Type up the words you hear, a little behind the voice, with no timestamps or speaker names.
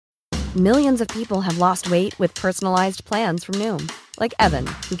Millions of people have lost weight with personalized plans from Noom. Like Evan,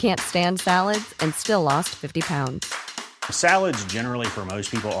 who can't stand salads and still lost 50 pounds. Salads generally for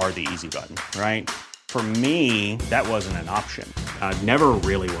most people are the easy button, right? For me, that wasn't an option. I never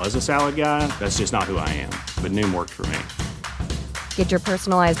really was a salad guy. That's just not who I am. But Noom worked for me. Get your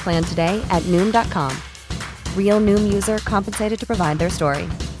personalized plan today at Noom.com. Real Noom user compensated to provide their story.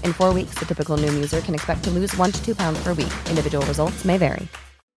 In 4 weeks, the typical Noom user can expect to lose 1 to 2 pounds per week. Individual results may vary.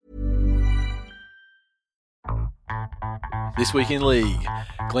 This week in League,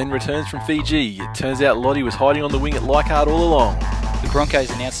 Glenn returns from Fiji. It turns out Lottie was hiding on the wing at Leichhardt all along. The Broncos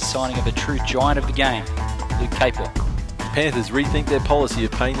announced the signing of a true giant of the game, Luke Capewell. Panthers rethink their policy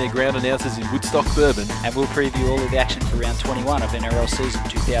of paying their ground announcers in Woodstock Bourbon. And we'll preview all of the action for round 21 of NRL season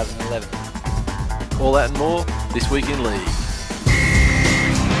 2011. All that and more this week in League.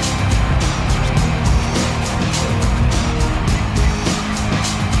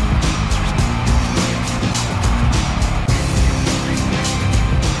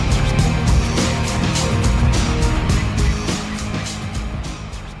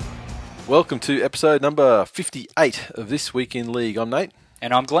 Welcome to episode number 58 of This Week in League. I'm Nate.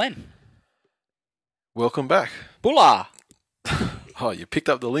 And I'm Glenn. Welcome back. Bulla! Oh, you picked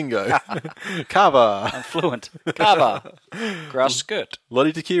up the lingo. Kava. I'm fluent. Kava. Grass skirt.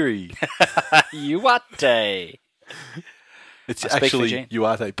 Lottie Takiri. Uate. It's actually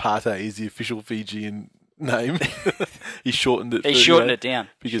Uate Pate is the official Fijian name. He shortened it. He shortened it down.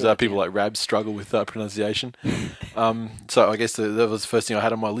 Because people like Rabs struggle with pronunciation. So I guess that was the first thing I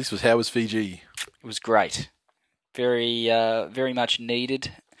had on my list was how was Fiji? It was great. Very, very much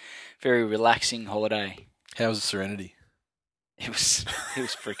needed. Very relaxing holiday. How was the Serenity? It was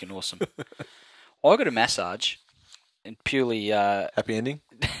freaking awesome. I got a massage, and purely happy ending.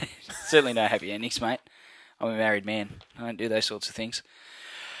 Certainly no happy endings, mate. I'm a married man. I don't do those sorts of things.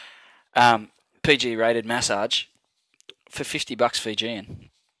 PG rated massage for $50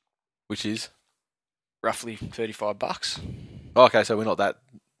 Fijian, which is roughly $35. Oh, okay, so we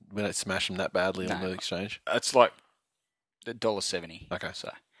don't smash them that badly on the exchange. It's like $1.70. Okay,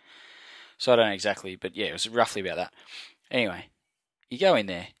 so I don't know exactly, but yeah, it was roughly about that. Anyway, you go in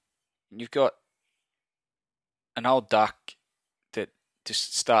there, and you've got an old duck that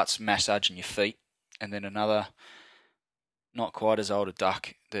just starts massaging your feet, and then another not quite as old a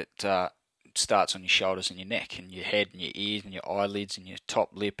duck that starts on your shoulders and your neck and your head and your ears and your eyelids and your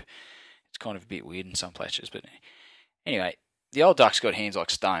top lip. It's kind of a bit weird in some places, but anyway, the old duck's got hands like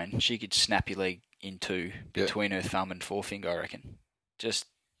stone. She could snap your leg in two between her thumb and forefinger, I reckon. Just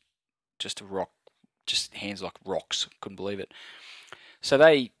a rock, just hands like rocks. Couldn't believe it. So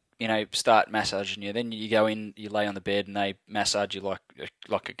they, start massaging you. Then you go in, you lay on the bed, and they massage you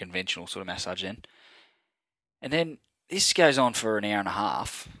like a conventional sort of massage then. And then this goes on for an hour and a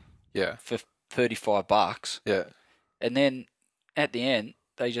half. Yeah. For $35. Yeah. And then at the end,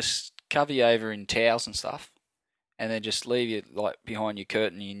 they just cover you over in towels and stuff, and then just leave you like behind your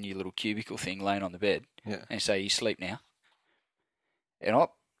curtain in your little cubicle thing, laying on the bed. Yeah. And say you sleep now. And I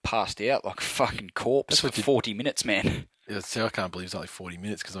passed out like a fucking corpse for 40 minutes, man. Yeah, see, I can't believe it's only 40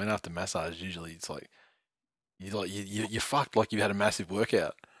 minutes because after massage, usually it's like you're fucked like you've had a massive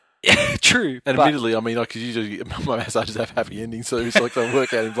workout. Yeah, true. And admittedly, because usually my massages have happy endings, so there's like some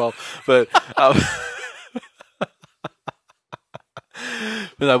workout involved. But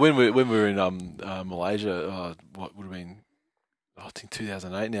no, when we were in Malaysia, what would have been, I think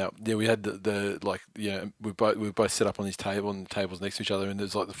 2008 now. Yeah, we had we both set up on this table and the tables next to each other, and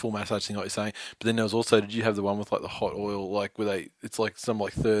there's like the full massage thing, like you're saying. But then there was also, did you have the one with like the hot oil, like where it's like some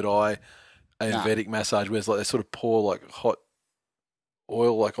like third eye Ayurvedic massage, where it's like they sort of pour like hot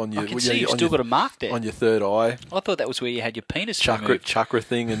oil like on your. I can see you've still got a mark there on your third eye. I thought that was where you had your penis chakra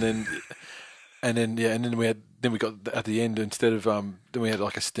thing, and then we got at the end, instead of then we had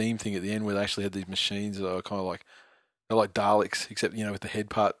like a steam thing at the end where they actually had these machines that are kind of like, they're like Daleks, except with the head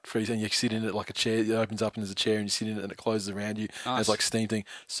part freeze, and you sit in it like a chair. It opens up and there's a chair, and you sit in it and it closes around you. Nice. It's like steam thing,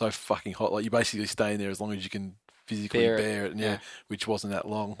 so fucking hot. Like you basically stay in there as long as you can physically bear it. And which wasn't that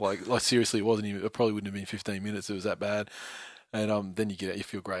long. Like seriously, it wasn't even. It probably wouldn't have been 15 minutes. It was that bad. And then you get out, you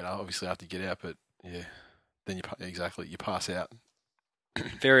feel great obviously after you get out, but yeah, then you pass out.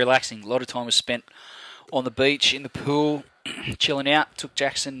 Very relaxing. A lot of time was spent on the beach, in the pool, chilling out. Took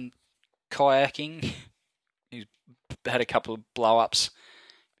Jackson kayaking. He had a couple of blow-ups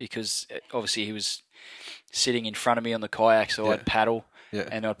because obviously he was sitting in front of me on the kayak, so I'd paddle,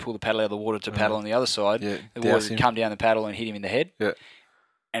 and I'd pull the paddle out of the water to paddle on the other side. Yeah. The water would come down the paddle and hit him in the head. Yeah.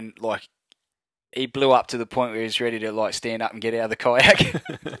 And he blew up to the point where he was ready to stand up and get out of the kayak,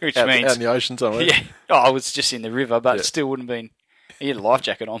 which means out in the ocean somewhere. Yeah, I was just in the river, but it still wouldn't have been He had a life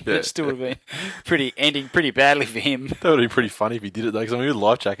jacket on, but Yeah. it still would have been ending pretty badly for him. That would have been pretty funny if he did it though, because I mean, with a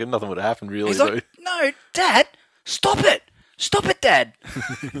life jacket, nothing would have happened really. He's like, no, Dad, stop it, Dad.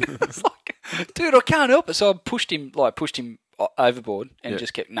 It's like, dude, I can't help it. So I pushed him overboard and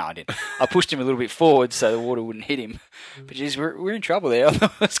just kept. No, I didn't. I pushed him a little bit forward so the water wouldn't hit him. But geez, we're in trouble there. I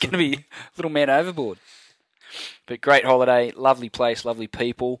thought it was going to be little man overboard. But great holiday, lovely place, lovely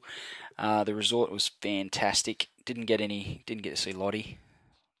people. The resort was fantastic. Didn't get to see Lottie.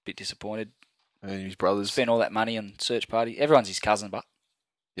 Bit disappointed. and his brothers. Spent all that money on search party. Everyone's his cousin, but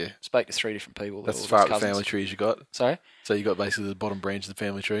Yeah. spoke to 3 different people. That's They're as all far his up the cousins. family tree as you got. Sorry? So you got basically the bottom branch of the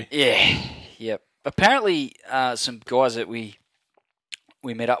family tree. Yeah, yep. Apparently, some guys that we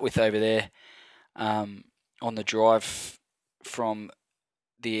met up with over there on the drive from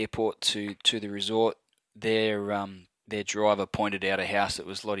the airport to the resort, their driver pointed out a house that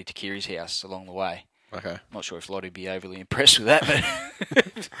was Lottie Takiri's house along the way. Okay. Not sure if Lottie would be overly impressed with that,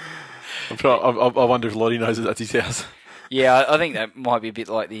 but I wonder if Lottie knows that that's his house. yeah, I think that might be a bit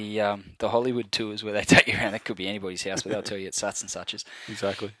like the Hollywood tours where they take you around. That could be anybody's house, but they'll tell you it's such and such's.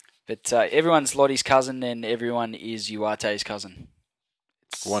 Exactly. But everyone's Lottie's cousin and everyone is Uate's cousin.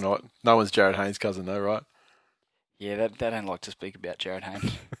 Why not? No one's Jared Haynes' cousin though, right? Yeah, they don't like to speak about Jared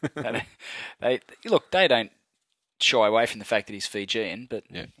Haynes. they don't shy away from the fact that he's Fijian, but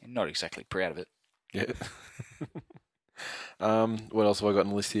not exactly proud of it. Yeah. What else have I got on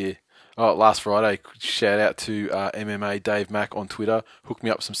the list here? Oh, last Friday, shout out to MMA Dave Mack on Twitter. Hooked me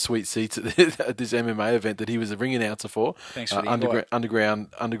up some sweet seats at this MMA event that he was a ring announcer for. Thanks for the invite.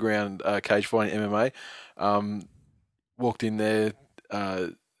 Underground cage fighting MMA. Walked in there.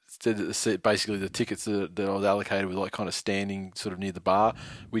 Said that basically the tickets that I was allocated were like kind of standing sort of near the bar,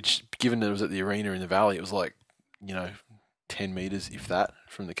 which given that it was at the arena in the valley, it was like 10 meters if that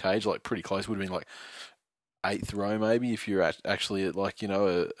from the cage, like pretty close. Would have been like 8th row maybe if you're actually at like an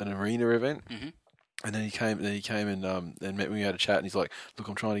arena event. Mm-hmm. And then he came and met me. We had a chat, and he's like, "Look,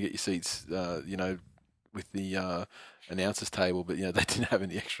 I'm trying to get your seats, with the announcers table, but they didn't have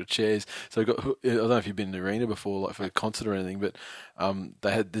any extra chairs. So I don't know if you've been in the arena before, like for a concert or anything, but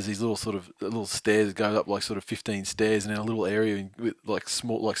there's these little stairs going up like sort of 15 stairs, and then a little area with like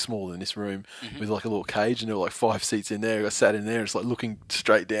smaller than this room with like a little cage, and there were like 5 seats in there. I sat in there, it's like looking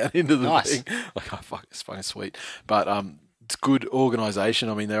straight down into the thing. Like, oh fuck, it's fucking sweet. But it's good organisation.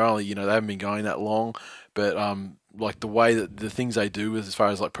 I mean, they're only they haven't been going that long, but like the way that the things they do as far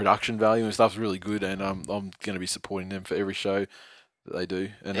as like production value and stuff is really good, and I'm going to be supporting them for every show that they do.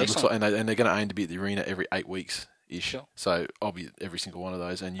 And it looks like, and they're going to aim to be at the arena every 8 weeks ish. Sure. So I'll be at every single one of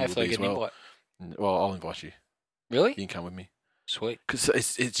those, and you will be as well. Well, I'll invite you. Really? You can come with me. Sweet. Because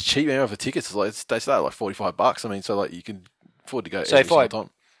it's cheap now for tickets. It's like they start at like $45. I mean, so like you can afford to go. So every if single I time.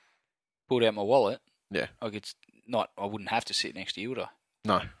 pulled out my wallet, yeah, I wouldn't have to sit next to you, would I?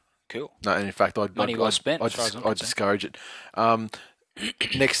 No. Cool. No, and in fact, I'd discourage it.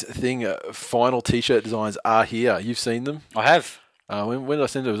 Next thing, final T-shirt designs are here. You've seen them? I have. When did I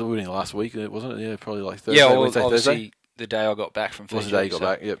send it? It was last week, wasn't it? Yeah, probably like Thursday. Yeah, Wednesday, obviously Thursday? the day I got back from Fiji. Was the day you got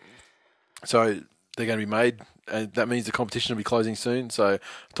back, yep. So they're going to be made, and that means the competition will be closing soon. So I'll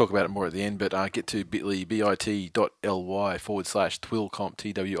talk about it more at the end, but get to bit.ly/twilcomp,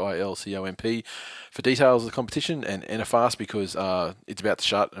 TWILCOMP, for details of the competition and NFAS, because it's about to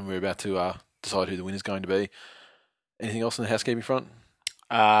shut and we're about to decide who the winner's going to be. Anything else on the housekeeping front?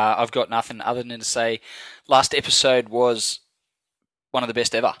 I've got nothing other than to say last episode was one of the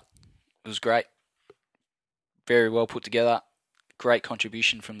best ever. It was great. Very well put together. Great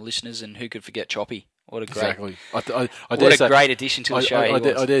contribution from listeners, and who could forget Choppy? What a great, exactly. I what a great addition to the show. I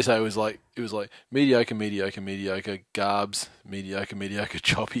dare say it was like mediocre, Garbs, mediocre,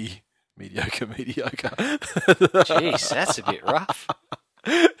 Choppy, mediocre. Jeez, that's a bit rough.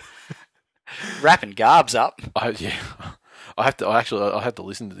 Wrapping Garbs up. I have to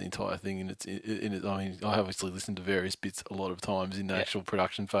listen to the entire thing in its. I mean, I obviously listened to various bits a lot of times in the actual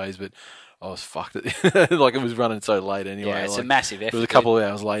production phase, but I was fucked at like it was running so late anyway. Yeah, it's like, a massive effort. It was a couple of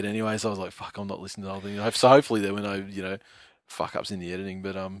hours late anyway, so I was like, "Fuck, I'm not listening to the whole thing." So hopefully there were no fuck ups in the editing,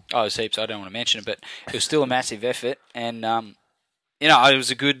 but there's heaps. I don't want to mention it, but it was still a massive effort, and it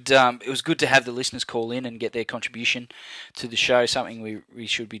was good to have the listeners call in and get their contribution to the show. Something we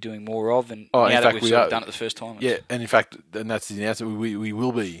should be doing more of, and now that we've sort of done it the first time. Yeah, and in fact, and that's the announcement. We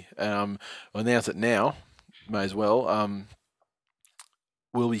will be. I'll announce it now. May as well.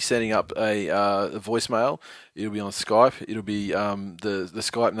 We'll be setting up a voicemail. It'll be on Skype. It'll be the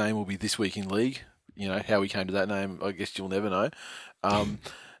Skype name will be This Week in League. How we came to that name, I guess you'll never know.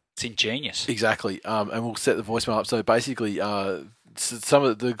 It's ingenious. Exactly. And we'll set the voicemail up. So basically, some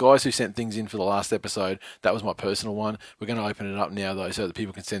of the guys who sent things in for the last episode, that was my personal one. We're going to open it up now, though, so that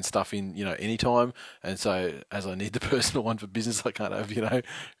people can send stuff in, anytime. And so, as I need the personal one for business, I can't have,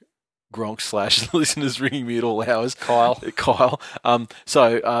 Gronk / listeners ringing me at all hours. Kyle.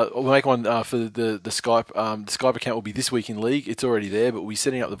 So we'll make one for the Skype. The Skype account will be This Week in League. It's already there, but we're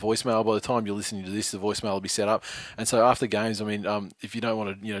setting up the voicemail. By the time you're listening to this, the voicemail will be set up. And so after games, if you don't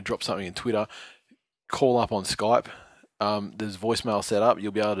want to, drop something in Twitter, call up on Skype. There's voicemail set up.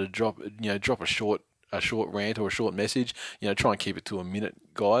 You'll be able to drop a short rant or a short message. Try and keep it to a minute,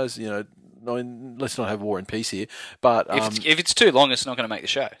 guys. Let's not have war and peace here. But if it's too long, it's not going to make the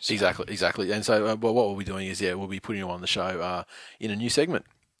show. So. Exactly. And so, what we'll be doing is, we'll be putting you on the show in a new segment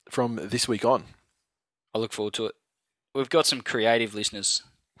from this week on. I look forward to it. We've got some creative listeners.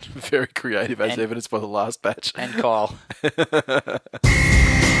 Very creative, as evidenced by the last batch. And Kyle.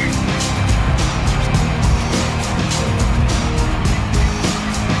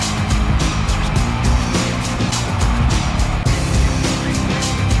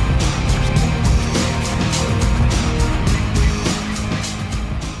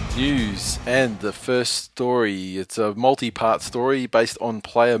 News, and the first story, it's a multi-part story based on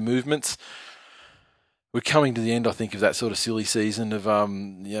player movements. We're coming to the end, I think, of that sort of silly season of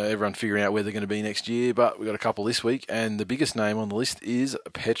everyone figuring out where they're going to be next year, but we've got a couple this week, and the biggest name on the list is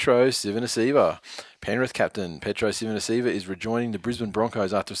Petro Civoniceva. Penrith captain Petro Civoniceva is rejoining the Brisbane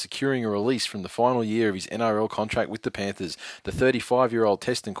Broncos after securing a release from the final year of his NRL contract with the Panthers. The 35-year-old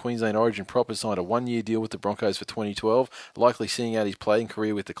Test and Queensland Origin prop has signed a one-year deal with the Broncos for 2012, likely seeing out his playing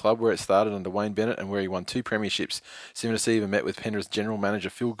career with the club where it started under Wayne Bennett and where he won 2 premierships. Civoniceva met with Penrith's general manager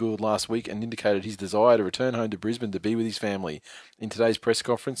Phil Gould last week and indicated his desire to return home to Brisbane to be with his family. In today's press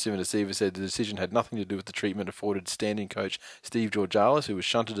conference, Civoniceva said the decision had nothing to do with the treatment afforded standing coach Steve Georgalis, who was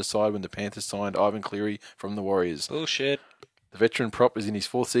shunted aside when the Panthers signed Ivan Cleary from the Warriors. Bullshit. The veteran prop is in his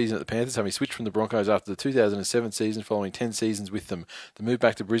 4th season at the Panthers, having switched from the Broncos after the 2007 season following 10 seasons with them. The move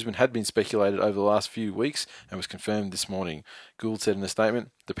back to Brisbane had been speculated over the last few weeks and was confirmed this morning. Gould said in a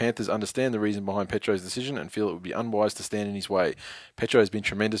statement, "The Panthers understand the reason behind Petro's decision and feel it would be unwise to stand in his way. Petro has been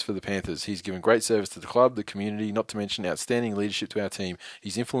tremendous for the Panthers. He's given great service to the club, the community, not to mention outstanding leadership to our team.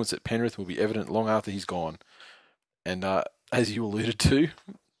 His influence at Penrith will be evident long after he's gone." And as you alluded to,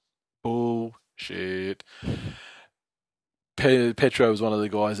 bullshit. Petro was one of the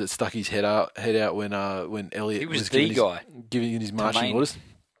guys that stuck his head out when Elliott was giving his marching orders.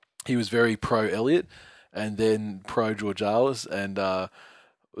 He was very pro Elliott and then pro Georgalis, and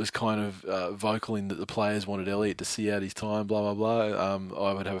was kind of vocal in that the players wanted Elliott to see out his time. Blah blah blah.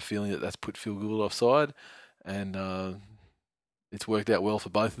 I would have a feeling that that's put Phil Gould offside, and it's worked out well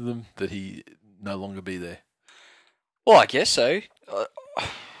for both of them that he no longer be there. Well, I guess so.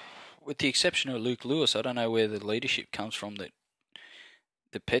 With the exception of Luke Lewis, I don't know where the leadership comes from that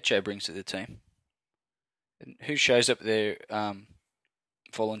Petro brings to the team. And who shows up at their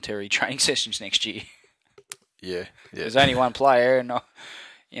voluntary training sessions next year? Yeah. There's only one player, and But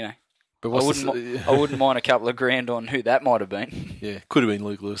I wouldn't mind a couple of grand on who that might have been. Yeah, could have been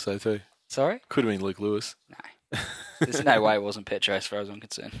Luke Lewis though too. Sorry? Could have been Luke Lewis. No. There's no way it wasn't Petro as far as I'm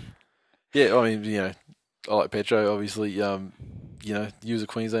concerned. Yeah, I mean, I like Petro, obviously. You as a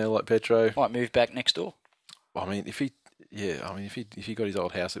Queenslander like Petro. Might move back next door. I mean, if he got his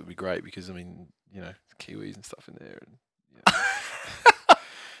old house, it would be great because Kiwis and stuff in there. And, you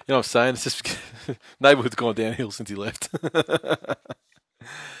know what I'm saying? It's just neighbourhood's gone downhill since he left.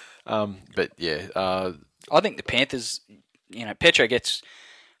 But yeah, I think the Panthers. Petro gets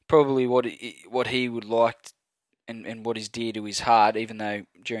probably what he would like, and what is dear to his heart. Even though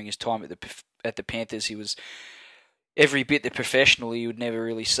during his time at the Panthers, he was every bit the professional. He would never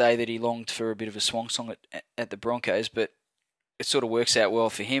really say that he longed for a bit of a swan song at the Broncos, but it sort of works out well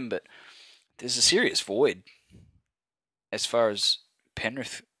for him. But there's a serious void as far as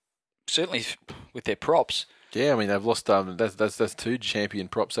Penrith, certainly with their props. Yeah, I mean they've lost. That's 2 champion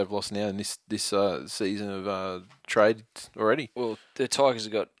props they've lost now in this season of trade already. Well, the Tigers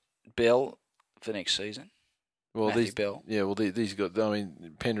have got Bell for next season. Well, Matthew Bell. Yeah, well these got. I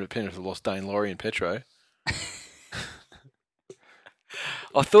mean Penrith have lost Dane Laurie and Petro.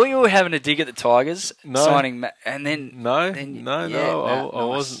 I thought you were having a dig at the Tigers signing, and then no. I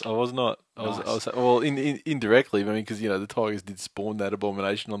wasn't. I was not. I was well, indirectly. I mean, because the Tigers did spawn that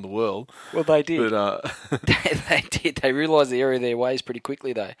abomination on the world. Well, they did. But they did. They realised the error of their ways pretty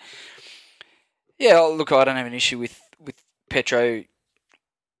quickly, though. Yeah, look, I don't have an issue with Petro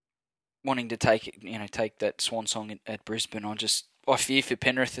wanting to take that swan song at Brisbane. I fear for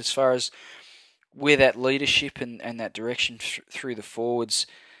Penrith as far as where that leadership and that direction through the forwards,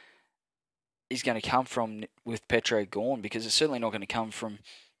 is going to come from with Petro gone, because it's certainly not going to come from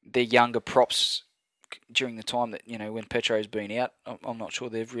their younger props during the time that, when Petro's been out. I'm not sure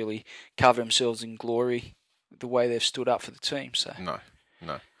they've really covered themselves in glory the way they've stood up for the team. So No.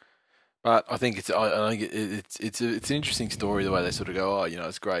 But I think I think it's an interesting story the way they sort of go,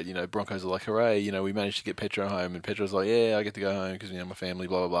 it's great, Broncos are like, hooray, we managed to get Petro home, and Petro's like, yeah, I get to go home because my family,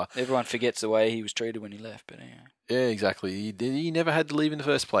 blah blah blah. Everyone forgets the way he was treated when he left, but anyway. Yeah, exactly. He never had to leave in the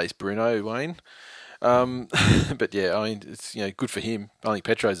first place, Bruno Wayne. But yeah, I mean, it's good for him. I think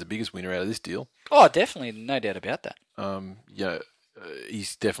Petro's the biggest winner out of this deal. Oh, definitely, no doubt about that.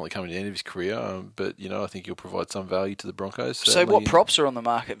 He's definitely coming to the end of his career, but I think he'll provide some value to the Broncos. So what props are on the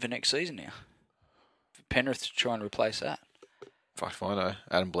market for next season now? For Penrith to try and replace that? Fuck if I know.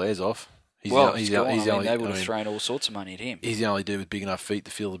 Adam Blair's off. He's gone. They would have thrown all sorts of money at him. He's the only dude with big enough feet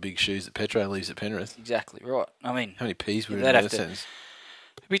to fill the big shoes that Petro leaves at Penrith. Exactly right. I mean, how many P's would in that sentence?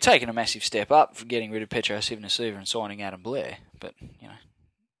 Be taking a massive step up for getting rid of Petro Civoniceva and signing Adam Blair, but yeah,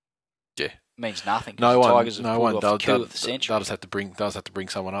 means nothing. Tigers have pulled off the coup of the century. They'll just have to bring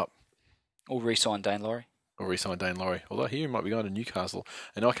someone up, or re-sign Dane Laurie. Although he might be going to Newcastle,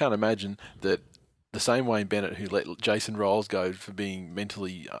 and I can't imagine that the same Wayne Bennett who let Jason Rolls go for being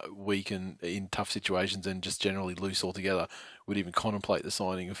mentally weak and in tough situations and just generally loose altogether would even contemplate the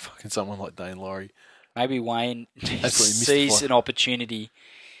signing of fucking someone like Dane Laurie. Maybe Wayne sees an opportunity.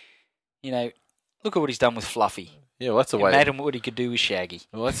 Look at what he's done with Fluffy. Yeah, well, that's the way. Imagine what he could do with Shaggy.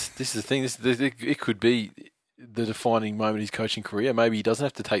 Well, this is the thing. It could be the defining moment of his coaching career. Maybe he doesn't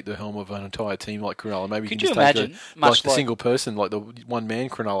have to take the helm of an entire team like Cronulla. Maybe he can just take the single person, like the one-man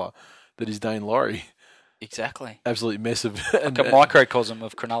Cronulla that is Dane Laurie. Exactly. Absolute mess of... Like a microcosm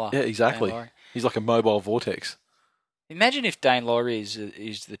of Cronulla. Yeah, exactly. He's like a mobile vortex. Imagine if Dane Laurie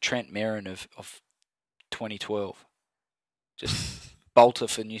is the Trent Merrin of 2012. Just bolter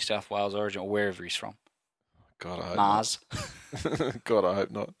for New South Wales Origin or wherever he's from. God, I hope Mars. Not. God, I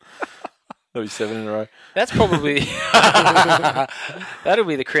hope not. That'll be 7 in a row. That's probably... that'll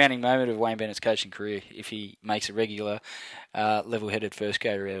be the crowning moment of Wayne Bennett's coaching career if he makes a regular level-headed first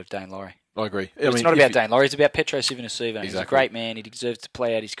grader out of Dane Laurie. I agree. It's not about Dane Laurie, it's about Petro Civoniceva. Exactly. He's a great man. He deserves to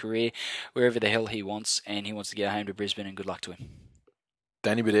play out his career wherever the hell he wants, and he wants to get home to Brisbane, and good luck to him.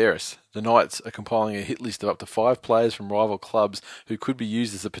 Danny Buderus. The Knights are compiling a hit list of up to 5 players from rival clubs who could be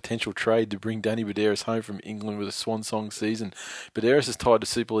used as a potential trade to bring Danny Buderus home from England with a swan song season. Buderus is tied to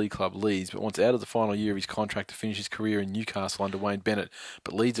Super League club Leeds, but wants out of the final year of his contract to finish his career in Newcastle under Wayne Bennett.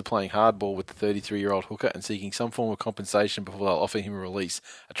 But Leeds are playing hardball with the 33-year-old hooker and seeking some form of compensation before they'll offer him a release.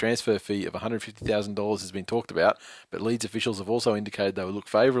 A transfer fee of $150,000 has been talked about, but Leeds officials have also indicated they would look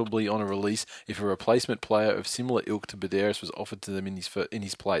favourably on a release if a replacement player of similar ilk to Buderus was offered to them in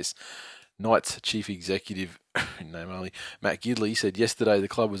his place. Knights chief executive, name only, Matt Gidley, said yesterday the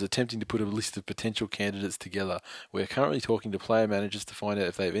club was attempting to put a list of potential candidates together. We're currently talking to player managers to find out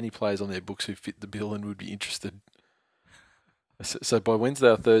if they have any players on their books who fit the bill and would be interested. So by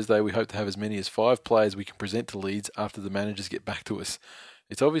Wednesday or Thursday, we hope to have as many as 5 players we can present to Leeds after the managers get back to us.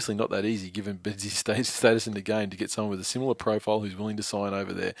 It's obviously not that easy, given Bedsy's status in the game, to get someone with a similar profile who's willing to sign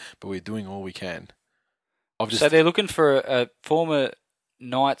over there, but we're doing all we can. So they're looking for a former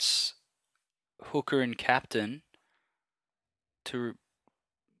Knights hooker and captain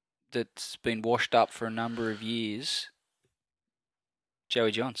that's been washed up for a number of years. Joey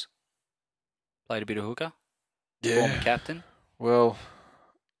Johns played a bit of hooker. Former captain. Well,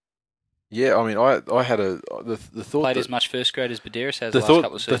 yeah. I mean, I had the thought played that, as much first grade as Buderus has the last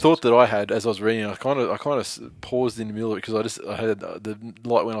couple of seasons. The thought that I had as I was reading, I kind of paused in the middle of it because I had the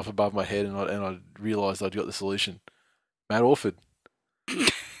light went off above my head and I realised I'd got the solution. Matt Orford.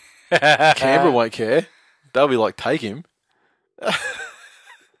 Canberra won't care. They'll be like, take him.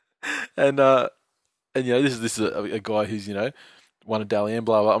 and this is a guy who's won a Dally M,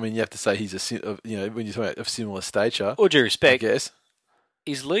 blah blah. I mean, you have to say he's when you're talking about of similar stature. All due respect, I guess.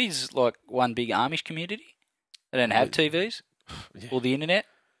 Is Leeds like one big Amish community? They don't have TVs or the internet.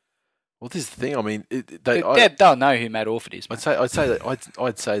 Well, this is the thing. I mean, they'll know who Matt Orford is. I'd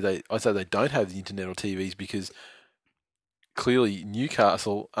say they don't have the internet or TVs because clearly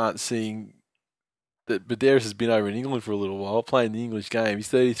Newcastle aren't seeing that Buderus has been over in England for a little while, playing the English game. He's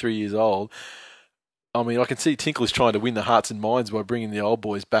 33 years old. I mean, I can see Tinkler's trying to win the hearts and minds by bringing the old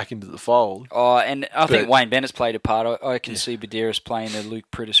boys back into the fold. Oh, and I think Wayne Bennett's played a part. I can see Buderus playing the Luke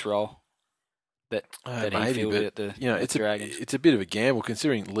Prittis role that he fielded at the Dragons. It's a bit of a gamble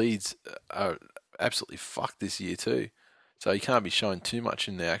considering Leeds are absolutely fucked this year too. So you can't be showing too much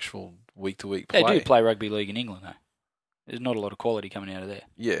in the actual week-to-week play. They do play rugby league in England, though. There's not a lot of quality coming out of there.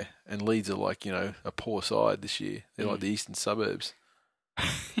 Yeah, and Leeds are like, a poor side this year. They're like the eastern suburbs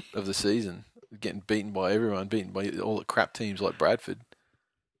of the season. getting beaten by everyone, beaten by all the crap teams like Bradford.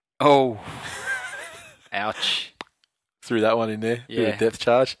 Oh, ouch. Threw that one in there. Bit Yeah. of depth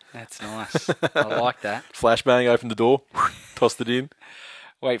charge. That's nice. I like that. Flashbang, opened the door, tossed it in.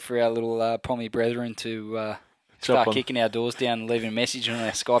 Wait for our little Pommy brethren to start kicking our doors down and leaving a message on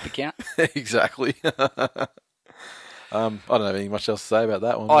our Skype account. Exactly. I don't have anything much else to say about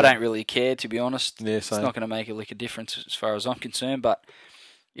that one. I don't really care, to be honest. Yeah, it's same. not going to make a lick of difference as far as I'm concerned. But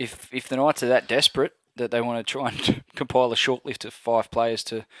if the Knights are that desperate that they want to try and compile a shortlist of 5 players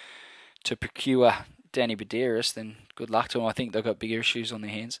to procure Danny Badeiras, then good luck to them. I think they've got bigger issues on their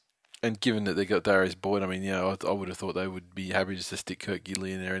hands. And given that they got Darius Boyd, I mean, I would have thought they would be happy just to stick Kurt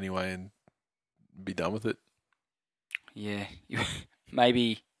Gidley in there anyway and be done with it. Yeah,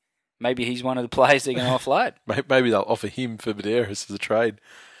 maybe he's one of the players they're going to offload. Maybe they'll offer him for Badeiras as a trade,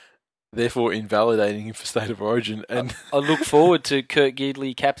 therefore invalidating him for State of Origin. And I look forward to Kurt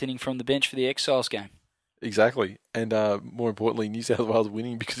Gidley captaining from the bench for the Exiles game. Exactly. And more importantly, New South Wales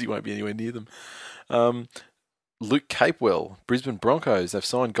winning because he won't be anywhere near them. Luke Capewell, Brisbane Broncos have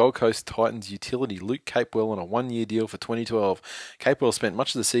signed Gold Coast Titans utility Luke Capewell on a 1-year deal for 2012. Capewell spent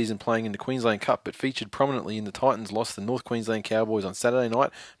much of the season playing in the Queensland Cup, but featured prominently in the Titans' loss to the North Queensland Cowboys on Saturday night,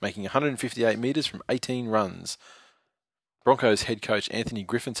 making 158 metres from 18 runs. Broncos head coach Anthony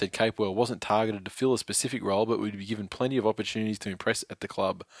Griffin said Capewell wasn't targeted to fill a specific role, but would be given plenty of opportunities to impress at the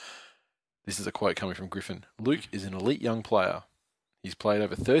club. This is a quote coming from Griffin. Luke is an elite young player. He's played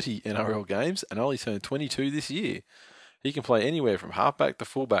over 30 NRL games and only turned 22 this year. He can play anywhere from halfback to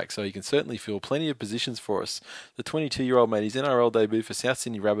fullback, so he can certainly fill plenty of positions for us. The 22-year-old made his NRL debut for South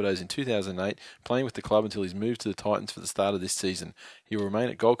Sydney Rabbitohs in 2008, playing with the club until he's moved to the Titans for the start of this season. He will remain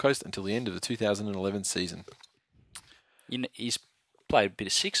at Gold Coast until the end of the 2011 season. He's played a bit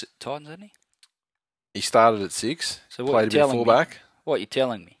of 6 at the Titans, hasn't he? He started at 6, So what played a bit of fullback. What you're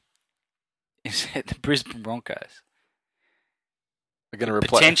telling me is that the Brisbane Broncos They're going to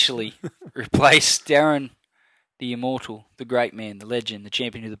potentially replace Darren, the immortal, the great man, the legend, the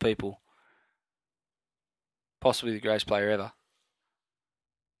champion of the people, possibly the greatest player ever,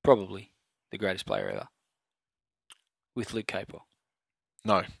 probably the greatest player ever, with Luke Capewell.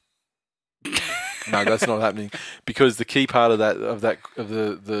 No. No, that's not happening, because the key part of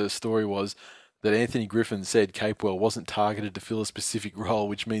the story was that Anthony Griffin said Capewell wasn't targeted to fill a specific role,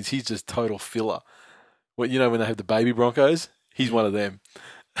 which means he's just total filler. Well, when they have the baby Broncos, he's one of them.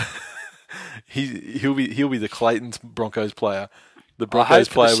 He'll be the Clayton's Broncos player, the Broncos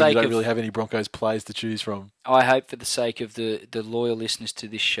player when you don't really have any Broncos players to choose from. I hope for the sake of the loyal listeners to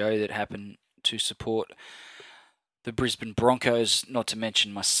this show that happen to support the Brisbane Broncos, not to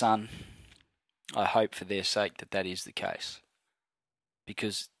mention my son, I hope for their sake that is the case.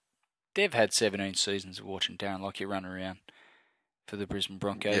 Because they've had 17 seasons of watching Darren Lockyer run around for the Brisbane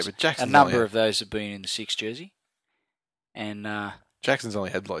Broncos. Yeah, but Jackson's a number of those have been in the 6 jersey. And Jackson's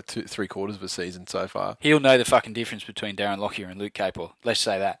only had like 3/4 of a season so far. He'll know the fucking difference between Darren Lockyer and Luke Capewell. Let's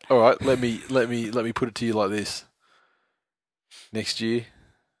say that. All right, let me put it to you like this. Next year,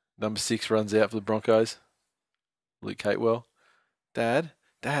 number 6 runs out for the Broncos. Luke Capewell. Dad,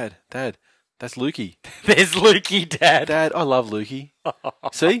 that's Lukey. There's Lukey, Dad. Dad, I love Lukey.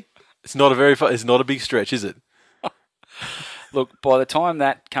 See? It's not a big stretch, is it? Look, by the time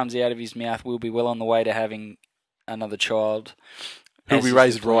that comes out of his mouth, we'll be well on the way to having another child. Who'll be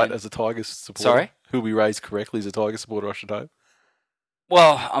raised right as a Tigers supporter. Sorry? Who'll be raised correctly as a Tigers supporter, I should hope.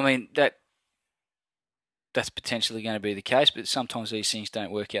 Well, I mean, that's potentially going to be the case, but sometimes these things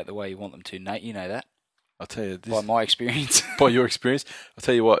don't work out the way you want them to, Nate. You know that. I'll tell you this. By my experience. By your experience. I'll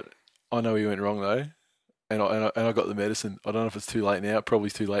tell you what, I know you went wrong though. And I got the medicine. I don't know if it's too late now. Probably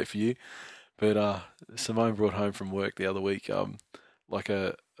too late for you. But Simone brought home from work the other week like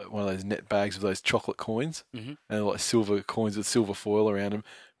one of those net bags of those chocolate coins, and like silver coins with silver foil around them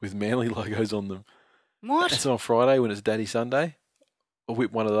with Manly logos on them. What? That's on Friday when it's Daddy Sunday. I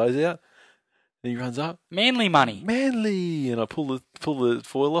whip one of those out. And he runs up. Manly money. Manly, and I pull the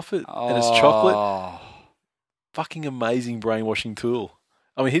foil off it, and it's chocolate. Oh. Fucking amazing brainwashing tool.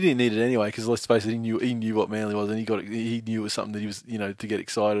 I mean, he didn't need it anyway because let's face it, he knew what Manly was, and he knew it was something that he was to get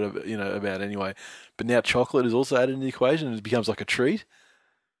excited about anyway. But now chocolate is also added in the equation, and it becomes like a treat.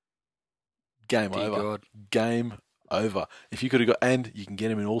 Game over. God. Game over. If you could have got, and you can get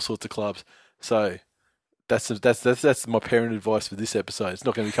them in all sorts of clubs. So that's my parent advice for this episode. It's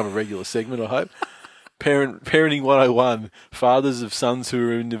not going to become a regular segment, I hope. Parenting 101. Fathers of sons who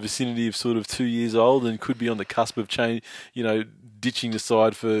are in the vicinity of sort of 2 years old and could be on the cusp of change, ditching the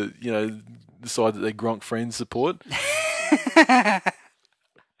side for, the side that their Gronk friends support.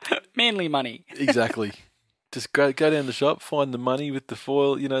 Manly money. Exactly. Just go down the shop, find the money with the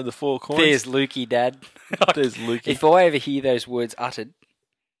foil, the foil coins. There's Lukey, Dad. There's Lukey. If I ever hear those words uttered,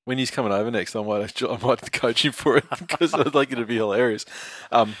 when he's coming over next, I might coach him for it because I think it'd be hilarious.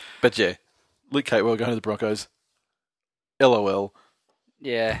 But yeah, Luke Catewell going to the Broncos. LOL.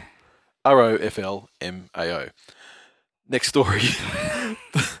 yeah. ROFLMAO. Next story.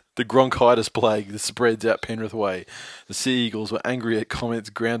 The bronchitis plague that spreads out Penrith way. The Sea Eagles were angry at comments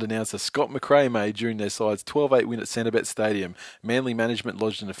ground announcer Scott McRae made during their side's 12-8 win at Centrebet Stadium. Manly management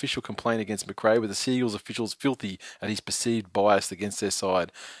lodged an official complaint against McRae, with the Sea Eagles officials filthy at his perceived bias against their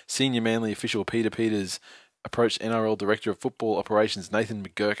side. Senior Manly official Peter Peters approached NRL Director of Football Operations Nathan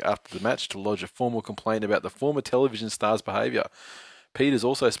McGurk after the match to lodge a formal complaint about the former television star's behaviour. Peters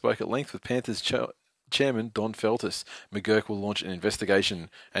also spoke at length with Panthers Chairman Don Feltus. McGurk will launch an investigation,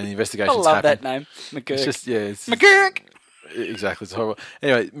 and the investigation's I love happened. that name, McGurk. It's just, it's McGurk! Exactly, it's horrible.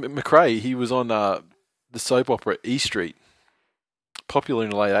 Anyway, McRae, he was on the soap opera E Street, popular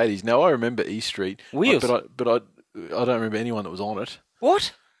in the late 80s. Now, I remember E Street, Wheels. but I don't remember anyone that was on it.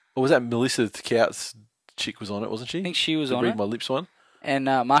 What? Or was that Melissa Couts chick was on it, wasn't she? I think she was the on Read it. My Lips one? And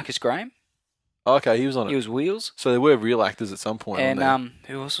Marcus Graham. Oh, okay, he was on it. He was Wheels. So there were real actors at some point And on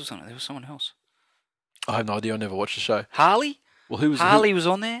there. who else was on it? There was someone else. I have no idea. I never watched the show. Harley? Well, who was Harley was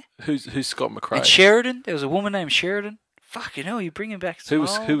on there. Who's Scott McRae? And Sheridan. There was a woman named Sheridan. Fucking hell, you're bringing back... Who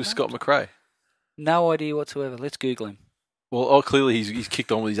was Scott McRae? No idea whatsoever. Let's Google him. Well, clearly he's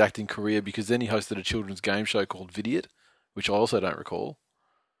kicked on with his acting career because then he hosted a children's game show called Vidiot, which I also don't recall.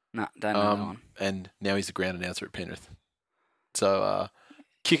 No, don't know that one. And now he's the ground announcer at Penrith. So,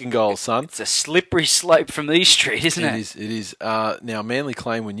 kick and goal, son. It's a slippery slope from the Street, isn't it? It is. Now, Manly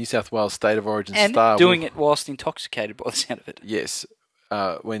claim when New South Wales State of Origin And star... doing it whilst intoxicated by the sound of it. Yes.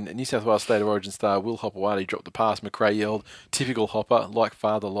 When New South Wales State of Origin star Will Hopewadi dropped the pass, McRae yelled, "Typical Hopper, like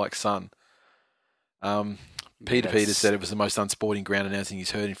father, like son." Peter Peters said it was the most unsporting ground announcing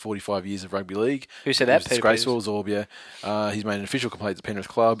he's heard in 45 years of rugby league. Who said It that? was disgraceful, Zorbia. He's made an official complaint to Penrith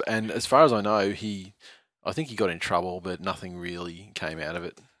Club, and as far as I know, I think he got in trouble, but nothing really came out of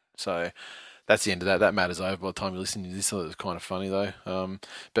it. So that's the end of that. That matter's over by the time you listen to this. So it was kind of funny though.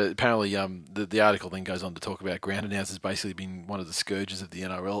 But apparently, the article then goes on to talk about ground announcers basically being one of the scourges of the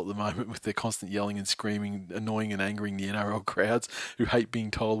NRL at the moment, with their constant yelling and screaming, annoying and angering the NRL crowds who hate being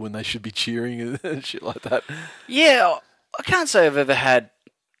told when they should be cheering and shit like that. Yeah, I can't say I've ever had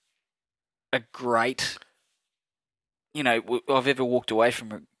a great... I've ever walked away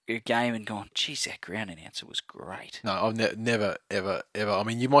from a game and gone, geez, that ground announcer was great. No, I've never, ever, ever. I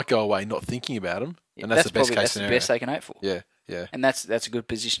mean, you might go away not thinking about them, and that's the best case scenario. That's the best they can hope for. Yeah, yeah. And that's a good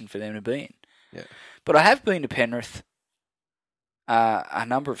position for them to be in. Yeah. But I have been to Penrith a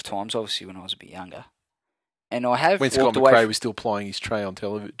number of times, obviously when I was a bit younger. And I have when Scott walked away McRae was still plying his trade on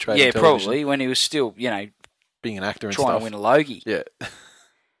television. Yeah, probably, when he was still, being an actor and trying stuff. to win a Logie. Yeah.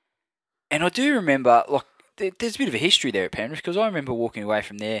 And I do remember, there's a bit of a history there at Penrith, because I remember walking away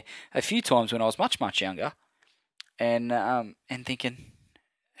from there a few times when I was much, much younger and thinking,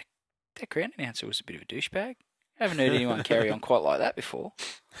 that ground announcer was a bit of a douchebag. I haven't heard anyone carry on quite like that before.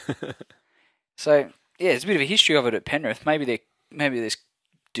 So, yeah, there's a bit of a history of it at Penrith. Maybe there's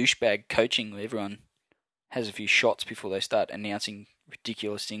douchebag coaching where everyone has a few shots before they start announcing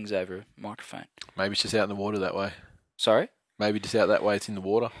ridiculous things over a microphone. Maybe it's just out in the water that way. Sorry? Maybe just out that way it's in the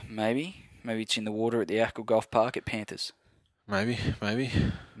water. Maybe it's in the water at the Ackle Golf Park at Panthers. Maybe.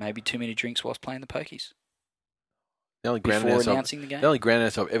 Maybe too many drinks whilst playing the pokies. The only Before ground announcer announcing the game. The only ground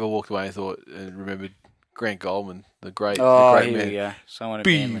announcer I've ever walked away and thought and remembered Grant Goldman, the great Here man. we go. Someone at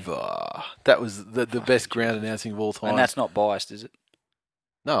Manly. Beaver. That was the best ground announcing of all time. And that's not biased, is it?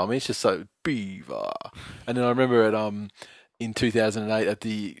 No, I mean it's just so Beaver. And then I remember in 2008 at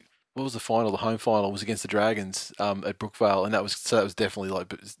what was the final? The home final was against the Dragons at Brookvale, and that was definitely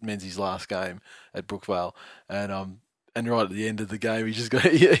like Menzies' last game at Brookvale, and right at the end of the game, he just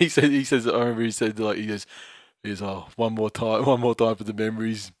he says I remember he said he goes one more time for the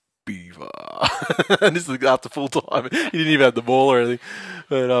memories. Beaver. And this is after full time. He didn't even have the ball or anything.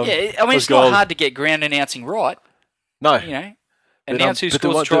 But, it's not hard to get ground announcing right. No. Announce who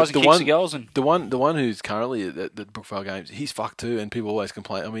scores the tries and kicks the goals. And the one who's currently at the Brookvale games, he's fucked too, and people always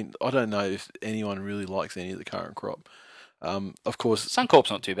complain. I mean, I don't know if anyone really likes any of the current crop. Of course,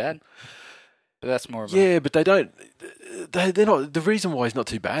 Suncorp's not too bad, but that's more of but they don't. They're not. The reason why he's not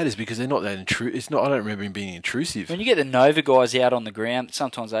too bad is because they're not that intrusive. It's not. I don't remember him being intrusive. When you get the Nova guys out on the ground,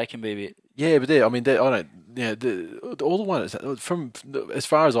 sometimes they can be a bit. Yeah, but I don't. Yeah, all the one from as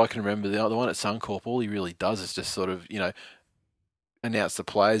far as I can remember, the one at Suncorp, all he really does is just sort of announce the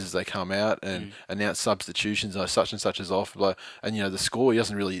players as they come out and announce substitutions, such and such is off, and the score. He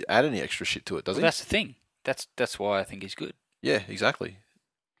doesn't really add any extra shit to it, does he? That's the thing. That's why I think he's good. Yeah, exactly.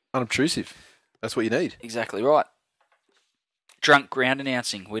 Unobtrusive. That's what you need. Exactly right. Drunk ground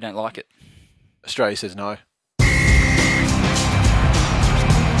announcing. We don't like it. Australia says no.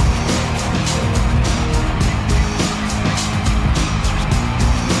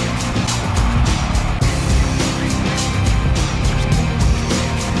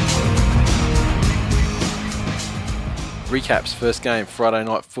 Recaps. First game, Friday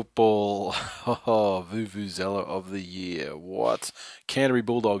night football. Vuvuzela of the year. What? Canterbury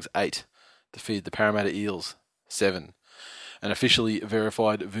Bulldogs 8 defeated the Parramatta Eels 7. An officially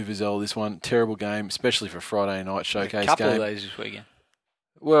verified Vuvuzela, this one. Terrible game, especially for Friday night showcase game. A couple of those this weekend.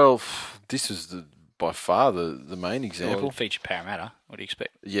 Well, this is by far the main example. Well, it featured Parramatta. What do you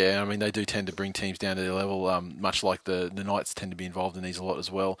expect? Yeah, I mean, they do tend to bring teams down to their level, much like the Knights tend to be involved in these a lot as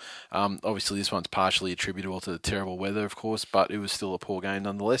well. Obviously, this one's partially attributable to the terrible weather, of course, but it was still a poor game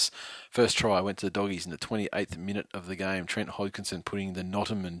nonetheless. First try went to the Doggies in the 28th minute of the game. Trent Hodkinson putting the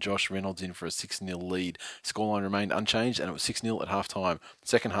Nottingham Josh Reynolds in for a 6-0 lead. Scoreline remained unchanged, and it was 6-0 at half-time.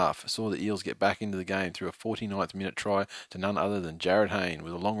 Second half saw the Eels get back into the game through a 49th minute try to none other than Jared Hayne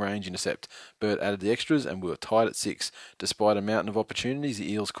with a long-range intercept. Burt added the extras, and we were tied at 6. Despite a mountain of opportunities,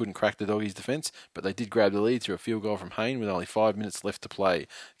 the Eels couldn't crack the Doggies' defence, but they did grab the lead through a field goal from Hayne with only 5 minutes left to play.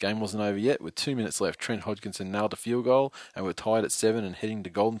 The game wasn't over yet. With 2 minutes left, Trent Hodkinson nailed a field goal, and we're tied at 7 and heading to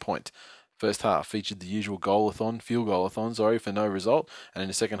Golden Point. First half featured the usual field goal-a-thon, for no result, and in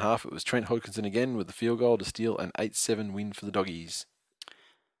the second half it was Trent Hodkinson again with the field goal to steal an 8-7 win for the Doggies.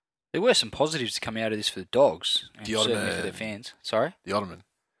 There were some positives to come out of this for the Dogs, and The certainly Ottoman. for their fans. Sorry? The Ottoman.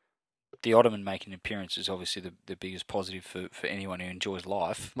 The Ottoman making an appearance is obviously the biggest positive for anyone who enjoys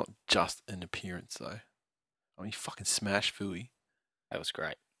life. Not just an appearance, though. I mean, he fucking smashed Fui. That was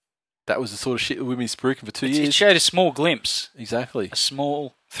great. That was the sort of shit that we've been spruiking for 2 It years. showed a small glimpse. Exactly. A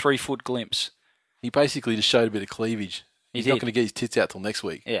small 3-foot glimpse. He basically just showed a bit of cleavage. He's not going to get his tits out till next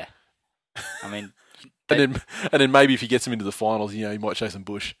week. Yeah. I mean... and then maybe if he gets him into the finals, he might show some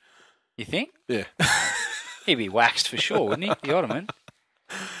bush. You think? Yeah. He'd be waxed for sure, wouldn't he? The Ottoman.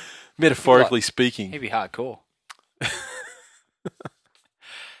 Metaphorically speaking. He'd be hardcore.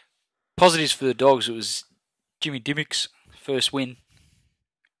 Positives for the Dogs, it was Jimmy Dimmock's first win.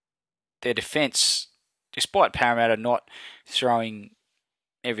 Their defence, despite Parramatta not throwing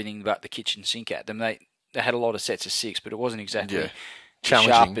everything but the kitchen sink at them, they had a lot of sets of 6, but it wasn't exactly the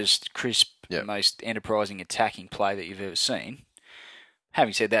sharpest, crisp, most enterprising attacking play that you've ever seen.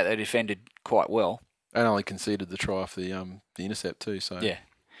 Having said that, they defended quite well. And only conceded the try for the intercept too. So yeah.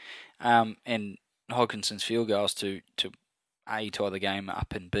 And Hodkinson's field goals to A, tie the game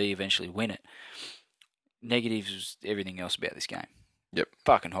up, and B, eventually win it. Negatives was everything else about this game. Yep.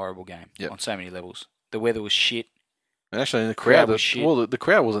 Fucking horrible game on so many levels. The weather was shit. And actually, the crowd was shit. Well, the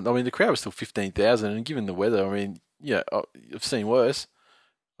crowd wasn't. I mean, the crowd was still 15,000, and given the weather, I mean, yeah, I've seen worse.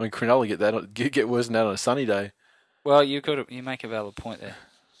 I mean, Cronulla get worse than that on a sunny day. Well, you make a valid point there.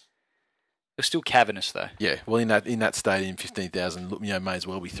 It was still cavernous though. Yeah. Well, in that stadium, 15,000, may as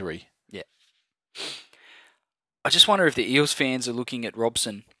well be 3. Yeah. I just wonder if the Eels fans are looking at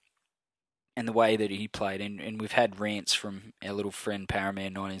Robson and the way that he played, and we've had rants from our little friend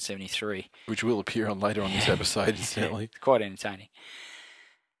Paraman 1973. Which will appear on later on this episode, certainly. It's quite entertaining.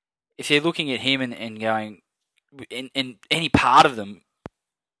 If they're looking at him and going, and any part of them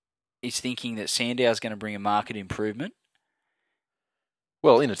is thinking that Sandow's going to bring a market improvement.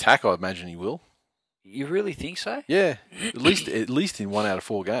 Well, in attack, I imagine he will. You really think so? Yeah, at least in 1 out of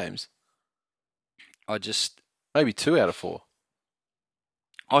 4 games. Maybe 2 out of 4.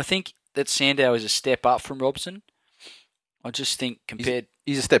 I think that Sandow is a step up from Robson. I just think compared...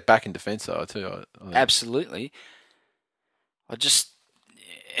 He's a step back in defence, though, too. I think. Absolutely.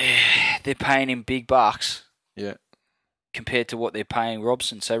 They're paying him big bucks. Yeah. Compared to what they're paying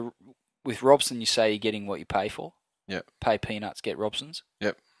Robson. So with Robson, you say you're getting what you pay for. Yep. Pay peanuts, get Robsons.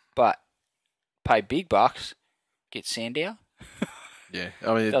 Yep. But pay big bucks, get Sandow. Yeah.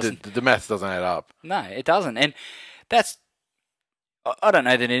 I mean, the math doesn't add up. No, it doesn't. And that's... I don't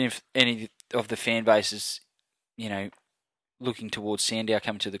know that any of the fan bases, looking towards Sandow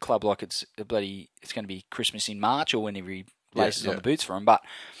coming to the club like it's going to be Christmas in March or whenever he laces on the boots for him. But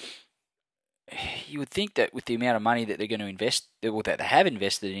you would think that with the amount of money that they're going to invest, or that they have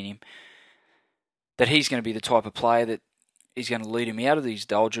invested in him, that he's going to be the type of player that is going to lead him out of these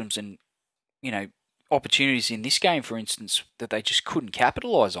doldrums and, opportunities in this game, for instance, that they just couldn't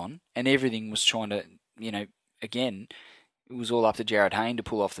capitalise on, and everything was trying to, again, it was all up to Jared Hayne to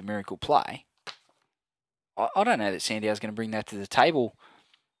pull off the miracle play. I don't know that Sandow's going to bring that to the table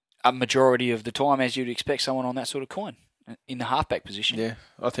a majority of the time, as you'd expect someone on that sort of coin. in the halfback position. Yeah,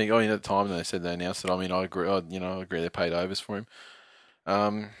 I think. At the time they said they announced it. I agree. I agree. They paid overs for him.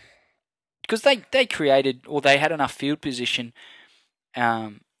 Because they created, or they had enough field position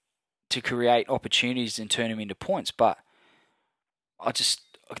to create opportunities and turn them into points, but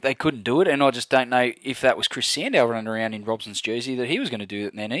they couldn't do it, and I just don't know if that was Chris Sandow running around in Robson's jersey that he was going to do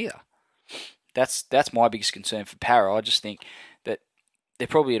it then either. That's my biggest concern for Para. I just think that they're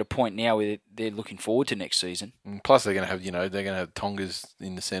probably at a point now where they're looking forward to next season. Plus, they're going to have Tongas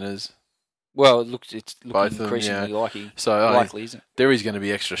in the centres. Well, it's looking Both of them, increasingly yeah. likely, isn't it? There is going to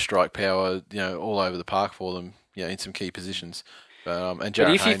be extra strike power, all over the park for them, in some key positions. And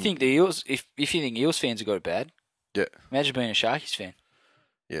Jarryd if you think the Eels, if you think Eels fans have got it bad, yeah, imagine being a Sharkies fan.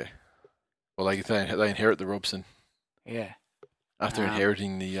 Yeah. Well, they inherit the Robson. Yeah. After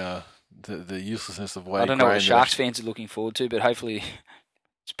inheriting the uselessness of Wade. I don't know what the Sharks fans are looking forward to, but hopefully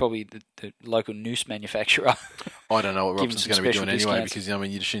it's probably the local noose manufacturer. I don't know what Robson's going to be doing anyway, discounts. because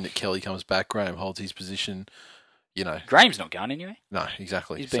you'd assume that Kelly comes back, Graham holds his position. Graham's not going anyway. No,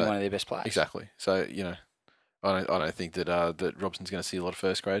 exactly. He's been one of their best players. Exactly. So I don't think that Robson's going to see a lot of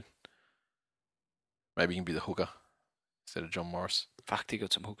first grade. Maybe he can be the hooker instead of John Morris. Fuck, they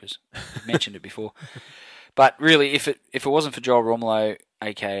got some hookers. You've mentioned it before. But really, if it wasn't for Joel Romolo,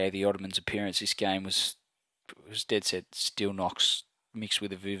 aka the Ottomans' appearance, this game was dead set Steel Knox mixed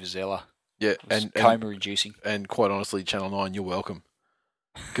with a Vuvuzela. Yeah, and coma-inducing. And quite honestly, Channel 9, you're welcome.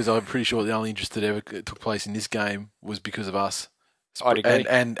 Because I'm pretty sure the only interest that ever took place in this game was because of us. I'd agree.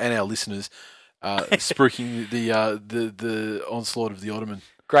 And our listeners spruiking the onslaught of the Ottoman.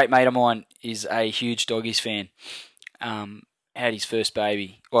 Great mate of mine is a huge Doggies fan. Had his first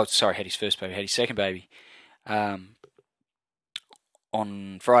baby. Well, sorry, had his second baby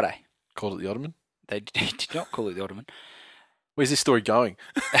on Friday. Called it the Ottoman? They did not call it the Ottoman. Where's this story going?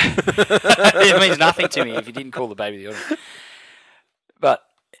 It means nothing to me if you didn't call the baby the Ottoman. But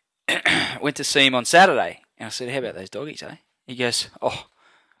went to see him on Saturday, and I said, "How about those doggies, eh?" He goes, "Oh,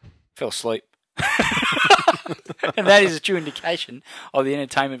 fell asleep." And that is a true indication of the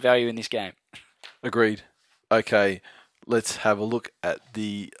entertainment value in this game. Agreed. Okay, let's have a look at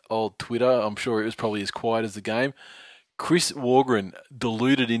the old Twitter. I'm sure it was probably as quiet as the game. Chris Wargren,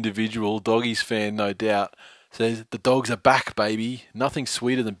 deluded individual, Doggies fan, no doubt, says, "The Dogs are back, baby. Nothing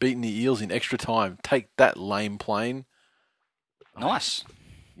sweeter than beating the Eels in extra time. Take that, lame plane." Nice.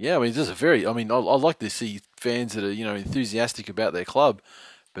 Yeah, I mean, this is I like to see fans that are, enthusiastic about their club.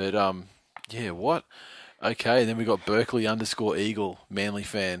 But, yeah, what? Okay, and then we got Berkeley _Eagle, Manly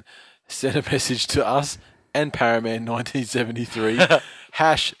fan, sent a message to us and Paraman 1973.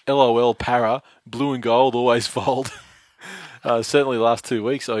 #LOL Para, blue and gold always fold. Certainly the last 2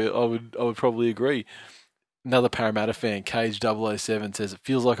 weeks, I would probably agree. Another Parramatta fan, Cage 007, says, "It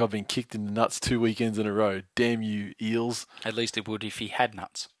feels like I've been kicked in the nuts 2 weekends in a row. Damn you, Eels." At least it would if he had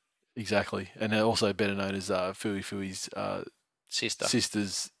nuts. Exactly. And also better known as Fui Fui's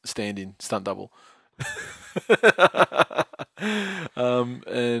sister's stand-in, stunt double.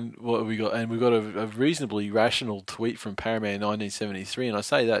 And what have we got? And we've got a reasonably rational tweet from Paraman 1973, and I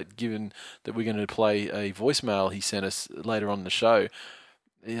say that given that we're going to play a voicemail he sent us later on in the show.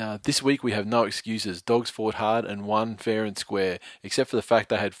 This week we have no excuses. Dogs fought hard and won fair and square, except for the fact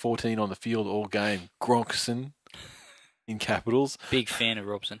they had 14 on the field all game. Gronkson, in capitals. Big fan of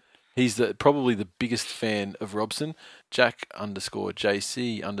Robson. He's probably the biggest fan of Robson. Jack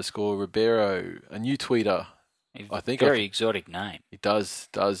 _JC _Ribeiro, a new tweeter. I think very exotic name. It does.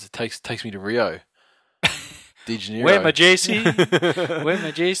 It takes me to Rio. De Janeiro. When my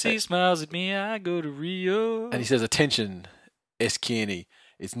JC smiles at me, I go to Rio. And he says, "Attention, S. Kearney.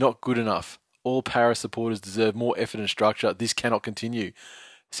 It's not good enough. All Para supporters deserve more effort and structure. This cannot continue."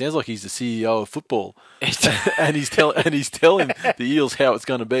 Sounds like he's the CEO of football, and he's telling the Eels how it's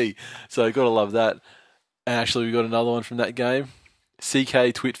going to be. So got to love that. And actually, we got another one from that game.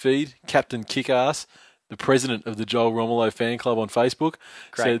 CK Twit feed, Captain Kickass, the president of the Joel Romolo fan club on Facebook,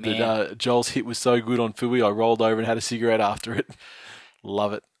 said that Joel's hit was so good on Fui, I rolled over and had a cigarette after it.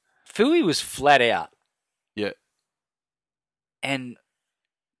 Love it. Fui was flat out. Yeah. And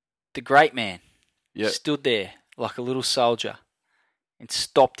the great man stood there like a little soldier and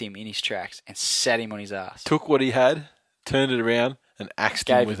stopped him in his tracks and sat him on his ass. Took what he had, turned it around, and axed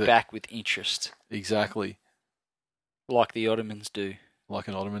him with it. Gave it back with interest. Exactly. Like the Ottomans do. Like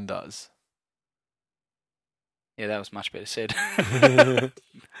an Ottoman does. Yeah, that was much better said.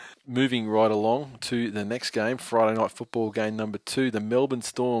 Moving right along to the next game, Friday night football game number 2, the Melbourne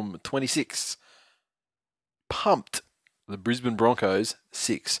Storm 26. Pumped The Brisbane Broncos,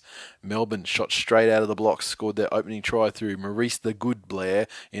 6. Melbourne shot straight out of the blocks, scored their opening try through Maurice the Good Blair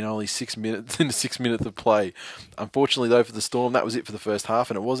in only 6 minutes in the 6 minutes of play. Unfortunately, though, for the Storm, that was it for the first half,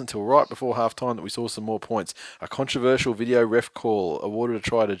 and it wasn't until right before half-time that we saw some more points. A controversial video ref call awarded a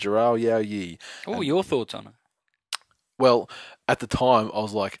try to Jarrell Yao Yi. What were your thoughts on it? Well, at the time, I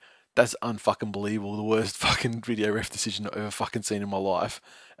was like, that's unfucking believable. The worst fucking video ref decision I've ever fucking seen in my life.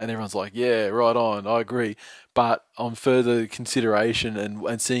 And everyone's like, yeah, right on, I agree. But on further consideration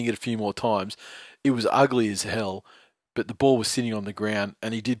and seeing it a few more times, it was ugly as hell, but the ball was sitting on the ground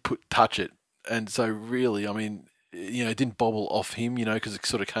and he did touch it. And so really, I mean, it didn't bobble off him, because it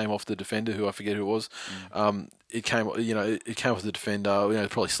sort of came off the defender, who I forget who it was. It came off the defender,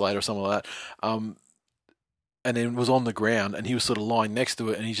 probably Slater or something like that. And then was on the ground, and he was sort of lying next to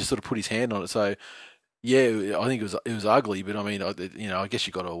it, and he just sort of put his hand on it. So, yeah, I think it was ugly, but I mean, I guess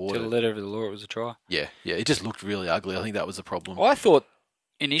you got to award To it. the letter of the law, it was a try. Yeah, it just looked really ugly. I think that was the problem. Well, I thought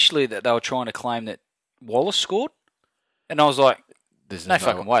initially that they were trying to claim that Wallace scored, and I was like, There's no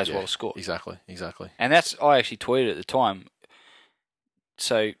fucking way Wallace scored. Exactly. And I actually tweeted at the time.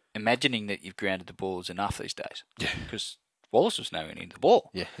 So imagining that you've grounded the ball is enough these days. Yeah. Because Wallace was nowhere near the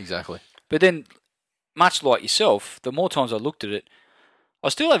ball. Yeah, exactly. But then, much like yourself, the more times I looked at it, I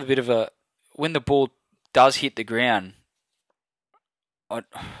still have a bit of when the ball does hit the ground, I'd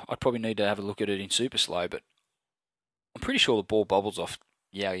probably need to have a look at it in super slow, but I'm pretty sure the ball bobbles off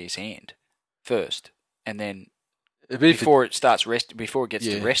Yao's hand first, and then before it gets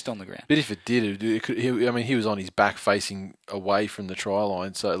to rest on the ground. But if it did, he was on his back facing away from the try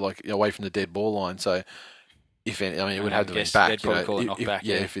line, so like away from the dead ball line. So if any, it would have to be back. They'd probably call it knockback.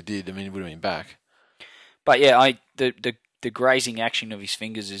 If it did, it would have been back. But yeah, the grazing action of his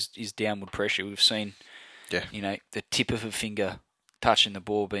fingers is downward pressure. We've seen, the tip of a finger touching the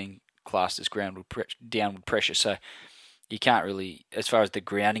ball being classed as downward pressure. So you can't really, as far as the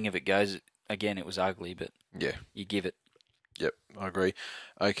grounding of it goes, again, it was ugly, but you give it. Yep, I agree.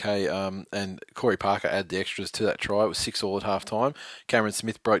 Okay, and Corey Parker added the extras to that try. It was 6-6 at half-time. Cameron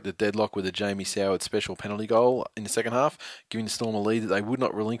Smith broke the deadlock with a Jamie Soward special penalty goal in the second half, giving the Storm a lead that they would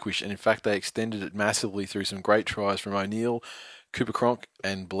not relinquish, and in fact they extended it massively through some great tries from O'Neill, Cooper Cronk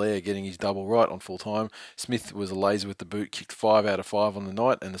and Blair getting his double right on full time. Smith was a laser with the boot, kicked 5 out of 5 on the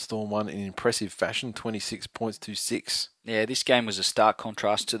night, and the Storm won in impressive fashion, 26 points to 6. Yeah, this game was a stark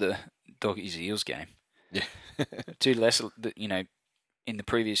contrast to the Doggies Eels game. Yeah. Two lesser, in the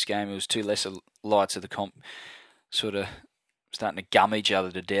previous game, it was two lesser lights of the comp sort of starting to gum each other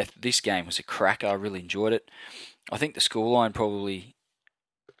to death. This game was a cracker. I really enjoyed it. I think the scoreline probably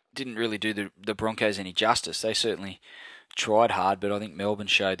didn't really do the Broncos any justice. They certainly tried hard, but I think Melbourne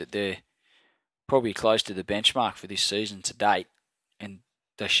showed that they're probably close to the benchmark for this season to date. And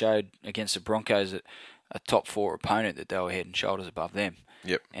they showed against the Broncos a top 4 opponent that they were head and shoulders above them.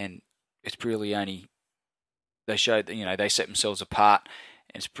 Yep. And it's really only... They showed that, they set themselves apart,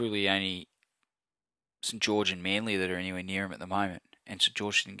 and it's probably only St George and Manly that are anywhere near them at the moment. And St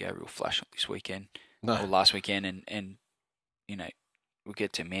George didn't go real flash this weekend, or last weekend, and we'll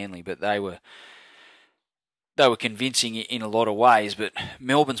get to Manly, but they were convincing in a lot of ways. But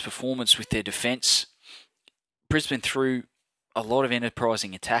Melbourne's performance with their defence, Brisbane threw a lot of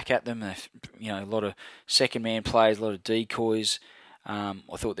enterprising attack at them. A lot of second man plays, a lot of decoys. I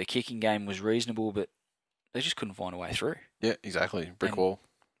thought their kicking game was reasonable, but they just couldn't find a way through. Yeah, exactly. Brick wall.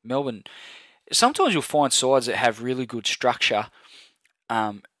 Melbourne, sometimes you'll find sides that have really good structure,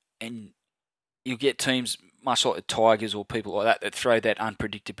 and you'll get teams much like the Tigers or people like that throw that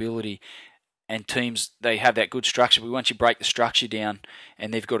unpredictability, and teams, they have that good structure, but once you break the structure down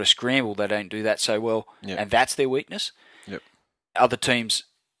and they've got to scramble, they don't do that so well, and that's their weakness. Yep. Other teams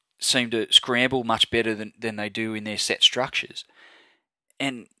seem to scramble much better than they do in their set structures.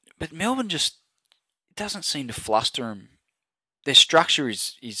 But Melbourne just doesn't seem to fluster them. Their structure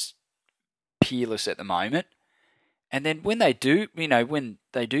is peerless at the moment. And then when they do,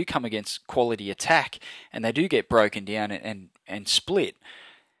 come against quality attack and they do get broken down and split,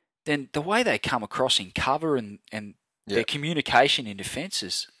 then the way they come across in cover and their communication in defence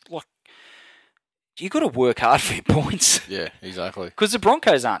is like, you've got to work hard for your points. Yeah, exactly. Because the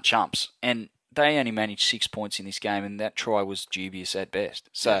Broncos aren't chumps, and they only managed 6 points in this game, and that try was dubious at best.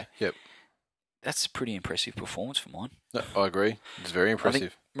 So, that's a pretty impressive performance for mine. No, I agree. It's very impressive. I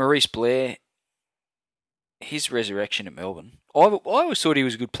think Maurice Blair, his resurrection at Melbourne, I always thought he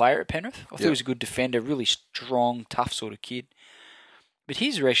was a good player at Penrith. I thought he was a good defender, really strong, tough sort of kid. But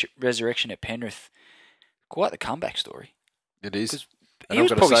his resurrection at Penrith, quite the comeback story. It is. He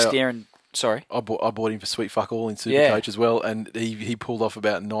was probably staring... Sorry? I bought him for sweet fuck all in Supercoach as well, and he pulled off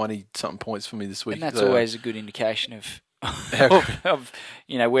about 90-something points for me this week. And that's always a good indication of of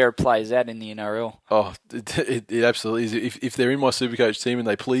where it plays at in the NRL. Oh, it absolutely is. If they're in my Supercoach team and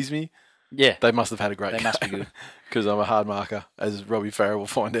they please me, Yeah, they must have had a great game. They must be good. Because I'm a hard marker, as Robbie Farrell will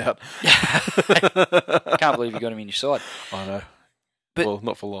find out. I can't believe you got him in your side. I know. But well,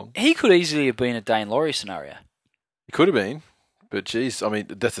 not for long. He could easily have been a Dane Laurie scenario. He could have been. But, geez, I mean,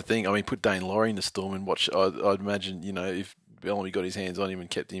 that's the thing. I mean, put Dane Laurie in the Storm and watch. I'd imagine, if Bellamy got his hands on him and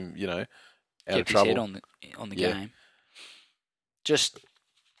kept him, out of trouble. Kept his head on the game. Just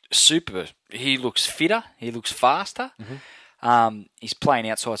super. He looks fitter. He looks faster. Mm-hmm. He's playing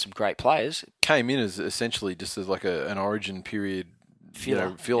outside some great players. Came in as essentially just as like an origin period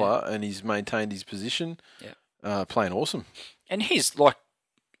filler, and he's maintained his position. Yeah. Playing awesome. And he's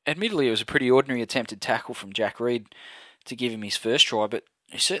admittedly, it was a pretty ordinary attempted tackle from Jack Reed to give him his first try, but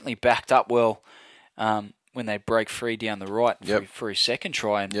he certainly backed up well when they break free down the right for his second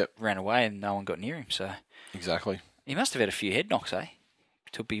try and ran away, and no one got near him. So exactly, he must have had a few head knocks,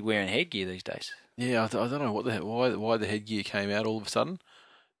 to be wearing headgear these days. Yeah, I don't know why the headgear came out all of a sudden,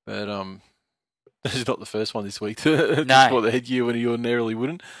 but this is not the first one this week to sport the headgear when he ordinarily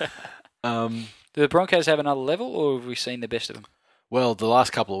wouldn't. Do the Broncos have another level, or have we seen the best of them? Well, the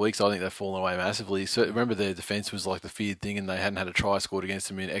last couple of weeks, I think they've fallen away massively. So remember, their defence was like the feared thing, and they hadn't had a try scored against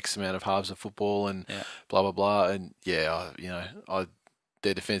them in X amount of halves of football, and blah blah blah. And their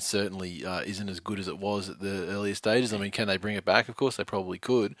defence certainly isn't as good as it was at the earlier stages. I mean, can they bring it back? Of course, they probably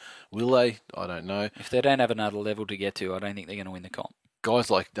could. Will they? I don't know. If they don't have another level to get to, I don't think they're going to win the comp. Guys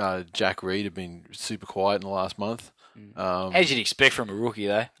like Jack Reed have been super quiet in the last month. As you'd expect from a rookie,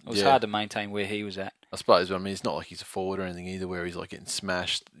 though. It was hard to maintain where he was at. I suppose. I mean, it's not like he's a forward or anything either, where he's like getting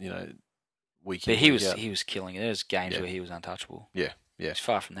smashed, week in. But he was killing it. There's games where he was untouchable. Yeah. He's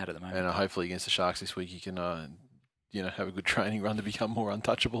far from that at the moment. And hopefully against the Sharks this week, he can, have a good training run to become more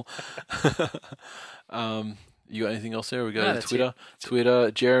untouchable. You got anything else there? We go to Twitter.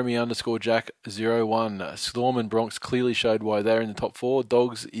 Twitter, Jeremy_Jack01. Storm and Bronx clearly showed why they're in the top four.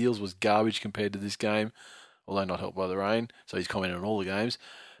 Dogs, Eels was garbage compared to this game, although not helped by the rain. So he's commented on all the games.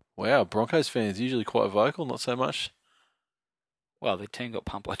 Wow, Broncos fans usually quite vocal, not so much. Well, the team got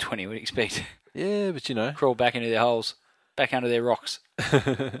pumped by 20, we'd expect. Yeah, but Crawl back into their holes, back under their rocks.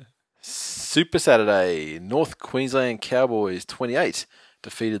 Super Saturday, North Queensland Cowboys 28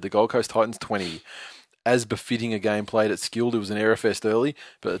 defeated the Gold Coast Titans 20. As befitting a game played at Skilled, it was an error fest early,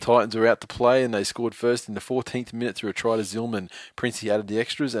 but the Titans were out to play and they scored first in the 14th minute through a try to Zillman. Princey added the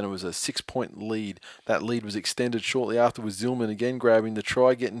extras and it was a 6-point lead. That lead was extended shortly after with Zillman again grabbing the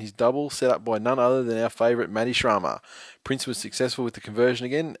try, getting his double, set up by none other than our favourite Matty Schramer. Prince was successful with the conversion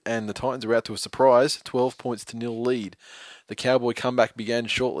again and the Titans were out to a surprise 12 points to 0 lead. The Cowboy comeback began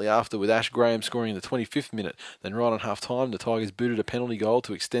shortly after with Ash Graham scoring in the 25th minute. Then right on half-time, the Tigers booted a penalty goal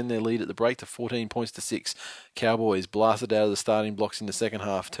to extend their lead at the break to 14 points to 6. Cowboys blasted out of the starting blocks in the second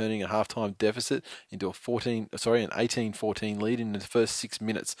half, turning a half-time deficit into an 18-14 lead in the first 6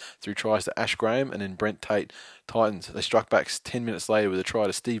 minutes through tries to Ash Graham and then Brent Tate. Titans, they struck back 10 minutes later with a try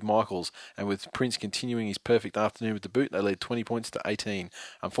to Steve Michaels, and with Prince continuing his perfect afternoon with the boot, they led 20 points to 18.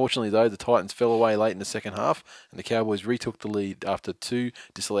 Unfortunately, though, the Titans fell away late in the second half, and the Cowboys retook the lead after 2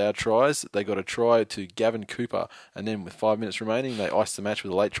 disallowed tries. They got a try to Gavin Cooper, and then with 5 minutes remaining, they iced the match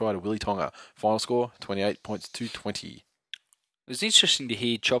with a late try to Willie Tonga. Final score, 28 points to 20. It was interesting to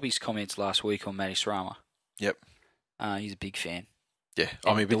hear Choppy's comments last week on Matty Schramer. Yep. He's a big fan. Yeah,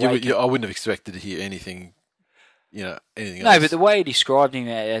 I mean, but I wouldn't have expected to hear anything. Anything else. No, but the way he described him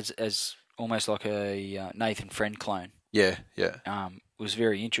as almost like a Nathan Friend clone. Yeah. Was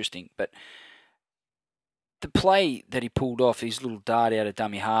very interesting. But the play that he pulled off, his little dart out of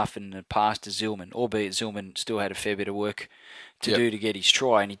dummy half and the pass to Zillman, albeit Zillman still had a fair bit of work to do to get his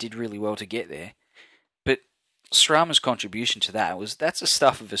try, and he did really well to get there. But Schramer's contribution to that's the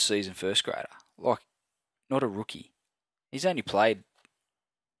stuff of a seasoned first grader. Like, not a rookie. He's only played...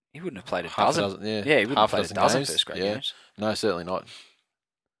 He wouldn't have played a dozen. Yeah, he wouldn't have played a dozen first grade games. No, certainly not.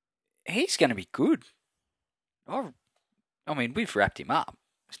 He's going to be good. I mean, we've wrapped him up.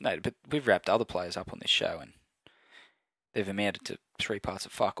 But we've wrapped other players up on this show, and they've amounted to 3 parts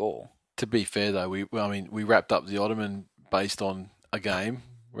of fuck all. To be fair, though, we wrapped up the Ottoman based on a game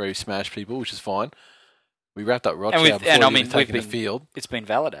where he smashed people, which is fine. We wrapped up Rothschild before he was taking the field. It's been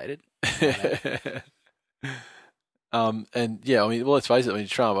validated. Let's face it.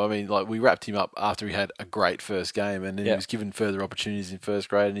 Trump. We wrapped him up after he had a great first game, and then he was given further opportunities in first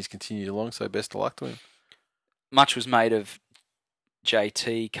grade, and he's continued along. So best of luck to him. Much was made of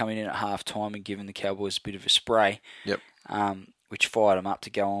JT coming in at half time and giving the Cowboys a bit of a spray. Yep. Which fired them up to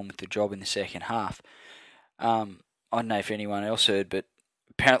go on with the job in the second half. I don't know if anyone else heard, but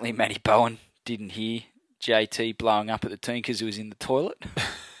apparently Matty Bowen didn't hear JT blowing up at the team because he was in the toilet.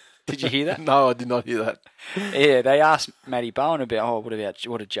 Did you hear that? No, I did not hear that. Yeah, they asked Matty Bowen about, what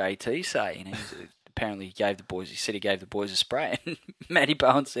did JT say? And apparently he said he gave the boys a spray. And Matty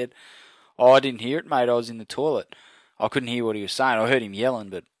Bowen said, I didn't hear it, mate. I was in the toilet. I couldn't hear what he was saying. I heard him yelling,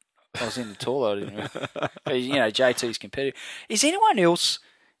 but I was in the toilet. JT's competitive. Is anyone else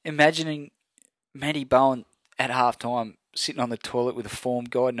imagining Matty Bowen at halftime sitting on the toilet with a form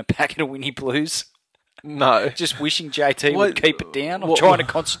guide and a packet of Winnie Blues? No. Just wishing JT would keep it down. I'm trying to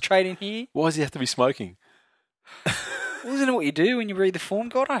concentrate in here. Why does he have to be smoking? Well, isn't it what you do when you read the form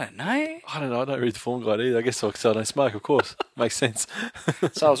guide? I don't know. I don't know. I don't read the form guide either. I guess so, I don't smoke, of course. Makes sense.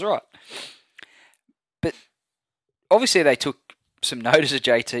 So I was right. But obviously they took some notice of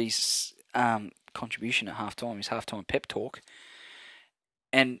JT's contribution at halftime, his halftime pep talk.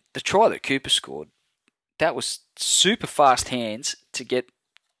 And the try that Cooper scored, that was super fast hands to get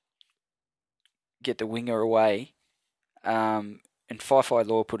the winger away. And Fifi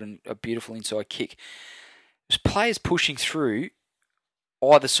Law put in a beautiful inside kick. There's players pushing through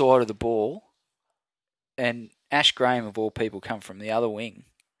either side of the ball, and Ash Graham, of all people, come from the other wing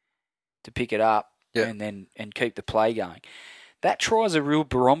to pick it up and keep the play going. That try is a real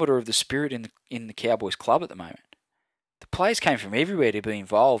barometer of the spirit in the Cowboys club at the moment. The players came from everywhere to be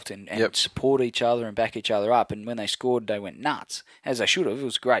involved and support each other and back each other up. And when they scored, they went nuts, as they should have. It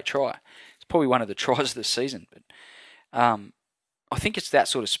was a great try. It's probably one of the tries of the season. But I think it's that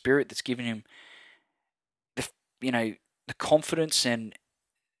sort of spirit that's given him the confidence and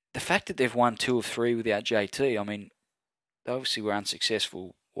the fact that they've won 2 of 3 without JT. I mean, they obviously were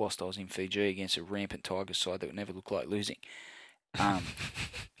unsuccessful whilst I was in Fiji against a rampant Tigers side that would never look like losing.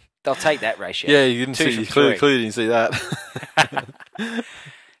 They'll take that ratio. Yeah, you didn't see. You clearly didn't see that.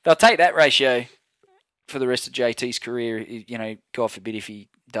 They'll take that ratio for the rest of JT's career. God forbid if he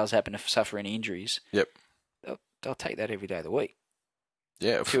does happen to suffer any injuries. Yep. They'll take that every day of the week.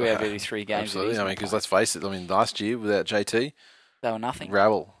 Yeah, 2 out of every 3 games. Absolutely. I mean, because let's face it. I mean, last year without JT, they were nothing.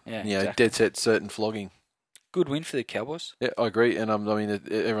 Rabble. Yeah, exactly. Dead set, certain flogging. Good win for the Cowboys. Yeah, I agree. And I mean,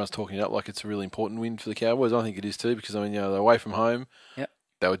 everyone's talking it up like it's a really important win for the Cowboys. I think it is too, because I mean, they're away from home. Yep.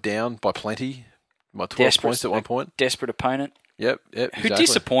 They were down by plenty, by 12 points at one point. Desperate opponent. Yep. Who Exactly.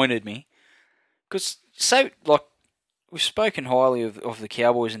 disappointed me? Because we've spoken highly of the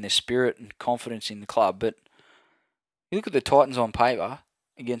Cowboys and their spirit and confidence in the club, but you look at the Titans on paper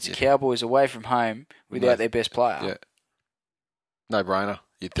against the Cowboys away from home without their best player. Yeah. No brainer,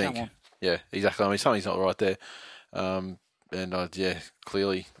 you'd think. Come on. Yeah, exactly. I mean, something's not right there.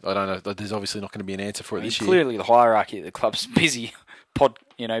 Clearly, I don't know. There's obviously not going to be an answer for it this year. Clearly, the hierarchy of the club's busy.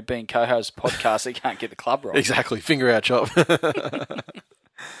 Being co-host of podcasts, they can't get the club right. Exactly. Finger out, chop.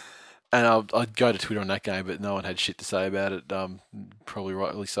 And I'd go to Twitter on that game, but no one had shit to say about it. Probably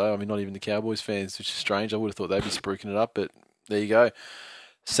rightly so. I mean, not even the Cowboys fans, which is strange. I would have thought they'd be spruiking it up, but there you go.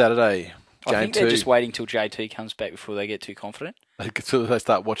 Saturday, game 2. I think they're just waiting till JT comes back before they get too confident. Until they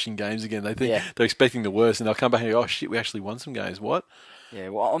start watching games again. They think they're expecting the worst, and they'll come back and go, oh, shit, we actually won some games. What? Yeah,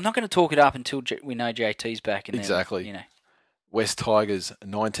 well, I'm not going to talk it up until we know JT's back. And exactly. Then, West Tigers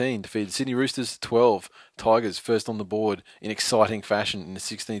 19 defeated Sydney Roosters 12. Tigers first on the board in exciting fashion in the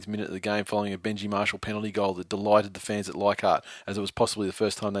 16th minute of the game following a Benji Marshall penalty goal that delighted the fans at Leichhardt, as it was possibly the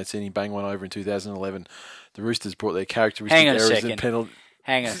first time they'd seen him bang one over in 2011. The Roosters brought their characteristic errors in penalty.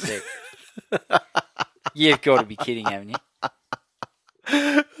 Hang on a sec. You've got to be kidding, haven't you?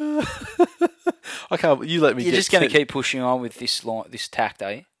 I can't. You let me. You're just going to keep pushing on with this tact,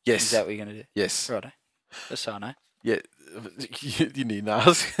 are you? Yes. Is that what you're going to do? Yes. Righto. Just so I know. Yeah. You need to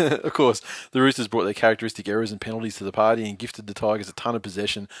ask. Of course, the Roosters brought their characteristic errors and penalties to the party and gifted the Tigers a ton of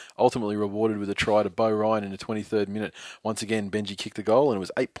possession, ultimately rewarded with a try to Bo Ryan in the 23rd minute. Once again, Benji kicked the goal and it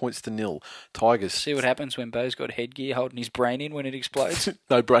was 8-0. Tigers. See what happens when Bo's got headgear holding his brain in when it explodes?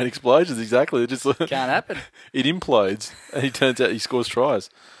 No brain explosions, exactly. It just can't happen. It implodes and he turns out he scores tries.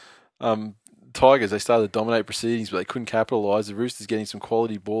 Tigers, they started to dominate proceedings, but they couldn't capitalise. The Roosters getting some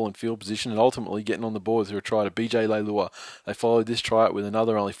quality ball and field position and ultimately getting on the board through a try to BJ Leilua. They followed this try up with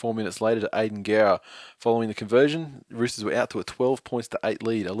another only 4 minutes later to Aiden Gower. Following the conversion, the Roosters were out to a 12-8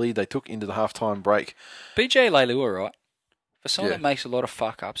 lead, a lead they took into the halftime break. BJ Leilua, right? For someone that makes a lot of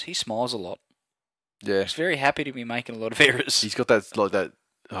fuck-ups, he smiles a lot. Yeah. He's very happy to be making a lot of errors. He's got that...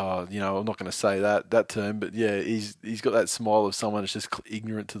 I'm not going to say that term, but yeah, he's got that smile of someone that's just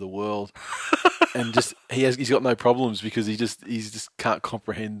ignorant to the world, and just he's got no problems because he just can't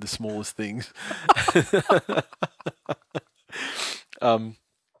comprehend the smallest things.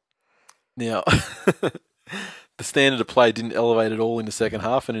 Now, the standard of play didn't elevate at all in the second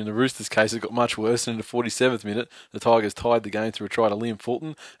half, and in the Roosters' case, it got much worse. And in the 47th minute, the Tigers tied the game through a try to Liam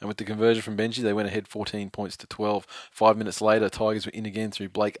Fulton, and with the conversion from Benji, they went ahead 14 points to 12. 5 minutes later, Tigers were in again through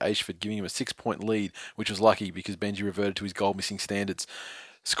Blake Ashford, giving him a 6-point lead, which was lucky because Benji reverted to his goal-missing standards.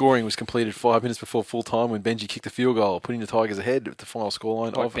 Scoring was completed 5 minutes before full time when Benji kicked a field goal, putting the Tigers ahead with the final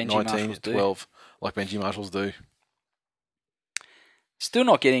scoreline of 19-12, like Benji Marshalls do. Still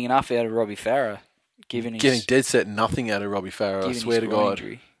not getting enough out of Robbie Farah. Getting dead set nothing out of Robbie Farah, I swear to God.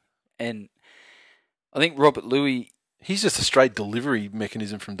 Injury. And I think Robert Louis... He's just a straight delivery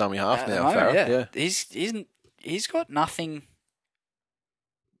mechanism from dummy half now, Farah. Yeah. He's got nothing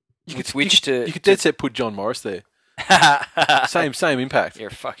you could dead set put John Morris there. Same impact. You're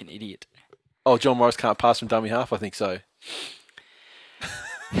a fucking idiot. Oh, John Morris can't pass from dummy half? I think so.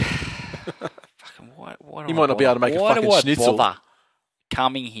 Why he might not be able to make a fucking schnitzel. Bother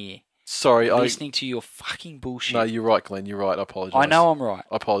coming here? Sorry, listening to your fucking bullshit. No, you're right, Glenn. You're right. I apologise. I know I'm right.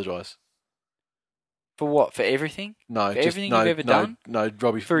 I apologise. For what? For everything? No, for everything you've ever done? No,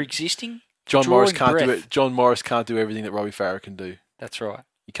 Robbie. For existing? John Morris can't do it. John Morris can't do everything that Robbie Farah can do. That's right.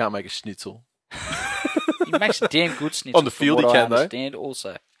 He can't make a schnitzel. He makes a damn good schnitzel. On the field, he can, though. I understand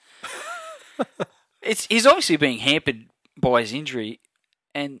also. He's obviously being hampered by his injury,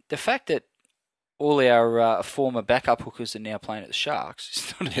 and the fact that all our former backup hookers are now playing at the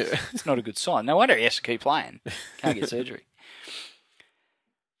Sharks, it's not a good sign. No wonder he has to keep playing. Can't get surgery.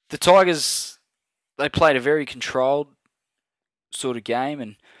 The Tigers, they played a very controlled sort of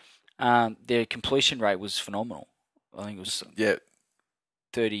game, and their completion rate was phenomenal. I think it was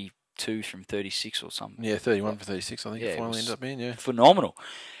 32 from 36 or something. Yeah, 31 for 36, I think it finally ended up being, phenomenal.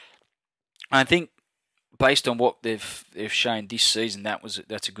 I think based on what they've shown this season,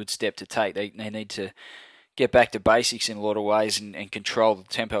 that's a good step to take. They need to get back to basics in a lot of ways and control the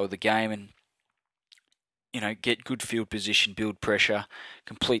tempo of the game and get good field position, build pressure,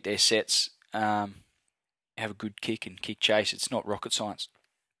 complete their sets, have a good kick and kick chase. It's not rocket science.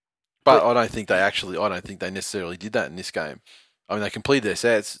 But I don't think they necessarily did that in this game. I mean, they completed their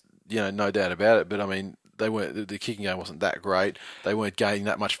sets, no doubt about it. But I mean, they weren't. The kicking game wasn't that great. They weren't gaining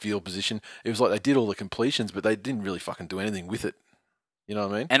that much field position. It was like they did all the completions, but they didn't really fucking do anything with it. You know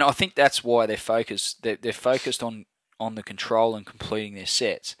what I mean? And I think that's why they're focused. They're focused on the control and completing their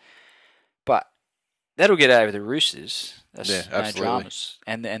sets. But that'll get over the Roosters. That's no dramas.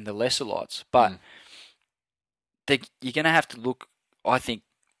 And the lesser lots. But you're going to have to look. I think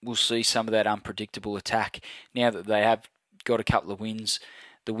we'll see some of that unpredictable attack now that they have got a couple of wins.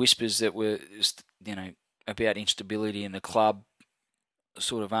 The whispers that were, about instability in the club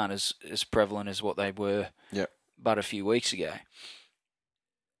sort of aren't as prevalent as what they were but a few weeks ago.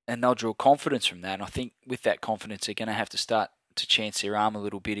 And they'll draw confidence from that. And I think with that confidence, they're going to have to start to chance their arm a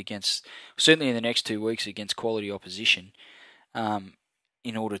little bit certainly in the next 2 weeks, against quality opposition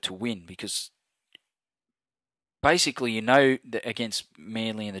in order to win. Because basically, that against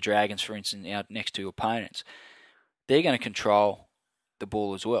Manly and the Dragons, for instance, our next two opponents, they're going to control the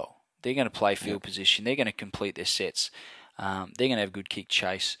ball as well. They're going to play field position. They're going to complete their sets. They're going to have a good kick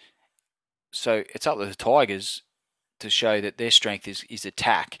chase. So it's up to the Tigers to show that their strength is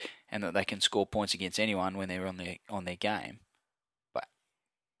attack and that they can score points against anyone when they're on their game. But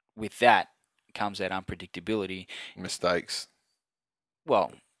with that comes that unpredictability. Mistakes.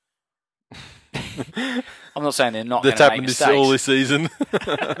 Well, I'm not saying they're not going to make mistakes. That's happened all this season.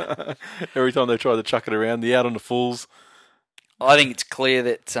 Every time they try to chuck it around, the out on the fools. I think it's clear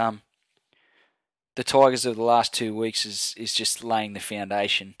that the Tigers of the last 2 weeks is just laying the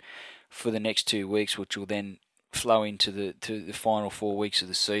foundation for the next 2 weeks, which will then flow into the final 4 weeks of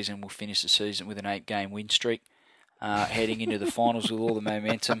the season. We'll finish the season with an 8-game win streak, heading into the finals with all the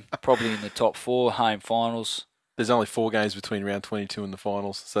momentum, probably in the top 4 home finals. There's only 4 games between round 22 and the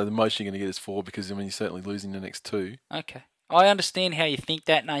finals, so the most you're going to get is 4 because you're certainly losing the next 2. Okay. I understand how you think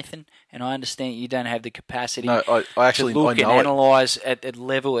that, Nathan, and I understand you don't have the capacity to look and analyse at the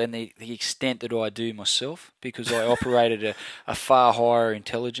level and the extent that I do myself, because I operate at a far higher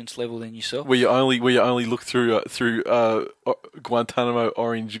intelligence level than yourself. Where you only look through Guantanamo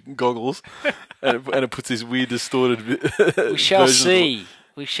orange goggles, and it puts this weird distorted. We shall see.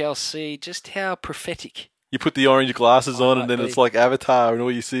 We shall see just how prophetic. You put the orange glasses on, and then it's like Avatar, and all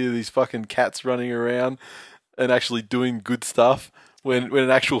you see are these fucking cats running around and actually doing good stuff, when in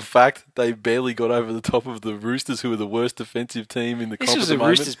actual fact, they barely got over the top of the Roosters, who are the worst defensive team in the comp at the moment. This was the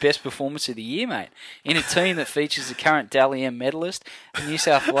Roosters' best performance of the year, mate. In a team that features the current Dally M medalist, the New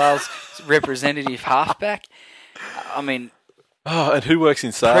South Wales representative halfback. I mean... Oh, and who works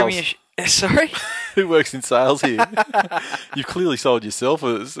in sales? Sorry? who works in sales here? You've clearly sold yourself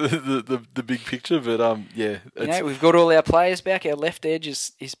as the big picture, but yeah. We've got all our players back. Our left edge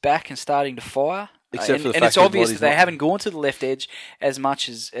is back and starting to fire. Except for the and fact it's obvious that that they haven't gone to the left edge as much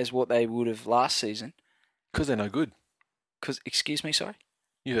as what they would have last season. Because they're no good. Excuse me, sorry?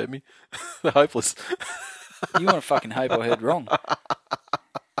 You heard me. They're hopeless. You want to fucking hope I heard wrong.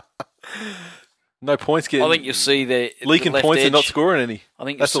 No points getting. I think you'll see the leaking left points edge, and not scoring any. I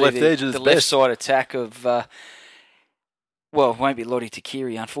think that's you'll the see left edge of the the left best. side attack of. Well, it won't be Lottie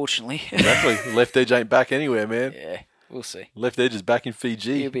Takiri, unfortunately. Exactly. Left edge ain't back anywhere, man. Yeah, we'll see. Left edge is back in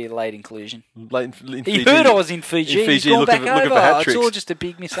Fiji. He'll be a late inclusion. In He Fiji. heard I was in Fiji. In Fiji, He's gone looking back for over. hat It's tricks. all just a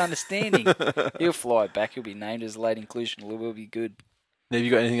big misunderstanding. He'll fly back. He'll be named as late inclusion. We'll be good. Now, have you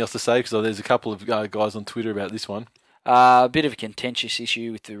got anything else to say? Because there's a couple of guys on Twitter about this one. A bit of a contentious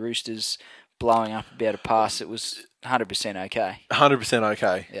issue with the Roosters blowing up about a pass. It was 100% okay. 100%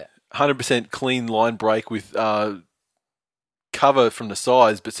 okay. Yeah. 100% clean line break with cover from the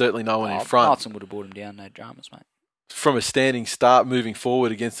sides, but certainly no one in front. Martin would have brought him down. No dramas, mate. From a standing start, moving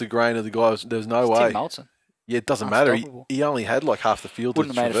forward against the grain of the guys, there's no way. Tim Moulton. Yeah, it doesn't matter. Unstoppable. He only had like half the field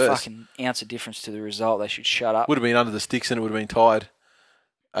Wouldn't to have made traverse. a fucking ounce of difference to the result. They should shut up. Would have been under the sticks and it would have been tied,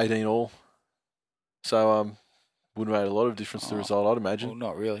 18 all. So wouldn't have made a lot of difference to the result, I'd imagine. Well,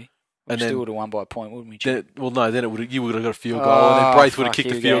 not really. We And still then- would have won by a point, wouldn't we? Then, Jim? then you would have got a field goal, and then Braith would have fuck, kicked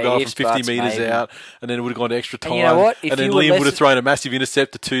the here we field go. goal from Ifs, 50 buts, metres maybe. out, and then it would have gone to extra time. And you know what? If And then you were Liam would have less- thrown a massive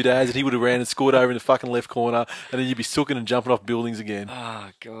intercept to 2 days, and he would have ran and scored over in the fucking left corner, and then you'd be sooking and jumping off buildings again. Oh,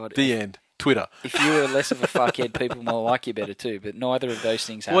 God. The end. Twitter. If you were less of a fuckhead, people might like you better too, but neither of those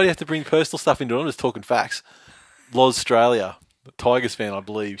things Why do happen. you have to bring personal stuff into it? I'm just talking facts. Loz Australia, Tigers fan, I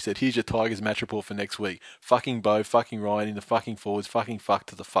believe, said, here's your Tigers match report for next week. Fucking Bo, fucking Ryan in the fucking forwards, fucking fuck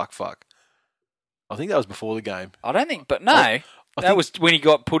to the fuck. I think that was before the game. I don't think, but no. I that think- was when he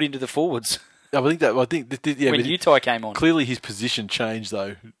got put into the forwards. Yeah, when Utah came on. Clearly his position changed,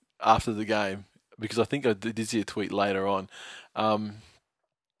 though, after the game, because I think I did see a tweet later on.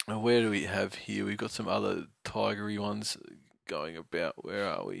 Where do we have here? We've got some other Tigery ones going about. Where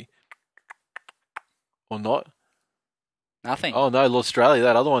are we? Or not? Nothing. Oh, no, Australia,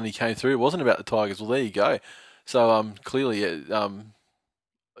 that other one he came through, it wasn't about the Tigers. Well, there you go. So, clearly,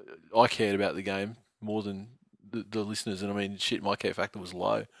 I cared about the game more than the listeners. And, I mean, shit, my care factor was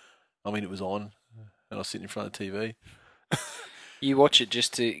low. I mean, it was on, and I was sitting in front of the TV. You watch it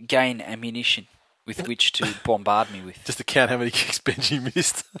just to gain ammunition with which to bombard me with. Just to count how many kicks Benji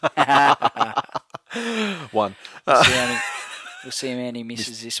missed. One. We'll see how many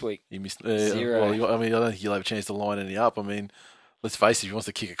misses this week. He missed 0. Well, I mean, I don't think he'll have a chance to line any up. I mean, let's face it, if he wants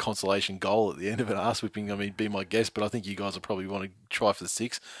to kick a consolation goal at the end of an arse whipping, I mean, be my guest. But I think you guys will probably want to try for the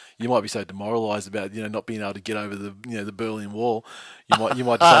 6. You might be so demoralised about not being able to get over the Berlin Wall. You might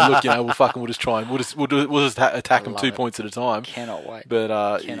just say, look, we'll just try and we'll just attack them 2 it. points at a time. Cannot wait.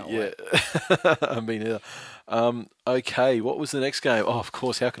 But Cannot yeah, I mean, either. Okay, what was the next game? Oh, of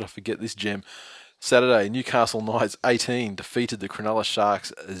course, how could I forget this gem? Saturday, Newcastle Knights 18 defeated the Cronulla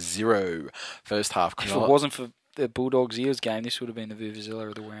Sharks 0. First half, If it Cronulla. wasn't for the Bulldogs Eels game, this would have been the Vuvuzela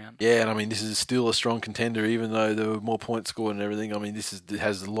of the round. Yeah, and I mean, this is still a strong contender, even though there were more points scored and everything. I mean, it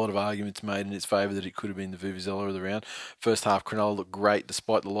has a lot of arguments made in its favour that it could have been the Vuvuzela of the round. First half, Cronulla looked great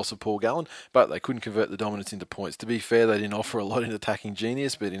despite the loss of Paul Gallen, but they couldn't convert the dominance into points. To be fair, they didn't offer a lot in attacking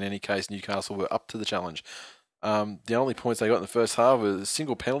genius, but in any case, Newcastle were up to the challenge. The only points they got in the first half was a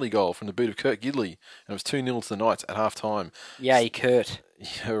single penalty goal from the boot of Kurt Gidley, and it was 2-0 to the Knights at half-time. Yay, Kurt.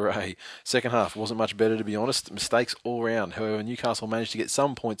 Hooray. Second half wasn't much better, to be honest. Mistakes all round. However, Newcastle managed to get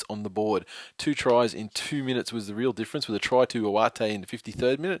some points on the board. 2 tries in 2 minutes was the real difference, with a try to Awate in the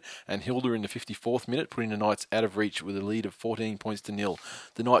 53rd minute and Hilda in the 54th minute, putting the Knights out of reach with a lead of 14 points to 0.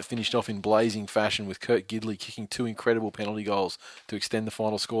 The night finished off in blazing fashion, with Kurt Gidley kicking 2 incredible penalty goals to extend the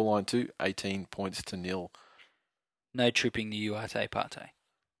final scoreline to 18 points to 0. No tripping the Uate Pate.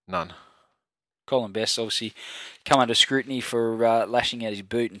 None. Colin Best obviously come under scrutiny for lashing out his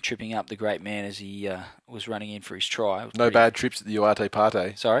boot and tripping up the great man as he was running in for his try. No bad trips at the Uate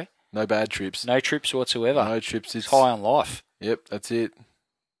Pate. Sorry? No bad trips. No trips whatsoever. No trips. It's high on life. Yep, that's it.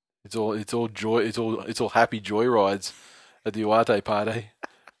 It's all joy. It's all happy joy rides at the Uate Pate.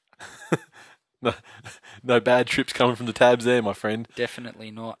 No bad trips coming from the tabs there, my friend.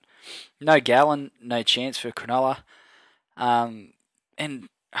 Definitely not. No Gallen, no chance for Cronulla. And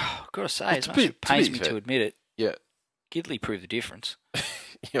I've got to say, as much as it pains me to admit it, Yeah. Gidley proved the difference.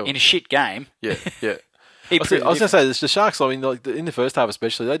 Yeah. In a shit game. Yeah. He I was proved going to different. say the Sharks. I mean, like in the first half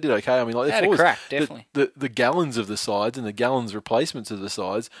especially, they did okay. I mean, like They had a crack, definitely. the gallons of the sides and the gallons replacements of the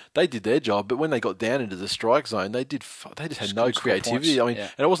sides, they did their job. But when they got down into the strike zone, they just had no Couldn't score creativity. points, I mean, yeah.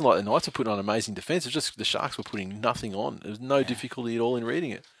 and it wasn't like the Knights were putting on amazing defence. It's just the Sharks were putting nothing on. There was no difficulty at all in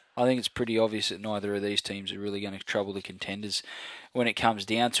reading it. I think it's pretty obvious that neither of these teams are really going to trouble the contenders when it comes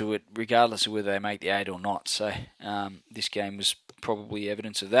down to it, regardless of whether they make the 8 or not. So this game was probably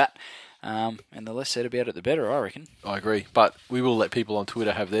evidence of that. And the less said about it, the better, I reckon. I agree, but we will let people on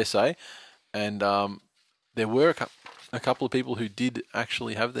Twitter have their say, and there were a couple of people who did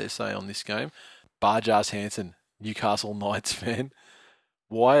actually have their say on this game. Barjas Hansen, Newcastle Knights fan.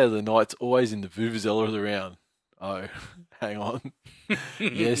 Why are the Knights always in the vuvuzela of the round? Oh, hang on.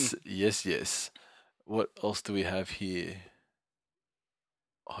 Yes. What else do we have here?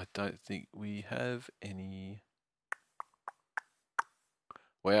 I don't think we have any.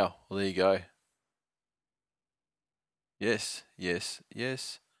 Wow, well, there you go. Yes.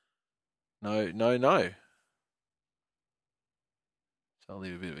 No. So I'll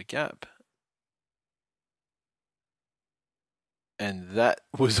leave a bit of a gap. And that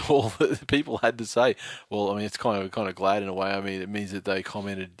was all that the people had to say. Well, I mean, it's kind of glad in a way. I mean, it means that they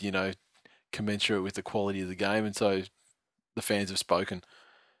commented, commensurate with the quality of the game, and so the fans have spoken.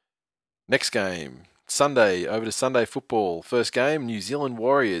 Next game, Sunday, over to Sunday football. First game, New Zealand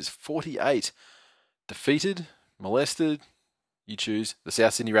Warriors, 48. Defeated, molested, you choose. The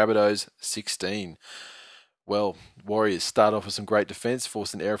South Sydney Rabbitohs, 16. Well, Warriors start off with some great defence,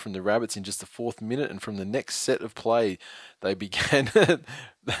 forced an error from the Rabbits in just the 4th minute, and from the next set of play, they began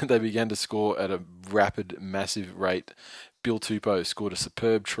to score at a rapid, massive rate. Bill Tupou scored a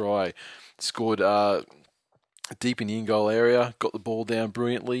superb try, scored deep in the in-goal area, got the ball down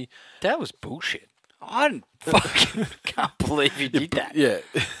brilliantly. That was bullshit. I fucking can't believe he did that. Yeah.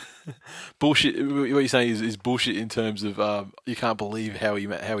 Bullshit. What you're saying is bullshit in terms of you can't believe how he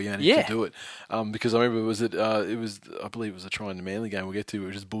managed to do it. Because I remember I believe it was a try in the Manly game we'll get to, it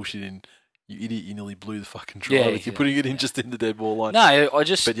was just bullshit in, you idiot, you nearly blew the fucking try. You're putting it in just in the dead ball line. No, I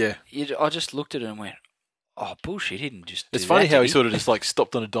just looked at it and went, oh, bullshit, he didn't just do It's funny that, how did he sort of just like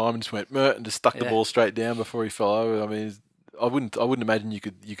stopped on a dime and just went Mert and just stuck the ball straight down before he fell over. I mean, I wouldn't imagine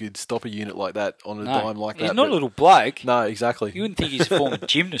you could stop a unit like that on a dime like that. He's not a little bloke. No, exactly. You wouldn't think he's a former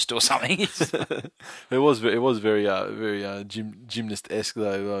gymnast or something. It was very gymnast-esque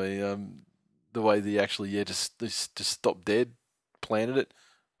though. I mean, the way that he actually just stopped dead, planted it,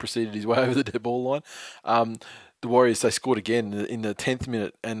 proceeded his way over the dead ball line. The Warriors, they scored again in the 10th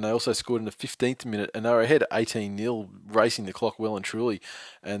minute, and they also scored in the 15th minute, and they were ahead 18-0, racing the clock well and truly.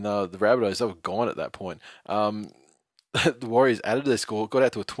 And the Rabbitohs, they were gone at that point. The Warriors added to their score, got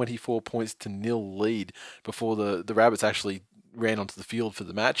out to a 24 points to 0 lead before the Rabbits actually ran onto the field for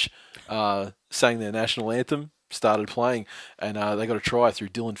the match, sang their national anthem, started playing, and they got a try through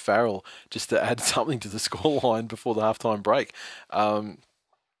Dylan Farrell just to add something to the scoreline before the halftime break.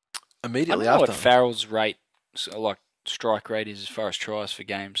 Immediately I don't know after, what Farrell's rate, like strike rate, is as far as tries for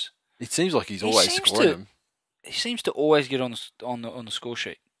games. it seems like he's always scoring them. He seems to always get on the score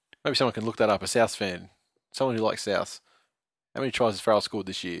sheet. Maybe someone can look that up. A South fan, someone who likes South. How many tries has Farrell scored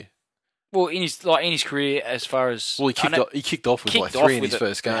this year? Well, in his career, as far as Well, he kicked off with like 3 in his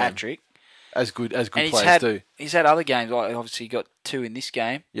first game. Hat trick. As good And players do. He's had other games. Like obviously, he got 2 in this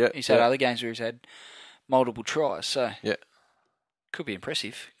game. Yeah, He's had other games where he's had multiple tries. So yeah, could be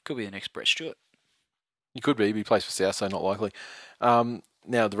impressive. Could be the next Brett Stewart. he could be. He plays for South, so not likely.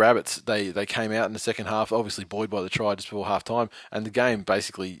 Now the Rabbits, they came out in the second half, obviously buoyed by the try just before half time, and the game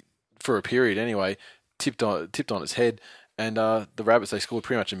basically, for a period anyway, tipped on its head. And the Rabbits, they scored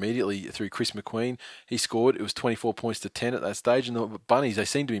pretty much immediately through Chris McQueen. He scored. It was 24 points to 10 at that stage. And the Bunnies, they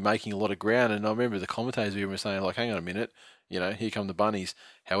seemed to be making a lot of ground. And I remember the commentators were saying, like, hang on a minute, here come the Bunnies.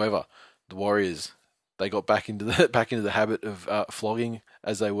 However, the Warriors, they got back into the habit of flogging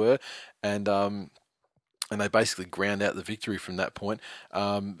as they were, and they basically ground out the victory from that point.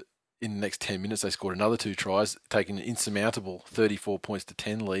 In the next 10 minutes, they scored another 2 tries, taking an insurmountable 34 points to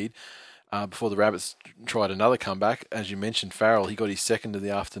 10 lead. Before the Rabbits tried another comeback. As you mentioned, Farrell, he got his second of the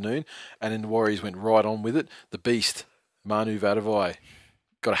afternoon, and then the Warriors went right on with it. The Beast, Manu Vatuvei,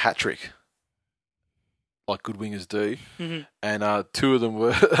 got a hat-trick, like good wingers do, and 2 of them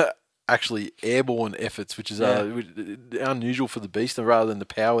were actually airborne efforts, which is unusual for the Beast, and rather than the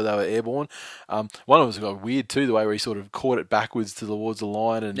power, they were airborne. One of them was weird too, the way where he sort of caught it backwards towards the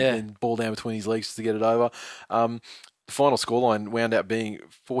line and ball down between his legs to get it over. The final scoreline wound up being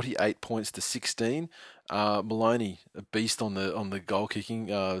 48 points to 16. Maloney, a beast on the goal kicking,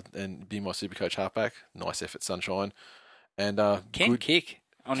 and being my Supercoach halfback. Nice effort, Sunshine. And Kick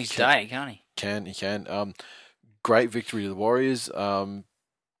on his day, can't he? He can. Great victory to the Warriors.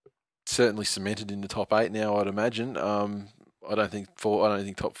 Certainly cemented in the top 8 now, I'd imagine. I don't think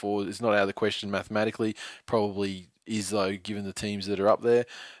top 4 is not out of the question mathematically. Probably is though, given the teams that are up there.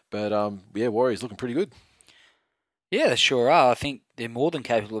 But Warriors looking pretty good. Yeah, they sure are. I think they're more than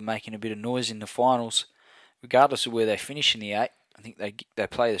capable of making a bit of noise in the finals, regardless of where they finish in the 8. I think they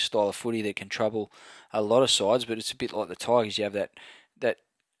play the style of footy that can trouble a lot of sides, but it's a bit like the Tigers. You have that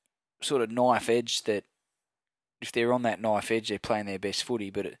sort of knife edge that if they're on that knife edge, they're playing their best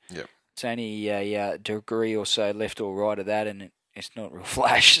footy, but it's only a degree or so left or right of that, and it's not real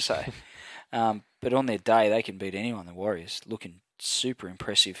flash. So, but on their day, they can beat anyone. The Warriors looking super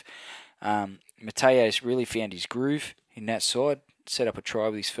impressive. Mateo's really found his groove in that side. Set up a try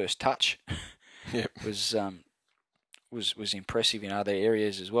with his first touch. Yep. was impressive in other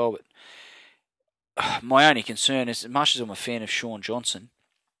areas as well. But my only concern is, as much as I'm a fan of Sean Johnson,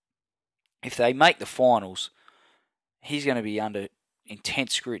 if they make the finals, he's going to be under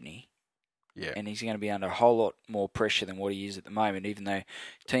intense scrutiny. Yeah. And he's going to be under a whole lot more pressure than what he is at the moment, even though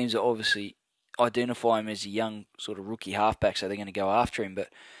teams are obviously identify him as a young sort of rookie halfback, so they're going to go after him. But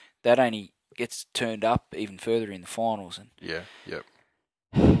that only gets turned up even further in the finals. And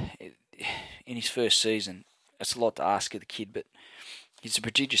in his first season, it's a lot to ask of the kid, but he's a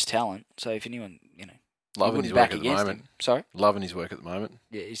prodigious talent. So if anyone, loving his work at the moment. Sorry? Loving his work at the moment.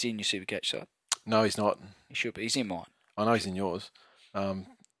 Yeah, is he in your Supercoach side? No, he's not. He should be. He's in mine. I know he's in yours. I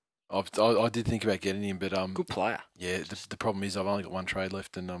did think about getting him, but good player. Yeah, the problem is I've only got one trade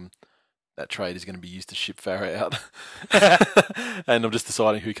left, and that trade is going to be used to ship Farah out, and I'm just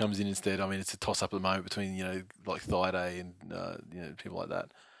deciding who comes in instead. I mean, it's a toss up at the moment between like Thaiday and people like that.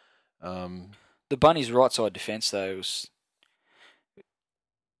 The Bunnies' right side defence though was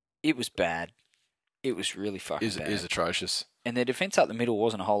bad. It was really fucking bad. It is atrocious. And their defence up the middle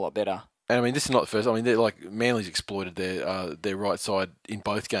wasn't a whole lot better. And I mean, this is not the first. I mean, they're like Manly's exploited their right side in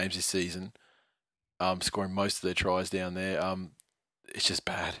both games this season, scoring most of their tries down there. It's just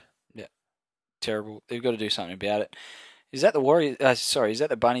bad. Yeah, terrible. They've got to do something about it. Is that the Warriors? Is that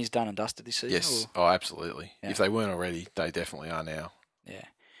the Bunnies done and dusted this season? Yes. Or? Oh, absolutely. Yeah. If they weren't already, they definitely are now. Yeah.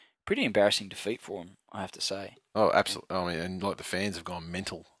 Pretty embarrassing defeat for them, I have to say. Oh, absolutely. I mean, and like the fans have gone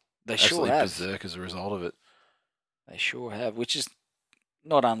mental. They sure have. Berserk as a result of it. They sure have, which is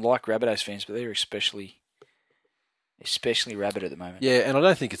not unlike Rabbitohs fans, but they're especially rabid at the moment. Yeah, and I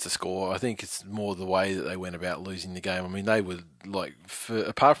don't think it's the score. I think it's more the way that they went about losing the game. I mean, they were like,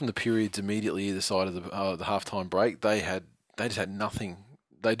 apart from the periods immediately either side of the halftime break, they just had nothing.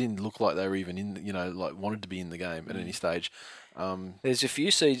 They didn't look like they were even in, like wanted to be in the game at any stage. There's a few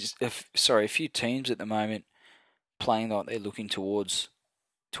teams at the moment playing like they're looking towards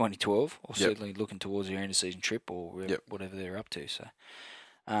 2012, or certainly looking towards their end of season trip or whatever they're up to. So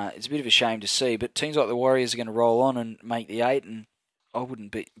it's a bit of a shame to see, but teams like the Warriors are going to roll on and make the 8, and I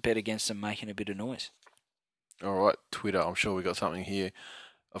wouldn't bet against them making a bit of noise. All right, Twitter, I'm sure we got something here.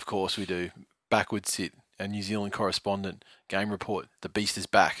 Of course we do. Backwards Sit, our New Zealand correspondent, game report. The beast is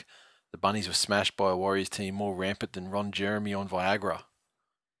back. The Bunnies were smashed by a Warriors team more rampant than Ron Jeremy on Viagra.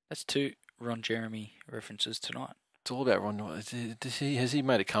 That's 2 Ron Jeremy references tonight. It's all about Ron. Has he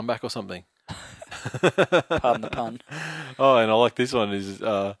made a comeback or something? Pardon the pun. Oh, and I like this one.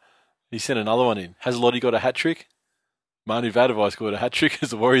 He sent another one in. Has Lottie got a hat-trick? Manu Vadavai scored a hat-trick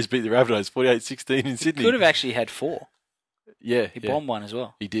as the Warriors beat the Rabbitohs 48-16 in Sydney. He could have actually had 4. Yeah. He bombed one as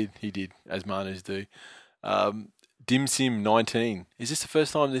well. He did, as Manus do. DimSim19. Is this the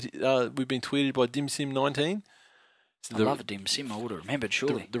first time that we've been tweeted by DimSim19? I love a dim sim. I would have remembered,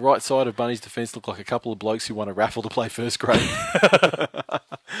 surely. The right side of Bunny's defence looked like a couple of blokes who won a raffle to play first grade,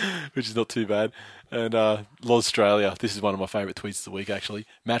 which is not too bad. And Australia, this is one of my favourite tweets of the week, actually.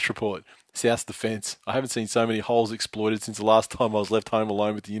 Match report, South's defence. I haven't seen so many holes exploited since the last time I was left home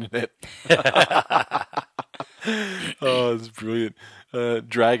alone with the internet. Oh, it's brilliant.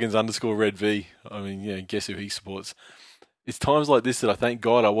 Dragons _Red V. I mean, guess who he supports. It's times like this that I thank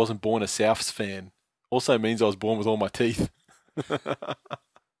God I wasn't born a Souths fan. Also means I was born with all my teeth.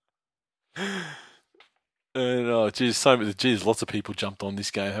 And lots of people jumped on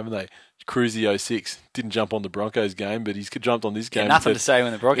this game, haven't they? Cruzy 06 didn't jump on the Broncos game, but he's jumped on this game. Nothing to say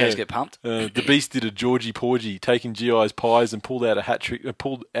when the Broncos get pumped. The Beast did a Georgie Porgy, taking GI's pies and pulled out a hat trick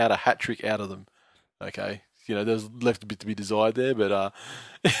out of them. Okay, there's left a bit to be desired there, but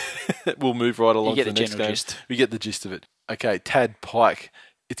we'll move right along to the next game. Gist. We get the gist of it. Okay, Tad Pike.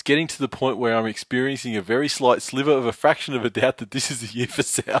 It's getting to the point where I'm experiencing a very slight sliver of a fraction of a doubt that this is the year for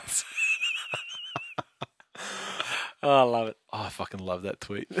South. Oh, I love it. Oh, I fucking love that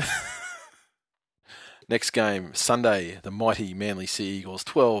tweet. Next game, Sunday, the mighty Manly Sea Eagles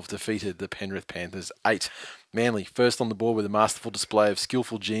 12 defeated the Penrith Panthers 8. Manly first on the board with a masterful display of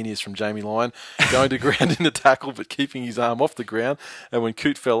skillful genius from Jamie Lyon, going to ground in the tackle but keeping his arm off the ground. And when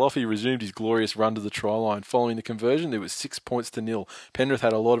Coote fell off, he resumed his glorious run to the try line. Following the conversion, it was 6 points to 0. Penrith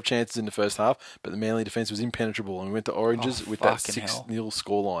had a lot of chances in the first half, but the Manly defence was impenetrable, and we went to Oranges with that 6-0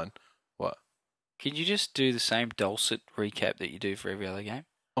 scoreline. What? Can you just do the same dulcet recap that you do for every other game?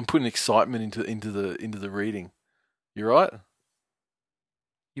 I'm putting excitement into the reading. You right?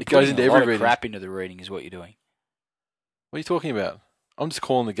 You're it goes into every a lot of reading. crap into the reading is what you're doing. What are you talking about? I'm just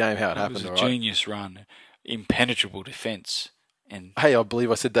calling the game how it happened. It was a all right? genius run, impenetrable defence, and Hey, I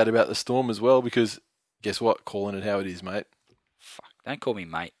believe I said that about the Storm as well, because guess what? Calling it how it is, mate. fuck, don't call me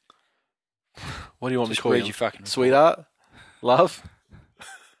mate. What do you want me Just to call read you? your fucking report. Sweetheart? Love?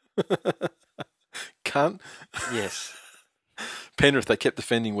 Cunt? Yes. Penrith, they kept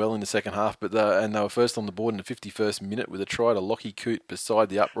defending well in the second half, but they were first on the board in the 51st minute with a try to Lockie Coote beside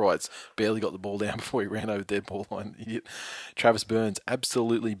the uprights. Barely got the ball down before he ran over dead ball line. Idiot. Travis Burns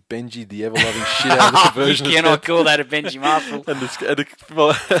absolutely Benji'd the ever-loving shit out of the conversion. You cannot call that a Benji Marshall. And the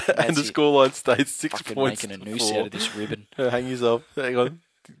scoreline stayed 6 Fucking points. making a to noose 4. out of this ribbon. Hang yourself. Hang on.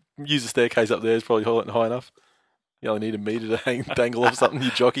 Use the staircase up there. It's probably high enough. You only need a metre to dangle off something,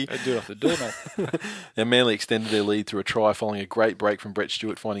 you jockey. They do it off the doorknob. Now, Manly extended their lead through a try following a great break from Brett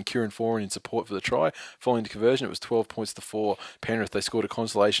Stewart, finding Kieran Foran in support for the try. Following the conversion, it was 12 points to 4. Penrith, they scored a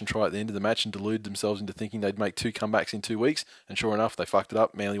consolation try at the end of the match and deluded themselves into thinking they'd make 2 comebacks in 2 weeks. And sure enough, they fucked it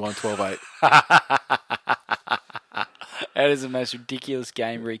up. Manly won 12-8. That is the most ridiculous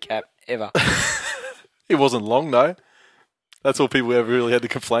game recap ever. It wasn't long, though. That's all people ever really had to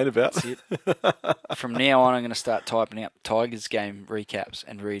complain about. That's it. From now on, I'm going to start typing out Tigers game recaps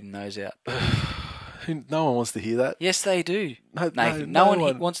and reading those out. No one wants to hear that. Yes, they do. Nathan, no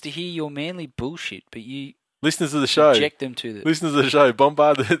one wants to hear your Manly bullshit, but you Listeners of the show, subject them to the... Listeners of the show,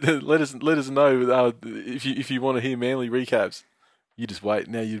 bombard. Let us know if you want to hear Manly recaps. You just wait.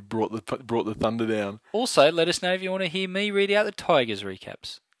 Now you've brought the thunder down. Also, let us know if you want to hear me read out the Tigers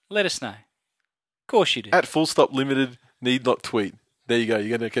recaps. Let us know. Of course you do. At Full Stop Limited, need not tweet. There you go.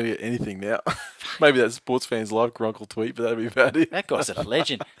 You're going to get anything now. Maybe that sports fans like Grunkle tweet, but that'd be about it. That guy's a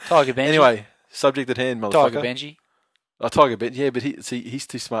legend. Tiger Benji. Anyway, subject at hand, motherfucker. Tiger Benji. Oh, Tiger Benji. Yeah, but he's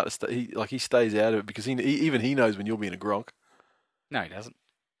too smart to stay. He stays out of it because even he knows when you're being a Gronk. No, he doesn't.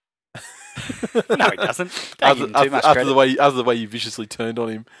 No, he doesn't. Don't give him too much after credit. the way you viciously turned on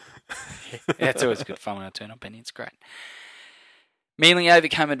him. Yeah, it's always good fun when I turn on Benny. It's great. Manly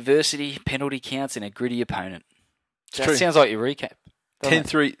overcome adversity, penalty counts, and a gritty opponent. That true. sounds like your recap.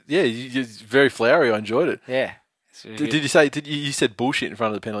 10-3. Yeah, you're very flowery. I enjoyed it. Yeah. Did you say? You said bullshit in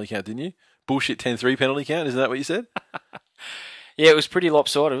front of the penalty count, didn't you? Bullshit 10-3 penalty count. Isn't that what you said? Yeah, it was pretty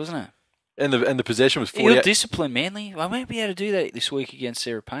lopsided, wasn't it? And the possession was 48. Ill discipline, Manly. I won't be able to do that this week against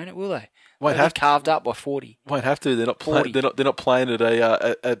their opponent, will they? Won't They'll have be carved up by 40. Won't have to. They're not 40. playing. They're not playing at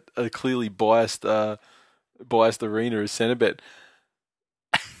a clearly biased arena as centre bet.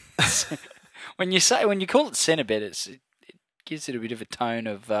 When you call it centre bet, it gives it a bit of a tone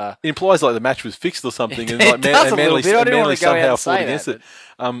of. It implies like the match was fixed or something, and It like does a little Manly bit. I didn't Manly want to go out somehow and fought say against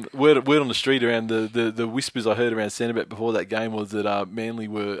that, it. Word on the street around the whispers I heard around centre bet before that game was that Manly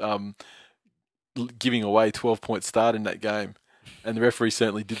were giving away 12-point start in that game, and the referee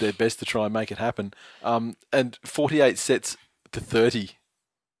certainly did their best to try and make it happen. And 48 sets to 30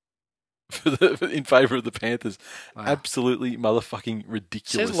 in favour of the Panthers. Wow. Absolutely motherfucking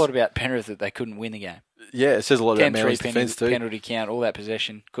ridiculous. Says a lot about Penrith that they couldn't win the game. Yeah, it says a lot about 10-3 Manly's defence too. penalty count, all that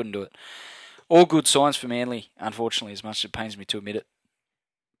possession, couldn't do it. All good signs for Manly, unfortunately, as much as it pains me to admit it.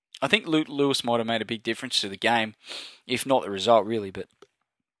 I think Luke Lewis might have made a big difference to the game, if not the result, really, but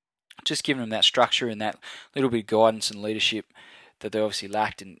just giving them that structure and that little bit of guidance and leadership that they obviously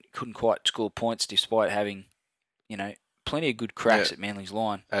lacked and couldn't quite score points despite having, plenty of good cracks at Manly's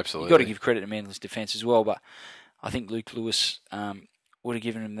line. Absolutely. You've got to give credit to Manly's defence as well, but I think Luke Lewis would have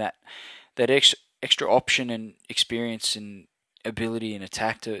given him that extra option and experience and ability and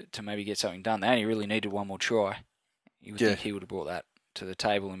attack to maybe get something done. They only really needed one more try. You would think he would have brought that to the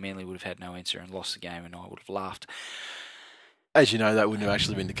table and Manly would have had no answer and lost the game and I would have laughed. As you know, that wouldn't have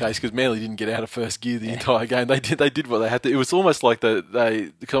actually been the case because Manly didn't get out of first gear the entire game. They did what they had to. It was almost like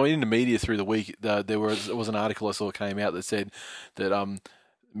because in the media through the week, there was an article I saw came out that said that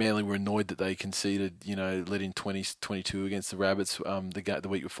Manly were annoyed that they conceded, let in 20-22 against the Rabbits the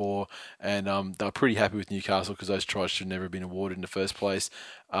week before, and they were pretty happy with Newcastle because those tries should never have been awarded in the first place.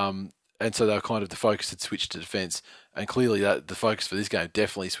 and so they were kind of the focus had switched to defence, and clearly that the focus for this game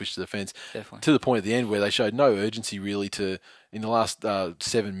definitely switched to defence. Definitely. To the point at the end where they showed no urgency really in the last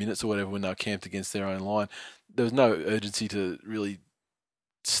 7 minutes or whatever when they were camped against their own line. There was no urgency to really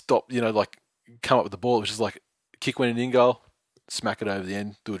stop, like come up with the ball. It was just like kick went in goal, smack it over the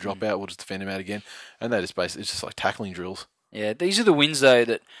end, do a drop out, we'll just defend him out again. And they just basically, it's just like tackling drills. Yeah, these are the wins though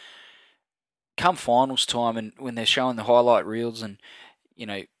that come finals time and when they're showing the highlight reels and,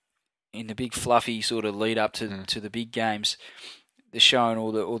 in the big fluffy sort of lead up to the big games, they're showing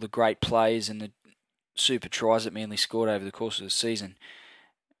all the great plays and the super tries that Manly scored over the course of the season.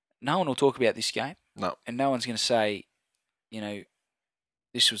 No one will talk about this game. No. And no one's going to say,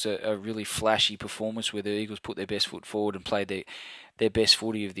 this was a really flashy performance where the Eagles put their best foot forward and played their best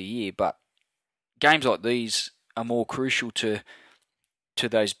footy of the year. But games like these are more crucial to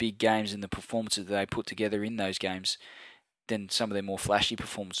those big games and the performances that they put together in those games than some of their more flashy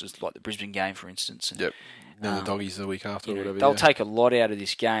performances, like the Brisbane game, for instance. And, yep. Then the Doggies the week after or whatever. They'll take a lot out of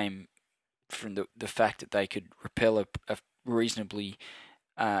this game from the fact that they could repel a reasonably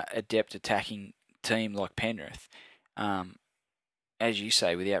adept attacking team like Penrith, as you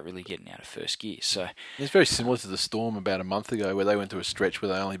say, without really getting out of first gear. So it's very similar to the Storm about a month ago where they went through a stretch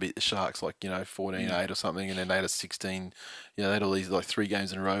where they only beat the Sharks 14-8 or something, and then they had a 16. They had all these 3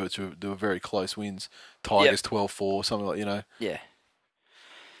 games in a row which were very close wins. Tigers 12-4, something like. Yeah.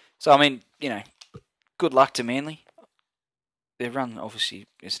 So I mean, good luck to Manly. Their run, obviously,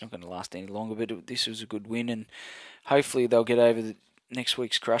 it's not going to last any longer, but this was a good win, and hopefully they'll get over next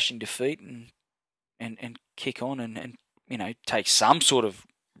week's crushing defeat and kick on and take some sort of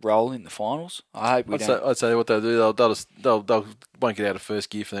role in the finals. I hope we don't. I'd say what they'll do, they'll won't get out of first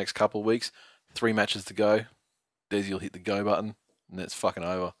gear for the next couple of weeks. 3 matches to go. Desi will hit the go button, and it's fucking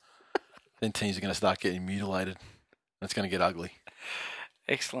over. Then teams are going to start getting mutilated. It's going to get ugly.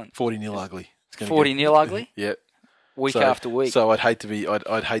 Excellent. 40-0 ugly. 40-0 ugly. Yep. Week after week. So I'd hate to be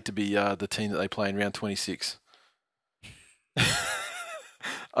the team that they play in round 26.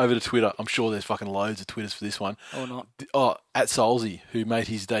 Over to Twitter. I'm sure there's fucking loads of Twitters for this one. Or not. At Solzy, who made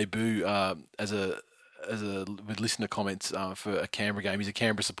his debut with listener comments for a Canberra game. He's a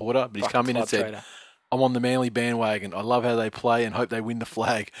Canberra supporter, but he's come in and said, I'm on the Manly bandwagon. I love how they play and hope they win the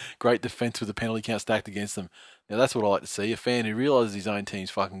flag. Great defence with the penalty count stacked against them. Now, that's what I like to see. A fan who realises his own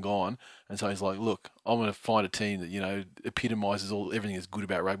team's fucking gone, and so he's like, look, I'm going to find a team that, epitomises everything that's good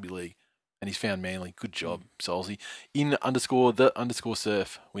about rugby league. And he's found Manly. Good job, Solzy. In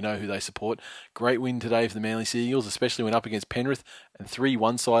 _the_surf, we know who they support. Great win today for the Manly Sea Eagles, especially when up against Penrith and 3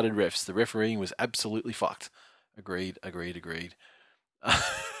 one-sided refs. The refereeing was absolutely fucked. Agreed.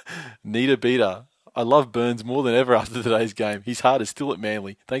 Nita Beater. I love Burns more than ever after today's game. His heart is still at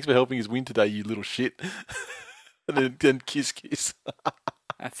Manly. Thanks for helping us win today, you little shit. and then kiss.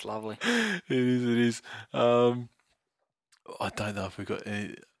 That's lovely. It is. I don't know if we've got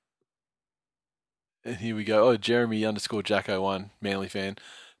any... And here we go. Jeremy _Jacko1, Manly fan.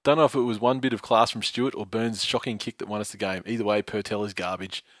 Don't know if it was one bit of class from Stewart or Burns' shocking kick that won us the game. Either way, Pertel is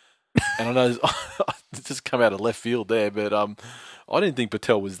garbage. And I know it's just come out of left field there, but I didn't think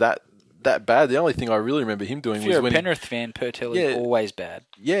Pertel was that bad. The only thing I really remember him doing was when... If you're a Penrith fan, Pertel is always bad.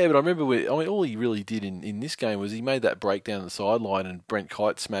 Yeah, but I remember all he really did in this game was he made that break down the sideline and Brent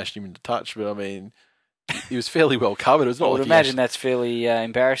Kite smashed him into touch, but I mean... He was fairly well covered. It was not I would imagine that's fairly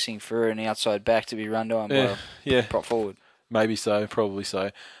embarrassing for an outside back to be run down by a prop forward. Maybe so, probably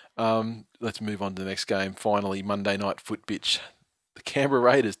so. Let's move on to the next game. Finally, Monday night foot bitch. The Canberra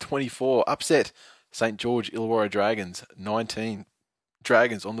Raiders, 24, upset. St. George Illawarra Dragons, 19.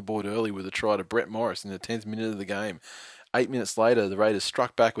 Dragons on the board early with a try to Brett Morris in the 10th minute of the game. 8 minutes later, the Raiders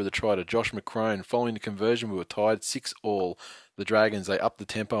struck back with a try to Josh McCrone. Following the conversion, we were tied 6-all. The Dragons, they upped the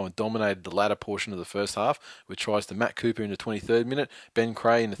tempo and dominated the latter portion of the first half, with tries to Matt Cooper in the 23rd minute, Ben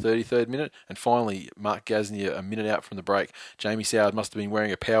Creagh in the 33rd minute, and finally Mark Gasnier a minute out from the break. Jamie Soward must have been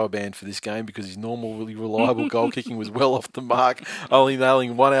wearing a power band for this game because his normally reliable goal kicking was well off the mark, only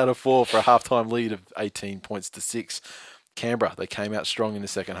nailing 1 out of 4 for a half-time lead of 18 points to 6. Canberra, they came out strong in the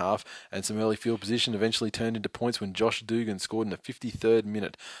second half, and some early field position eventually turned into points when Josh Dugan scored in the 53rd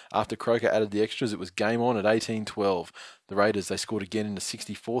minute. After Croker added the extras, it was game on at 18-12. The Raiders, they scored again in the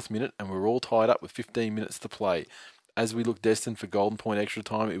 64th minute, and we were all tied up with 15 minutes to play. As we looked destined for golden point extra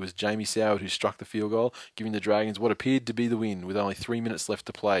time, it was Jamie Soward who struck the field goal, giving the Dragons what appeared to be the win, with only 3 minutes left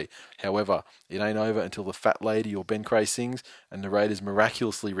to play. However, it ain't over until the fat lady or Ben Creagh sings, and the Raiders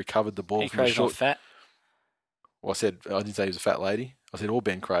miraculously recovered the ball Ben from a Creagh's short... not fat? Well, I didn't say he was a fat lady. I said or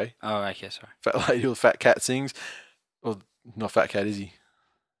Ben Creagh. Oh, okay, sorry. Fat lady or fat cat sings. Well, not fat cat, is he?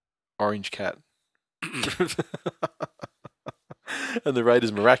 Orange cat. And the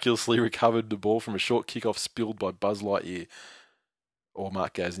Raiders miraculously recovered the ball from a short kickoff spilled by Buzz Lightyear or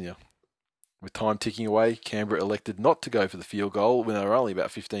Mark Gasnier. With time ticking away, Canberra elected not to go for the field goal when they were only about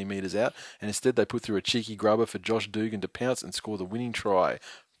 15 metres out, and instead they put through a cheeky grubber for Josh Dugan to pounce and score the winning try.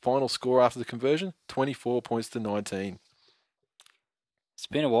 Final score after the conversion, 24 points to 19. It's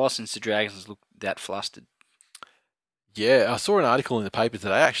been a while since the Dragons looked that flustered. Yeah, I saw an article in the paper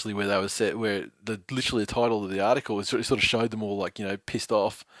today actually where they were set where literally the title of the article was sort of showed them all like, pissed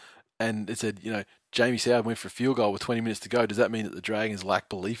off, and it said, Jamie Soward went for a field goal with 20 minutes to go. Does that mean that the Dragons lack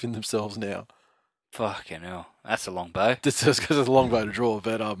belief in themselves now? Fucking hell, that's a long bow. Just because it's a long bow to draw,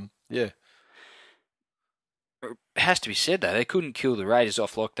 but yeah. It has to be said though, they couldn't kill the Raiders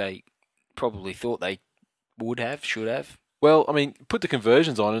off like they probably thought they should have. Well, I mean, put the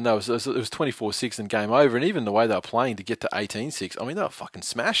conversions on, and it was 24-6 and game over, and even the way they were playing to get to 18-6, I mean, they were fucking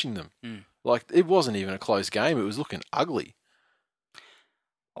smashing them. Like, it wasn't even a close game. It was looking ugly.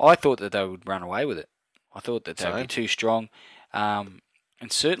 I thought that they would run away with it. I thought that they would Same. be too strong. And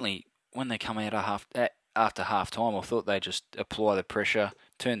certainly, when they come out after half-time, I thought they'd just apply the pressure,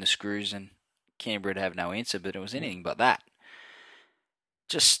 turn the screws, and Canberra would have no answer, but it was anything but that.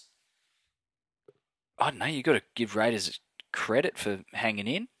 Just, I don't know, you've got to give Raiders credit for hanging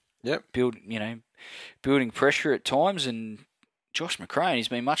in. Yep. Building pressure at times, and Josh McCrane, he's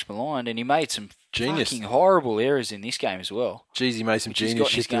been much maligned, and he made some Genius. fucking horrible errors in this game as well. Jeez, he made some Which he's genius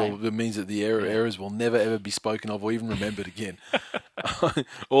got in his shit game. that means that the errors will never, ever be spoken of or even remembered again.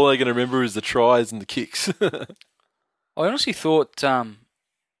 All they're going to remember is the tries and the kicks. I honestly thought that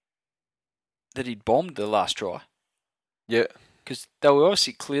he'd bombed the last try. Yeah. Because they were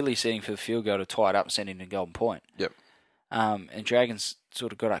obviously clearly setting for the field goal to tie it up and send in a golden point. Yep. And Dragons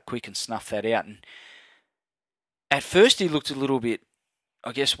sort of got up quick and snuffed that out. And at first he looked a little bit,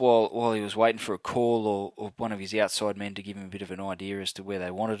 I guess, while he was waiting for a call or one of his outside men to give him a bit of an idea as to where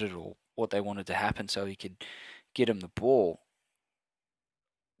they wanted it or what they wanted to happen so he could get him the ball.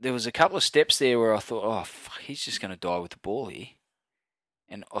 There was a couple of steps there where I thought, oh, fuck, he's just going to die with the ball here.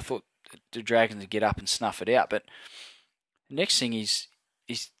 And I thought the Dragons would get up and snuff it out. But the next thing is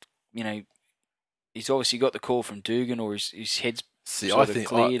he's obviously got the call from Dugan, or his head's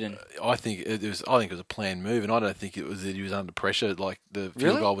cleared. I think it was a planned move, and I don't think it was that he was under pressure. Like the field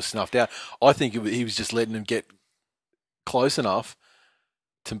Really? goal was snuffed out. I think he was just letting them get close enough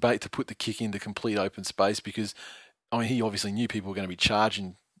to put the kick into complete open space because, I mean, he obviously knew people were going to be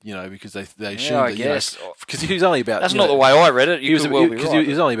charging. Because they assumed I that, guess. Because he was only about... That's not the way I read it. He was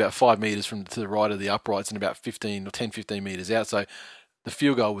only about 5 metres to the right of the uprights and about 15 metres out. So the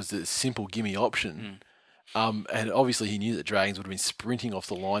field goal was the simple gimme option. And obviously he knew that Dragons would have been sprinting off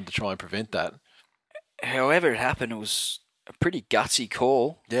the line to try and prevent that. However it happened, it was a pretty gutsy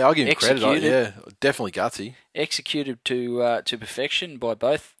call. Yeah, I'll give him credit. Executed. Yeah, definitely gutsy. Executed to perfection by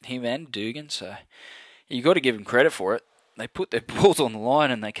both him and Dugan. So you got to give him credit for it. They put their balls on the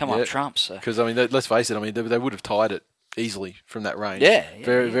line and they come up trumps. Because, I mean, let's face it, I mean, they would have tied it easily from that range. Yeah.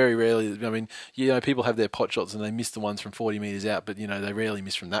 Very rarely. I mean, people have their pot shots and they miss the ones from 40 metres out, but, they rarely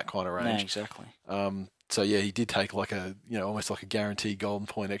miss from that kind of range. No, exactly. So, yeah, he did take like a, almost like a guaranteed golden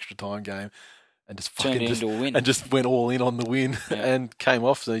point extra time game and just Turned it into a win. And just went all in on the win and came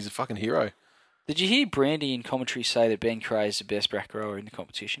off. So he's a fucking hero. Did you hear Brandy in commentary say that Ben Creagh is the best back rower in the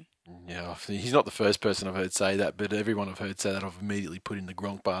competition? Yeah, he's not the first person I've heard say that, but everyone I've heard say that I've immediately put in the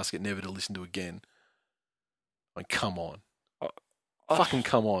Gronk basket, never to listen to again. I mean, come on. Fucking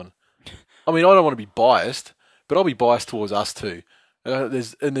come on. I mean, I don't want to be biased, but I'll be biased towards us too.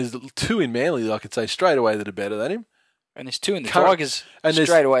 There's 2 in Manly that I could say straight away that are better than him. And there's 2 in the Tigers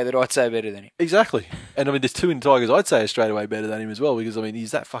straight away that I'd say better than him. Exactly. And I mean, there's 2 in the Tigers I'd say are straight away better than him as well, because, I mean,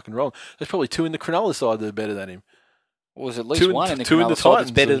 he's that fucking wrong. There's probably 2 in the Cronulla side that are better than him. Well, there's at least 1 in the 2 in the Cronulla side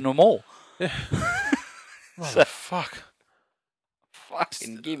that's Titans better than them all. Yeah. Fuck.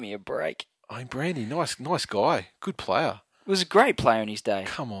 Fucking give me a break. I mean, Brandy, nice guy. Good player. Was a great player in his day.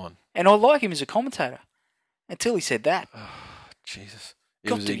 Come on. And I like him as a commentator. Until he said that. Oh, Jesus.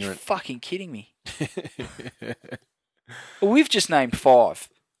 Got to be fucking kidding me. Well, we've just named 5.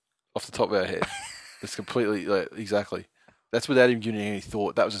 Off the top of our head. It's completely, exactly. That's without him giving any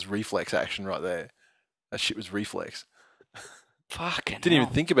thought. That was just reflex action right there. That shit was reflex. Fucking Didn't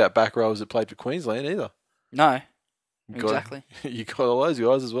even think about back rowers that played for Queensland either. No. Exactly. You got all those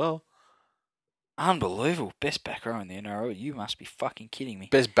guys as well. Unbelievable. Best back row in the NRL. You must be fucking kidding me.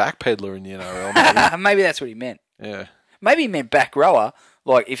 Best backpedaler in the NRL, maybe. Maybe that's what he meant. Yeah. Maybe he meant back rower,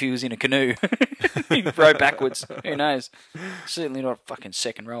 like if he was in a canoe. He'd row backwards. Who knows? Certainly not fucking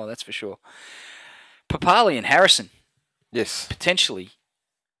second rower, that's for sure. Papali and Harrison. Yes. Potentially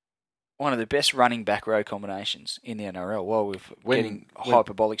one of the best running back row combinations in the NRL. While we're getting when-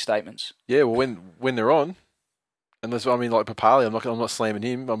 hyperbolic statements. Yeah, well, when they're on, unless like Papali, I'm not slamming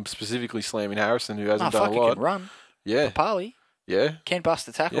him. I'm specifically slamming Harrison, who hasn't done a He lot. can run. Yeah, Papali yeah, can bust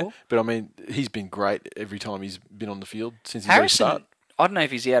the tackle. yeah. But I mean, he's been great every time he's been on the field since he's Harrison, restarted. I don't know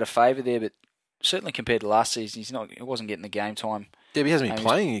if he's out of favour there, but certainly compared to last season, he wasn't getting the game time. Yeah, but he hasn't been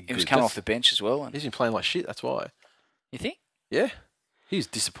playing. He was coming off the bench as well. And He's been playing like shit. That's why. you think? Yeah, he was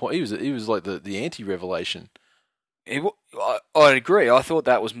disappointed. He was like the anti-revelation. I'd agree. I thought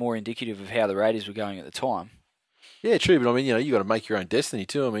that was more indicative of how the Raiders were going at the time. Yeah, true, but I mean, you got to make your own destiny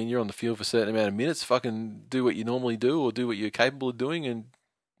too. I mean, you're on the field for a certain amount of minutes. Fucking do what you normally do, or do what you're capable of doing, and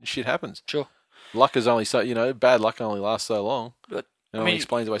shit happens. Sure. Luck is only bad luck only lasts so long. But It only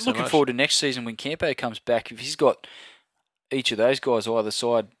explains away so much. Looking forward to next season when Campo comes back. If he's got each of those guys either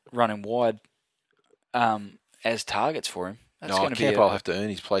side running wide as targets for him, that's going to be. Campo will have to earn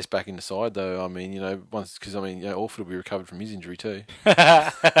his place back in the side, though. I mean, because Orford will be recovered from his injury too.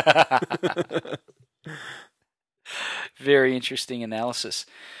 Very interesting analysis.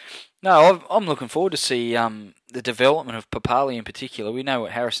 No, I'm looking forward to see the development of Papali in particular. We know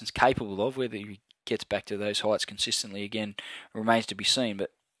what Harrison's capable of. Whether he gets back to those heights consistently again remains to be seen.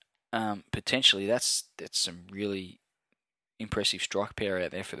 But potentially, that's some really impressive strike power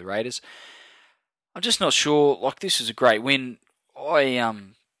out there for the Raiders. I'm just not sure. Like, this is a great win. I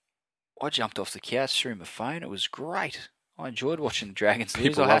jumped off the couch through my phone. It was great. I enjoyed watching the Dragons lose.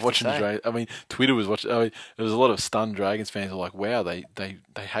 People love watching the Dragons. I mean, Twitter was watching. I mean, there was a lot of stunned Dragons fans who were like, "Wow, they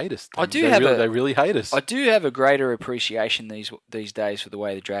hate us. They really hate us." I do have a greater appreciation these days for the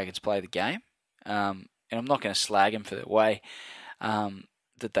way the Dragons play the game, and I'm not going to slag them for the way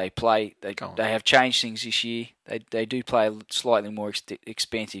that they play. They have changed things this year. They do play a slightly more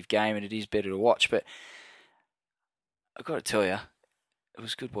expansive game, and it is better to watch. But I've got to tell you, it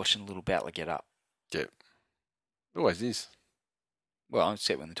was good watching a little battler get up. Yeah. Always is. Well,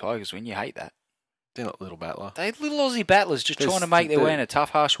 except when the Tigers win, you hate that. They're not little battler. They're little Aussie battlers just trying to make their way in a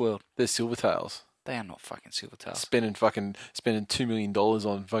tough, harsh world. They're Silvertails. They are not fucking Silvertails. Spending $2 million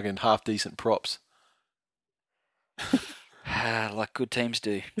on fucking half decent props. Like good teams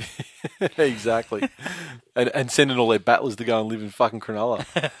do. Exactly. and sending all their battlers to go and live in fucking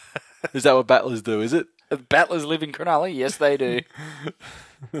Cronulla. Is that what battlers do, is it? Battlers live in Cronulla? Yes, they do.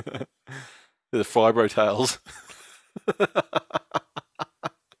 They're the Fibro Tails.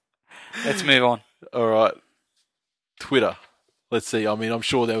 Let's move on. All right. Twitter. Let's see. I mean, I'm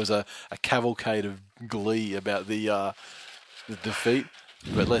sure there was a cavalcade of glee about the defeat,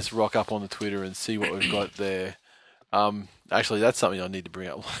 but let's rock up on the Twitter and see what we've got there. Actually, that's something I need to bring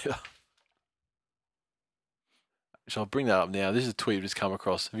up later. So I'll bring that up now. This is a tweet I've just come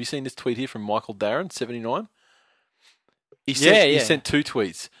across. Have you seen this tweet here from Michael Darren, 79? He sent two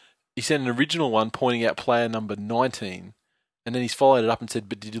tweets. He sent an original one pointing out player number 19, and then he's followed it up and said,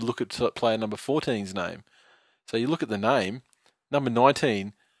 but did you look at player number 14's name? So you look at the name, number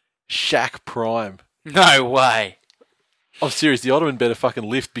 19, Shaq Prime. No way. I'm serious. The Ottoman better fucking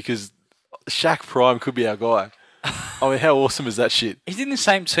lift because Shaq Prime could be our guy. I mean, how awesome is that shit? He's in the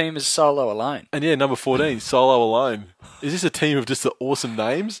same team as Solo Alone. And yeah, number 14, Solo Alone. Is this a team of just the awesome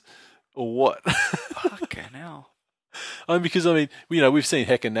names or what? Fucking hell. I mean, because, we've seen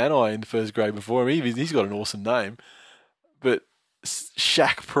Hecka Nanai in the first grade before. I mean, he's got an awesome name. But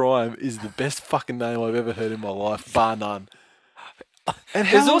Shaq Prime is the best fucking name I've ever heard in my life, bar none. And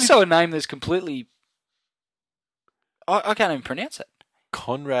there's also a name that's completely... I can't even pronounce it.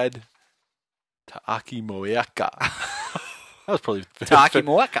 Conrad Ta'aki Moeaka. That was probably... Ta'aki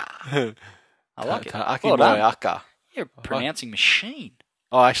Moeaka. I like it. Ta'aki Well done. Moeaka. You're a pronouncing machine.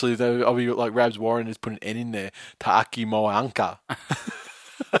 Oh, actually, I'll be like Rabs Warren has put an N in there. Ta'aki Moeanka.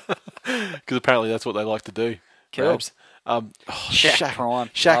 Because apparently that's what they like to do. Cool. Rabs. Shaq Prime.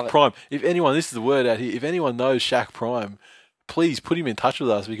 Shaq Prime. If anyone, this is the word out here, if anyone knows Shaq Prime, please put him in touch with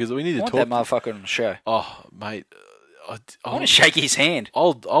us because we need to talk. I want that motherfucker on the show. Oh, mate. I want to shake his hand.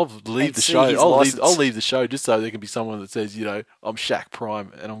 I'll leave the show. I'll leave the show just so there can be someone that says, I'm Shaq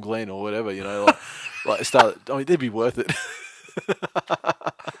Prime and I'm Glenn or whatever, like start. I mean, it'd be worth it.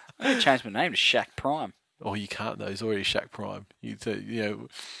 I'm going to change my name to Shaq Prime. Oh, you can't though. He's already Shaq Prime.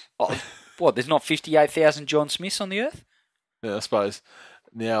 What? There's not 58,000 John Smiths on the earth? Yeah, I suppose.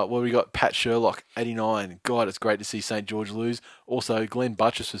 Now, we got Pat Sherlock, 89. God, it's great to see St. George lose. Also, Glenn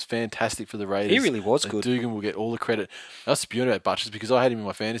Butchess was fantastic for the Raiders. He really was good. Dugan will get all the credit. I was spewing about Butchess because I had him in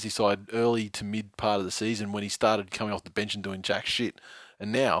my fantasy side early to mid part of the season when he started coming off the bench and doing jack shit.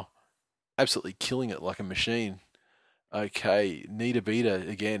 And now, absolutely killing it like a machine. Okay, Nita Beta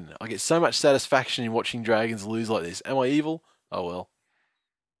again. I get so much satisfaction in watching Dragons lose like this. Am I evil? Oh, well.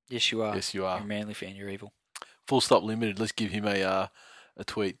 Yes, you are. Yes, you are. You're a Manly fan. You're evil. Full Stop Limited. Let's give him a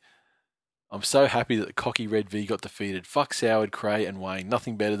tweet. I'm so happy that the cocky Red V got defeated. Fuck Soward, Cray, and Wayne.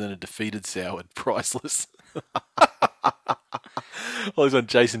 Nothing better than a defeated Soward. Priceless. Oh, he's on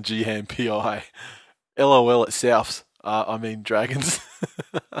Jason G-Ham, PI. LOL at Souths. Dragons.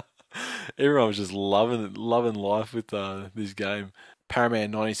 Everyone was just loving life with this game.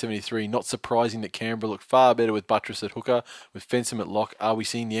 Paraman 1973. Not surprising that Canberra looked far better with Buttress at hooker, with Fensom at lock. Are we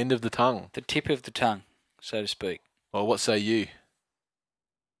seeing the end of the tongue? The tip of the tongue, so to speak. Well, what say you?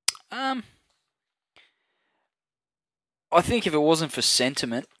 I think if it wasn't for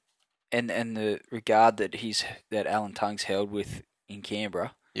sentiment and the regard that Alan Tongue's held with in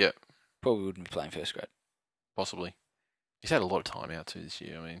Canberra, Yeah, probably wouldn't be playing first grade. possibly. He's had a lot of time out too this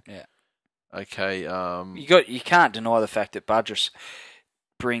year. Yeah. Okay. You can't deny the fact that Budrus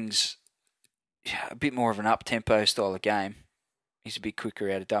brings a bit more of an up tempo style of game. He's a bit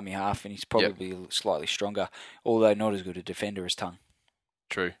quicker out of dummy half, and he's probably slightly stronger, although not as good a defender as Tongue.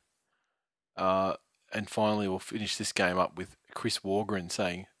 True. And finally, we'll finish this game up with Chris Wargren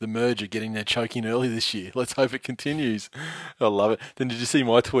saying, the Merge are getting their choking early this year. Let's hope it continues. I love it. Then did you see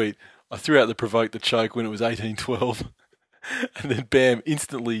my tweet? I threw out the provoke the choke when it was 18-12. And then bam,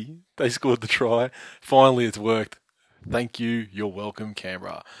 instantly they scored the try. Finally, it's worked. Thank you. You're welcome,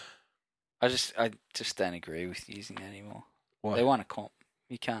 Canberra. I just don't agree with using that anymore. Why? They won a comp.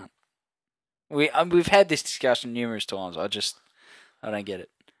 You can't. We've had this discussion numerous times. I don't get it.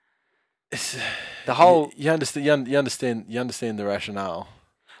 The whole you understand the rationale.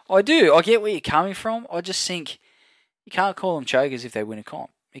 I do. I get where you're coming from. I just think you can't call them chokers if they win a comp.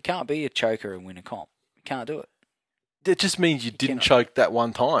 You can't be a choker and win a comp. You can't do it. It just means you didn't choke that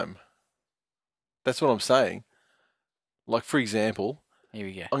one time. That's what I'm saying. Like, for example, here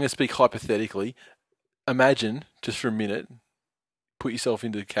we go. I'm going to speak hypothetically. Imagine, just for a minute, put yourself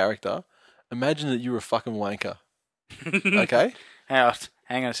into the character. Imagine that you were a fucking wanker. Okay?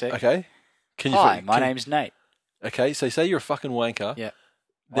 Hang on a sec. Okay? Hi, my name's Nate. Okay, so say you're a fucking wanker. Yeah.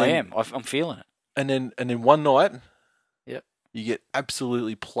 I am. I'm feeling it. And then one night, yep, you get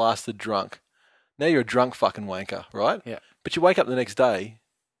absolutely plastered drunk. Now you're a drunk fucking wanker, right? Yeah. But you wake up the next day,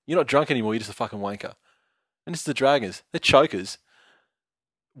 you're not drunk anymore, you're just a fucking wanker. And this is the Dragons. They're chokers.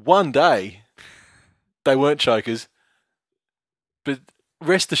 One day, they weren't chokers. But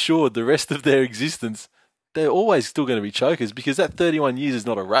rest assured, the rest of their existence, they're always still going to be chokers because that 31 years is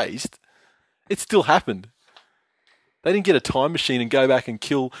not erased. It still happened. They didn't get a time machine and go back and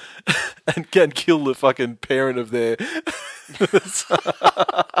kill kill the fucking parent of their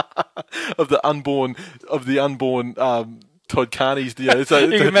of the unborn Todd Carney's. You know, so,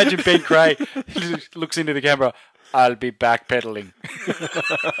 you can imagine Ben Gray looks into the camera. I'll be backpedaling.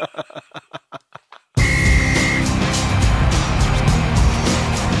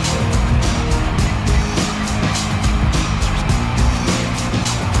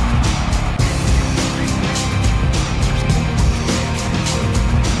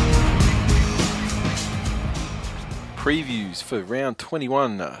 Previews for round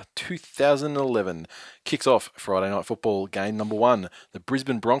 21, 2011. Kicks off Friday night football game number 1. The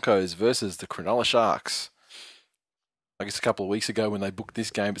Brisbane Broncos versus the Cronulla Sharks. I guess a couple of weeks ago when they booked this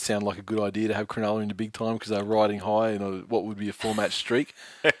game, it sounded like a good idea to have Cronulla in the big time because they're riding high in what would be a 4-match streak.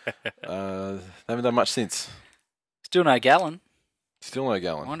 They haven't done much since. Still no Gallen. Still no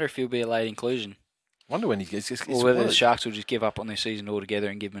Gallen. I wonder if he'll be a late inclusion. Wonder when he gets. Or whether the Sharks will just give up on their season altogether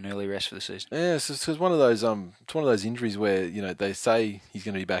and give him an early rest for the season. Yeah, it's one of those. It's one of those injuries where they say he's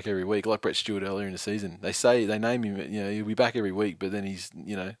going to be back every week, like Brett Stewart earlier in the season. They name him. He'll be back every week, but then he's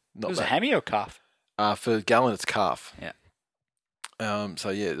not. It was a hammy or calf? For Gallen, it's calf. Yeah. So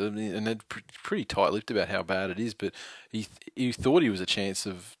yeah, and they're pretty tight-lipped about how bad it is, but he thought he was a chance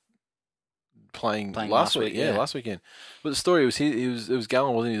of playing last week. Yeah, last weekend. But the story was it was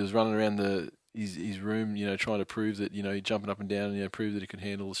Gallen, wasn't he? He was running around his room, trying to prove that, jumping up and down, prove that he could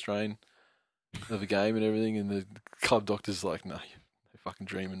handle the strain of a game and everything. And the club doctor's like, "No, you're fucking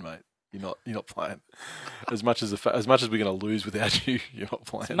dreaming, mate. You're not playing. As much as we're going to lose without you, you're not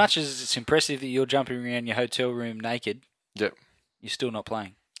playing. As much as it's impressive that you're jumping around your hotel room naked, yep, you're still not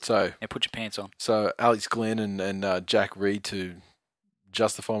playing. So put your pants on. So Alex Glenn and Jack Reed to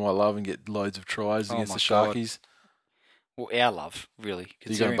justify my love and get loads of tries against the Sharkies." God. Well, our love, really,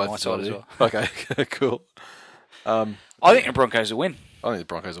 considering my side as well. Okay, cool. I think the Broncos will win. I think the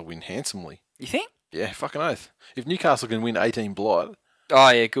Broncos will win handsomely. You think? Yeah, fucking oath. If Newcastle can win 18 blot... Oh,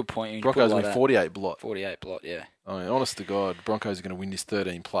 yeah, good point. Broncos win 48 blot. 48 blot, yeah. I mean, honest to God, Broncos are going to win this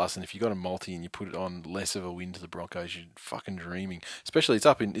 13 plus, and if you got a multi and you put it on less of a win to the Broncos, you're fucking dreaming. Especially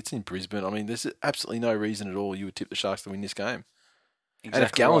it's in Brisbane. I mean, there's absolutely no reason at all you would tip the Sharks to win this game. And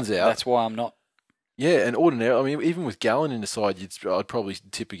if Gallen's out, that's why I'm not. Yeah, and ordinarily, I mean, even with Gallen in the side, I'd probably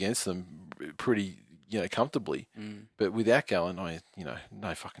tip against them pretty, comfortably. But without Gallen,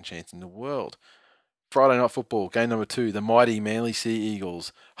 no fucking chance in the world. Friday night football, game number 2, the mighty Manly Sea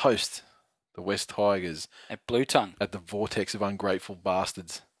Eagles host the West Tigers At Blue Tongue. at the vortex of ungrateful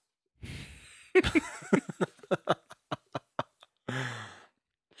bastards.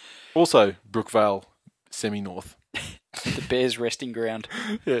 Also, Brookvale, semi-north. The Bears' resting ground.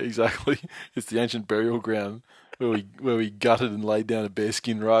 Yeah, exactly. It's the ancient burial ground where we gutted and laid down a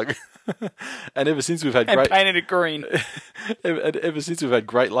bearskin rug. And ever since we've had And painted it green. ever since we've had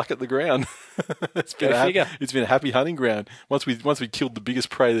great luck at the ground. It's been a happy hunting ground. Once we killed the biggest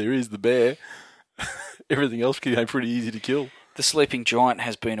prey there is, the bear, everything else became pretty easy to kill. The sleeping giant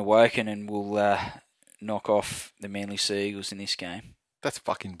has been awoken and will knock off the Manly Sea Eagles in this game. That's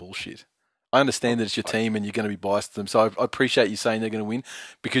fucking bullshit. I understand that it's your team and you're going to be biased to them, so I appreciate you saying they're going to win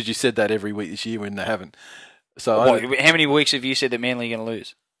because you said that every week this year when they haven't. So how many weeks have you said that Manly are going to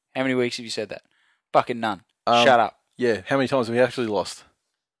lose? How many weeks have you said that? Fucking none. Shut up. Yeah, how many times have we actually lost?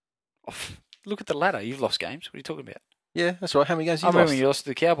 Oh, look at the ladder. You've lost games. What are you talking about? Yeah, that's right. How many games have you I remember lost? when you lost to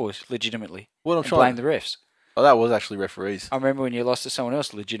the Cowboys, legitimately, What I'm and trying blamed the refs. Oh, that was actually referees. I remember when you lost to someone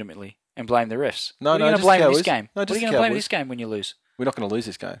else legitimately and blamed the refs. No, what are you going to just blame Cowboys. this game? No, what are just you going to blame Cowboys. this game when you lose? We're not going to lose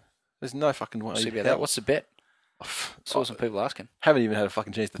this game. There's no fucking way. See about that. What's the bet? Saw some people asking. Haven't even had a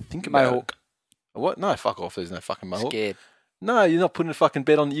fucking chance to think about Mohawk. it. What? No, fuck off. There's no fucking Mohawk. Scared. No, you're not putting a fucking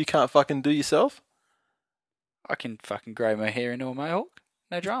bet on that you can't fucking do yourself. I can fucking grow my hair into a mohawk.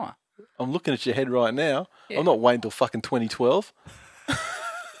 No drama. I'm looking at your head right now. Yeah. I'm not waiting till fucking 2012.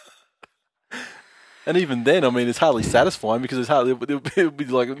 And even then, I mean, it's hardly satisfying because it'll be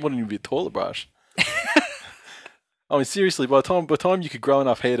like, it wouldn't even be a toilet brush. I mean, seriously, by the time you could grow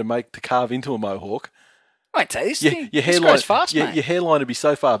enough hair to carve into a mohawk, Wait, say this your thing. hairline, This grows fast, mate. your hairline would be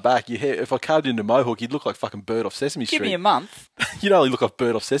so far back. If I carved into a mohawk, you'd look like fucking Bird off Sesame Street. Give me a month. You'd only look like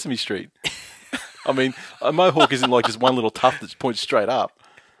Bird off Sesame Street. I mean, a mohawk isn't like just one little tuft that points straight up.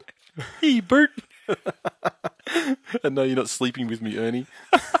 Hey, Bert. And no, you're not sleeping with me, Ernie.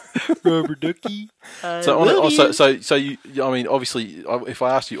 Rubber ducky. So you, I mean, obviously, if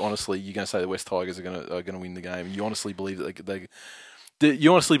I asked you honestly, you're going to say the West Tigers are going to win the game. You honestly believe that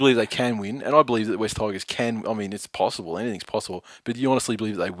you honestly believe they can win, and I believe that the West Tigers can. I mean, it's possible. Anything's possible, but you honestly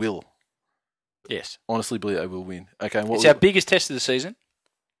believe that they will. Yes. Honestly believe they will win. Okay. It's our biggest test of the season.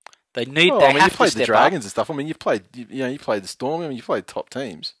 They need. Well, They have you played to the step Dragons up. and stuff. I mean, you played the Storm. I mean, you played top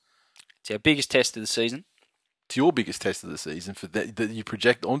teams. It's our biggest test of the season. It's your biggest test of the season for that you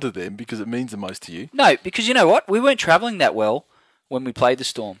project onto them because it means the most to you. No, because you know what? We weren't travelling that well when we played the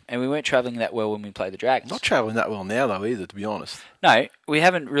Storm, and we weren't travelling that well when we played the Dragons. Not travelling that well now though either, to be honest. No, we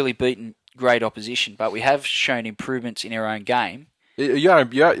haven't really beaten great opposition, but we have shown improvements in our own game. You are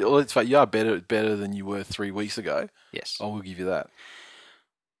better than you were 3 weeks ago. Yes. I will give you that.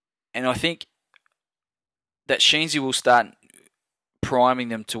 And I think that Sheensy will start priming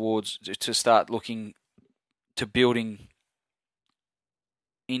them to start looking to building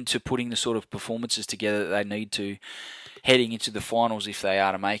into putting the sort of performances together that they need to heading into the finals if they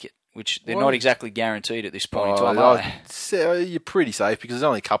are to make it, which they're not exactly guaranteed at this point in time, are they? So you're pretty safe because there's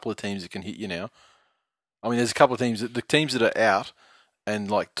only a couple of teams that can hit you now. I mean, there's a couple of teams. The teams that are out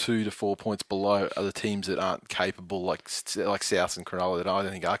and like 2 to 4 points below are the teams that aren't capable, like South and Cronulla, that I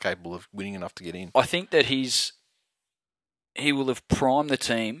don't think are capable of winning enough to get in. I think that he will have primed the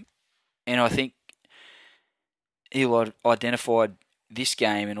team, and I think he'll have identified this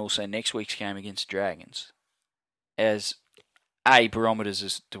game and also next week's game against the Dragons as A, barometers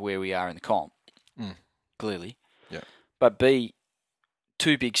as to where we are in the comp, clearly. Yeah. But B,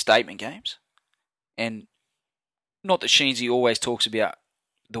 2 big statement games. And not that Sheensy always talks about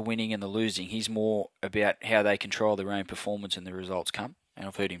the winning and the losing. He's more about how they control their own performance and the results come. And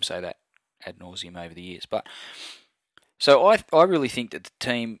I've heard him say that ad nauseum over the years. But so I really think that the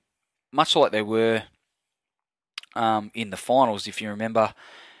team, much like they were in the finals, if you remember,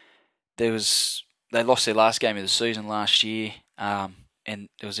 they lost their last game of the season last year, and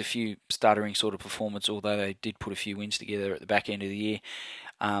there was a few stuttering sort of performance, although they did put a few wins together at the back end of the year,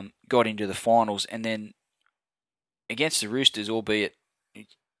 got into the finals, and then against the Roosters, albeit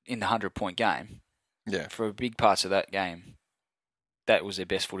in the 100-point game, for big parts of that game, that was their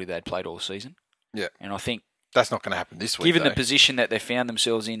best footy they'd played all season. Yeah. And I think that's not going to happen this week, given the position that they found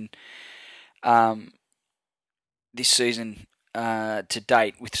themselves in this season to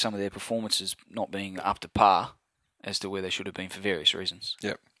date, with some of their performances not being up to par as to where they should have been for various reasons.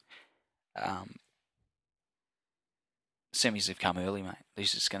 Yep. semis have come early, mate.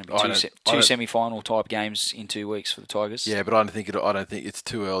 This is going to be I two semi-final type games in 2 weeks for the Tigers. Yeah, but I don't think it's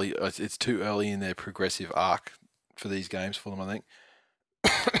too early. It's too early in their progressive arc for these games for them, I think.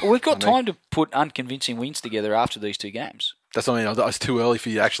 Well, we've got time to put unconvincing wins together after these 2 games. That's what I mean. It's too early for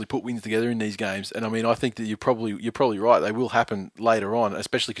you to actually put wins together in these games. And I mean, I think that you're probably right. They will happen later on,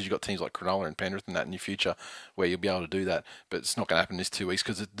 especially because you've got teams like Cronulla and Penrith and that in your future where you'll be able to do that. But it's not going to happen in this 2 weeks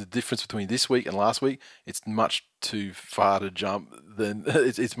because the difference between this week and last week, it's much too far to jump.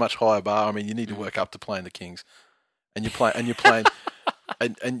 It's much higher bar. I mean, you need to work up to playing the Kings, and you're playing you're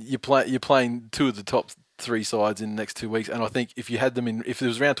playing 2 of the top 3 sides in the next 2 weeks. And I think if you had them if it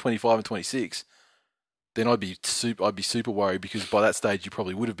was around 25 and 26. Then I'd be super worried because by that stage you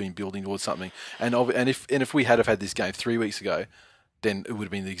probably would have been building towards something. And if we had this game 3 weeks ago, then it would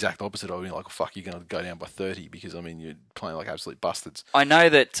have been the exact opposite. I would have been like, oh, fuck, you're going to go down by 30 because I mean you're playing like absolute bastards. I know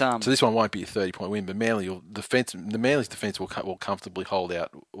that. So this one won't be a 30-point win, but the Manly's defence will comfortably hold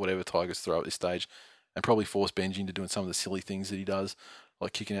out whatever Tigers throw at this stage, and probably force Benji into doing some of the silly things that he does,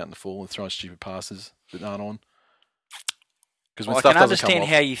 like kicking out in the full and throwing stupid passes that aren't on. Well, I can understand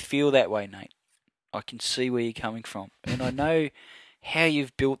how you feel that way, Nate. I can see where you're coming from. And I know how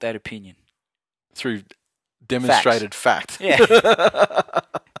you've built that opinion. Through demonstrated fact. Yeah.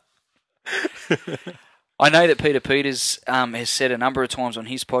 I know that Peter Peters has said a number of times on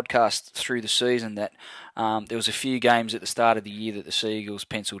his podcast through the season that there was a few games at the start of the year that the Sea Eagles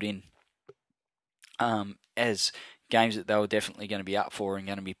penciled in as games that they were definitely going to be up for and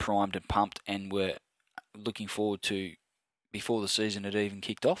going to be primed and pumped and were looking forward to before the season had even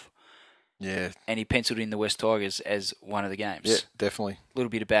kicked off. Yeah. And he penciled in the West Tigers as one of the games. Yeah, definitely. A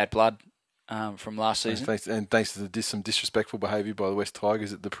little bit of bad blood from last season. Thanks to some disrespectful behaviour by the West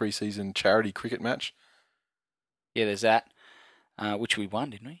Tigers at the pre-season charity cricket match. Yeah, there's that, which we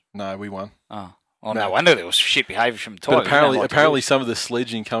won, didn't we? No, we won. Oh, well, no wonder there was shit behaviour from Tigers. But apparently some of the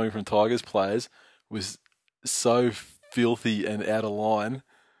sledging coming from Tigers players was so filthy and out of line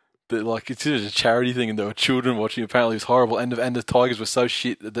that like it's just a charity thing, and there were children watching. Apparently, it was horrible, and the Tigers were so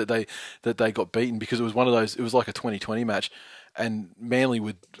shit that they got beaten because it was one of those. It was like a 2020 match, and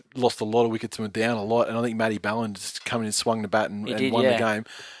Manly lost a lot of wickets and were down a lot. And I think Matty Ballin just come in and swung the bat and won the game.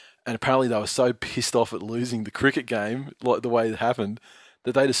 And apparently, they were so pissed off at losing the cricket game, like the way it happened,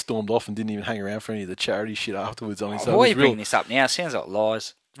 that they just stormed off and didn't even hang around for any of the charity shit afterwards. I mean, why are you bringing this up now? It sounds like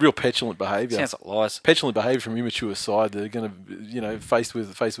lies. Real petulant behaviour. Sounds like lies. Petulant behaviour from immature side. They're going to, faced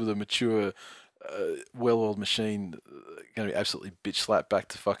with a mature, well-oiled machine, going to be absolutely bitch slapped back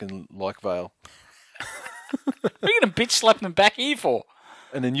to fucking Vale. What are you going to bitch slap them back here for?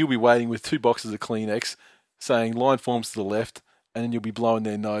 And then you'll be waiting with 2 boxes of Kleenex, saying line forms to the left, and then you'll be blowing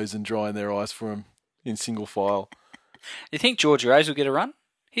their nose and drying their eyes for them in single file. You think George Rose will get a run?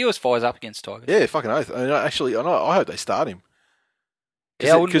 He always fires up against Tigers. Yeah, fucking oath. I hope they start him.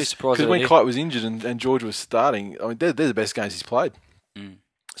 Yeah, I wouldn't be surprised. Because when Kite was injured and George was starting, I mean, they're the best games he's played. Mm.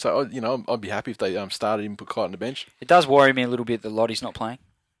 So, I'd be happy if they started him and put Kite on the bench. It does worry me a little bit that Lottie's not playing.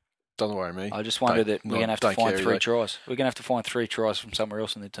 Doesn't worry me. I just wonder that we're going to have to find 3 tries. We're going to have to find 3 tries from somewhere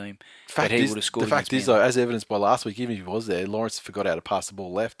else in the team that he would have scored. The fact is, though, as evidenced by last week, even if he was there, Lawrence forgot how to pass the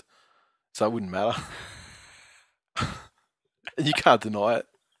ball left. So it wouldn't matter. You can't deny it.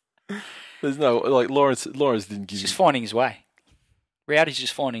 There's no, Lawrence didn't give He's just finding his way. Rowdy's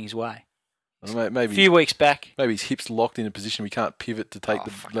just finding his way. Maybe a few weeks back. Maybe his hip's locked in a position we can't pivot to take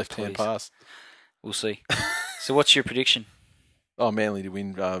the left-hand pass. We'll see. So what's your prediction? Manly to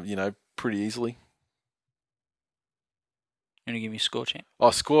win, pretty easily. You want to give me a score, champ?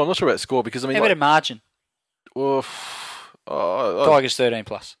 Score? I'm not sure about score because, I mean... How about a margin? Well, Tigers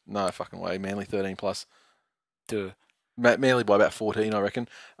 13+. No fucking way. Manly 13+. Duh. Manly by about 14, I reckon.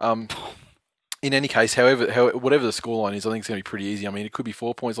 In any case, whatever the scoreline is, I think it's going to be pretty easy. I mean, it could be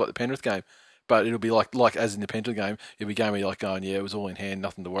 4 points like the Penrith game, but it'll be like as in the Penrith game, it'll be a game where you're like going, yeah, it was all in hand,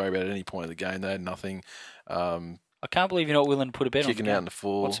 nothing to worry about at any point of the game. They had nothing. I can't believe you're not willing to put a bet on kicking out in the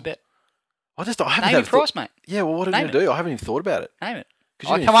full. What's the bet? I haven't Name your price, mate. Yeah, well, what are you going to do? I haven't even thought about it. Name it.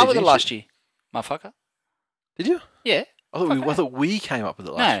 I come up with it last year, motherfucker. Did you? Yeah. I thought we came up with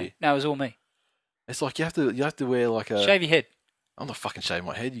it last year. No, it was all me. It's like you have to wear like a... Shave your head. I'm not fucking shaving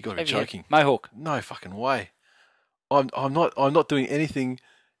my head. You got to be joking. Mohawk. No fucking way. I'm not doing anything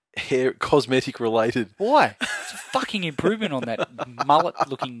hair cosmetic related. Why? It's a fucking improvement on that mullet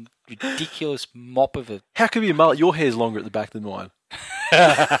looking ridiculous mop of a... How can it be a mullet? Your hair's longer at the back than mine.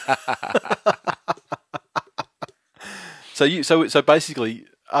 So basically,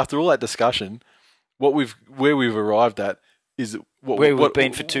 after all that discussion, where we've arrived at is where we've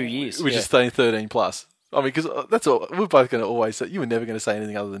been for 2 years, which is staying 13+. I mean, because that's all we're both going to always say. You were never going to say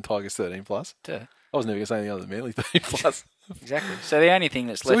anything other than Tigers 13+. Duh. I was never going to say anything other than Manly 30+. Exactly. So the only thing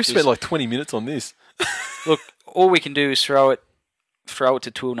that's So left we is, spent like 20 minutes on this. look, all we can do is throw it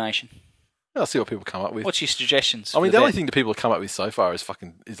to Tool Nation. I'll see what people come up with. What's your suggestions? I mean, for the only bet? thing that people have come up with so far is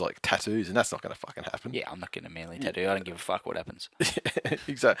like tattoos, and that's not going to fucking happen. Yeah, I'm not getting a Manly tattoo. I don't give a fuck what happens.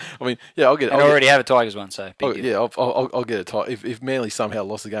 Exactly. I mean, yeah, I'll get. And I already have a Tigers one, so big deal. Yeah, I'll get a Tiger. If Manly somehow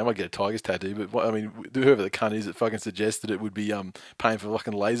lost the game, I'll get a Tigers tattoo. But I mean, whoever the cunt is that fucking suggested it would be paying for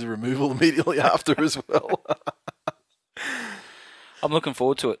fucking laser removal immediately after as well. I'm looking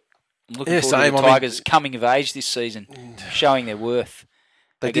forward to it. I'm looking Yeah, forward same. to I the mean- Tigers coming of age this season, showing their worth.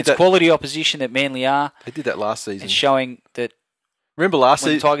 They did Against that. quality opposition that Manly are, They did that last season. and showing that Remember last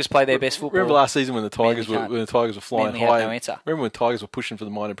when the season? Tigers play their best football. Remember last season when the Tigers Manly were can't. flying Manly had high? no answer. Remember when Tigers were pushing for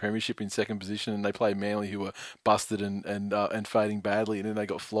the minor premiership in second position, and they played Manly, who were busted and fading badly, and then they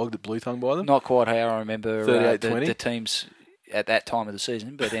got flogged at Blue Tongue by them. Not quite how I remember 38-20? the teams at that time of the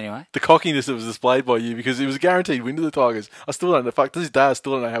season, but anyway. The cockiness that was displayed by you, because it was a guaranteed win to the Tigers. I still don't know. Fuck, to this day, I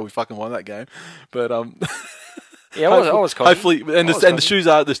still don't know how we fucking won that game. But Yeah, I was cocky. hopefully, and I was the cocky. shoes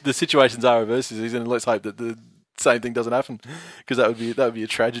are the situations are reversed this season, and let's hope that the same thing doesn't happen, because that would be a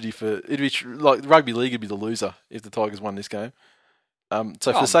tragedy for it'd be like rugby league would be the loser if the Tigers won this game. So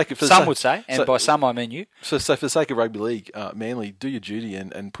for the sake of some would say, and by some I mean you. So for the sake of rugby league, Manly, do your duty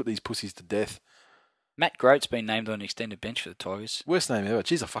and put these pussies to death. Matt Grote's been named on an extended bench for the Tigers. Worst name ever.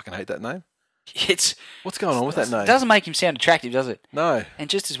 Jeez, I fucking hate that name. It's What's going on with that name? It doesn't make him sound attractive, does it? No, And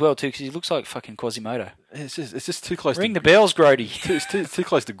just as well too, because he looks like fucking Quasimodo. it's just too close. Ring to, the bells, Grody. It's too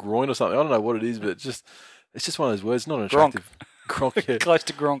close to groin or something. I don't know what it is, but it's just one of those words. Not an attractive. Gronk. Yeah. Close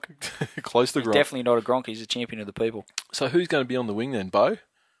to Gronk. Close to He's Gronk. definitely not a Gronk. He's a champion of the people. So who's going to be on the wing then, Bo?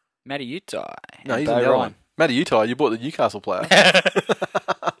 Matty Utai. No, and he's Bo on the other Ryan. one. Matty Utai, you bought the Newcastle player.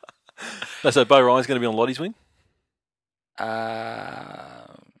 No, so Bo Ryan's going to be on Lottie's wing?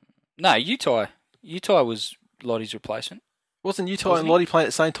 No, Utai. Utai was Lottie's replacement. Wasn't Utai Wasn't and he? Lottie playing at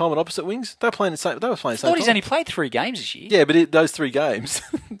the same time on opposite wings? They were playing the same. They were playing the same Lottie's time. only played 3 games this year. Yeah, but those 3 games,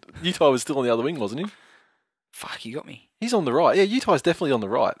 Utai was still on the other wing, wasn't he? Fuck, you got me. He's on the right. Yeah, Utai's definitely on the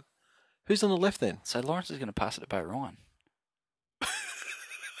right. Who's on the left then? So Lawrence is going to pass it to Bo Ryan.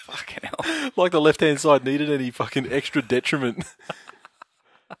 Fucking hell. Like the left-hand side needed any fucking extra detriment.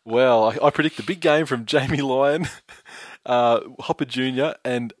 Well, I predict the big game from Jamie Lyon, Hopper Jr.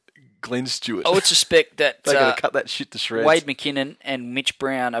 and Glenn Stewart. I would suspect that They're going to cut that shit to shreds. Wade McKinnon and Mitch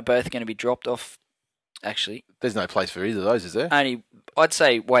Brown are both going to be dropped off. Actually, There's no place for either of those, is there? I'd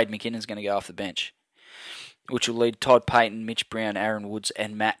say Wade McKinnon's going to go off the bench, which will lead Todd Payton, Mitch Brown, Aaron Woods,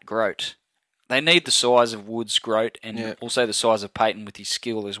 and Matt Grote. They need the size of Woods, Grote, and also the size of Payton with his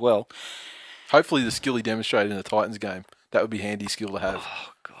skill as well. Hopefully the skill he demonstrated in the Titans game. That would be handy skill to have. Oh,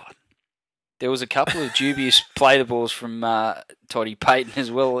 God. There was a couple of dubious play the balls from Toddy Payton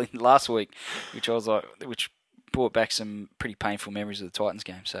as well last week, which brought back some pretty painful memories of the Titans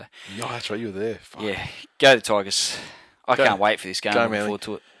game. So, Yeah, that's right, you were there. Fuck. yeah, go the Tigers. I can't wait for this game. Go, I'm looking Manly. forward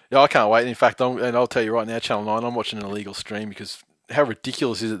to it. Yeah, I can't wait. In fact, I'll tell you right now, Channel 9, I'm watching an illegal stream because how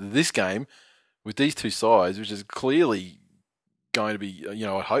ridiculous is it that this game, with these two sides, which is clearly going to be,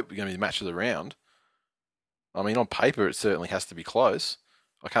 I hope going to be the match of the round. I mean, on paper, it certainly has to be close.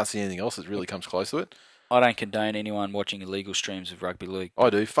 I can't see anything else that really comes close to it. I don't condone anyone watching illegal streams of rugby league. I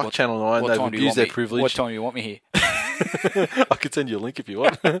do. Fuck Channel 9. They've abused their privilege. What time do you want me here? I could send you a link if you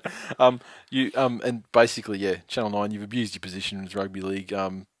want. And basically, yeah, Channel 9, you've abused your position in rugby league.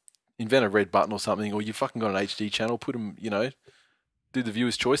 Invent a red button or something, or you fucking got an HD channel. Put them, do the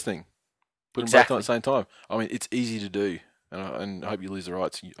viewer's choice thing. Put them both on at the same time. I mean, it's easy to do, and I hope you lose the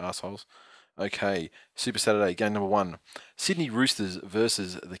rights, you assholes. Okay, Super Saturday, game number 1. Sydney Roosters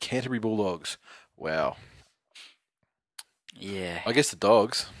versus the Canterbury Bulldogs. Wow. Yeah. I guess the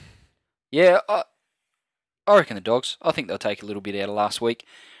Dogs. Yeah, I reckon the Dogs. I think they'll take a little bit out of last week.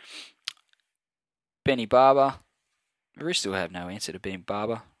 Benny Barber. We still have no answer to Ben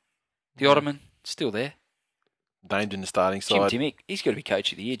Barber. The Ottoman, still there. Named in the starting Jim side. Dimmick. He's got to be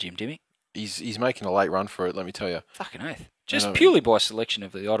coach of the year, Jim Dimmick. He's making a late run for it, let me tell you. Fucking oath. Just know, purely by selection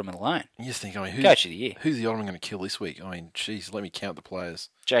of the Ottoman alone. You just think, Coach of the year. who's the Ottoman going to kill this week? I mean, jeez, let me count the players.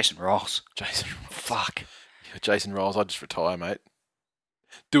 Jason Ross. Jason Fuck. Jason Rolls, I'd just retire, mate.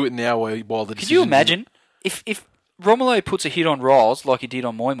 Do it now while the Could you decision- imagine if Romulo puts a hit on Rolls like he did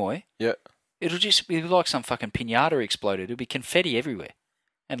on Moi Moi? Yeah. It'll just be like some fucking pinata exploded. It'll be confetti everywhere.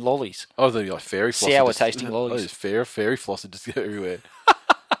 And lollies. Oh, there'd be like fairy floss. Sour tasting lollies. Fairy floss would just go everywhere.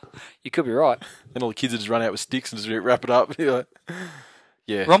 You could be right. And all the kids would just run out with sticks and just wrap it up. Yeah.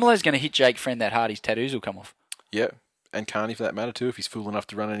 Romulo's going to hit Jake Friend that hard, his tattoos will come off. Yeah. And Carney for that matter too, if he's fool enough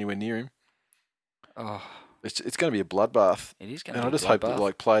to run anywhere near him. Oh, It's going to be a bloodbath. It is going And to I be just hope that bloodbath.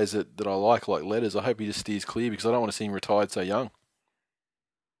 like players that I like Letters, I hope he just steers clear because I don't want to see him retired so young.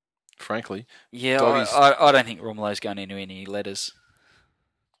 Frankly, Yeah, Doggies- I don't think Romelo's going into any letters.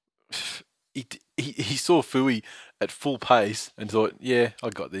 he saw Fui at full pace and thought, yeah, I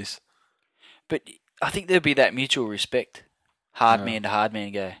got this. But I think there'd be that mutual respect. Hard No. man to hard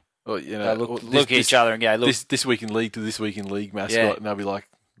man go. Well, you They know, look at each other and go, look, this week in league to this week in league mascot, Yeah. and they'll be like,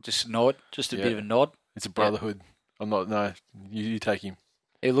 just nod, just a Yeah. bit of a nod. it's a brotherhood. I'm not. No, you take him.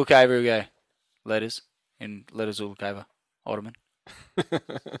 He'll look over and go, letters, and letters will look over. Ottoman.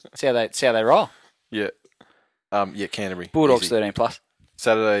 see how they roll. Yeah. Yeah, Canterbury. Bulldogs Easy. 13 plus.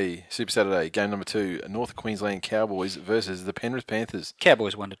 Saturday, Super Saturday, game number 2, North Queensland Cowboys versus the Penrith Panthers.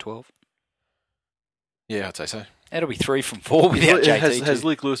 Cowboys 1-12. Yeah, I'd say so. That'll be 3 from 4 without JT. Has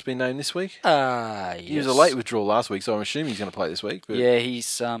Luke Lewis been named this week? Yes. He was a late withdrawal last week, so I'm assuming he's going to play this week. But... Yeah,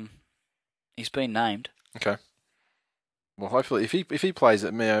 he's been named. Okay. Well, hopefully, if he plays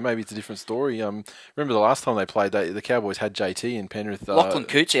it, maybe it's a different story. Remember the last time they played, the Cowboys had JT and Penrith. Lachlan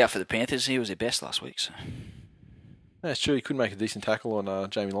Coote's out for the Panthers. He was their best last week. So. That's true. He couldn't make a decent tackle on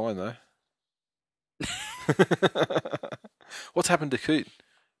Jamie Lyon, though. What's happened to Coote?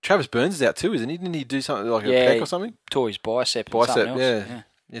 Travis Burns is out too, isn't he? Didn't he do something like a pec or something? Tore his bicep and something else.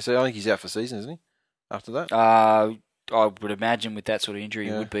 Yeah, so I think he's out for season, isn't he? After that. I would imagine with that sort of injury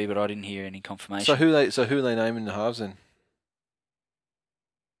Yeah. it would be, but I didn't hear any confirmation. So who are they naming the halves then?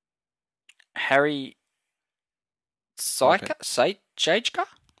 Harry Seika? Seijka?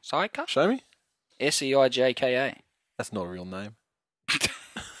 Seika? Show me. Seijka. That's not a real name.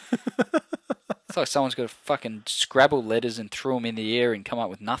 It's like someone's got to fucking scrabble letters and threw them in the air and come up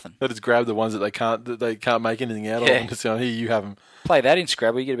with nothing. They just grab the ones that they can't make anything out of Yeah. and just go, here, you have them. Play that in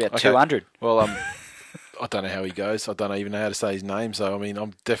Scrabble, you get about Okay. 200. Well, I don't know how he goes. I don't even know how to say his name. So, I mean,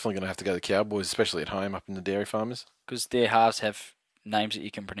 I'm definitely going to have to go to the Cowboys, especially at home up in the Dairy Farmers. Because their halves have names that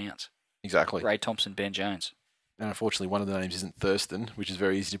you can pronounce. Exactly. Ray Thompson, Ben Jones. And unfortunately, one of the names isn't Thurston, which is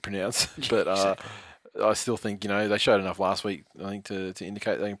very easy to pronounce. But I still think, they showed enough last week, I think, to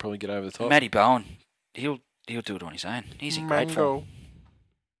indicate they can probably get over the top. Matty Bowen, he'll do it on his own. He's in great form.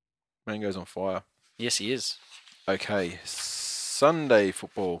 Mango's on fire. Yes, he is. Okay, Sunday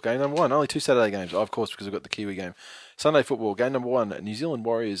football, game number 1. Only 2 Saturday games, of course, because we've got the Kiwi game. Sunday football, game number 1, New Zealand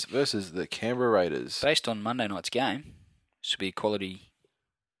Warriors versus the Canberra Raiders. Based on Monday night's game, should be quality.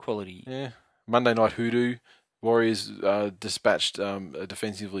 Yeah. Monday night hoodoo. Warriors dispatched a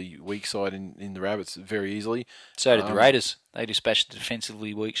defensively weak side in the Rabbits very easily. So did the Raiders. They dispatched the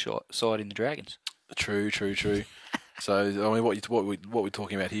defensively weak side in the Dragons. True. So, I mean, what we're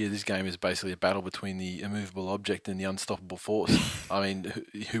talking about here, this game is basically a battle between the immovable object and the unstoppable force. I mean,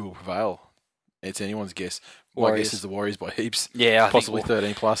 who will prevail? It's anyone's guess. My Warriors. guess is the Warriors by heaps. Yeah, I possibly think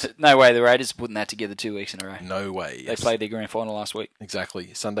 13 plus. No way the Raiders are putting that together 2 weeks in a row. No way. They played their grand final last week.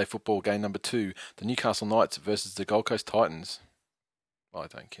 Exactly. Sunday football, game number 2, the Newcastle Knights versus the Gold Coast Titans. I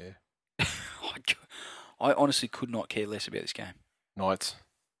don't care. I honestly could not care less about this game. Knights.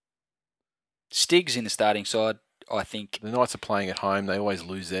 Stiggs in the starting side, I think. The Knights are playing at home. They always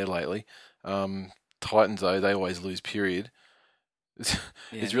lose there lately. Titans, though, they always lose, period.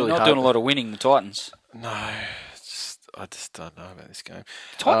 It's really not hard. doing a lot of winning, the Titans. No, I just don't know about this game.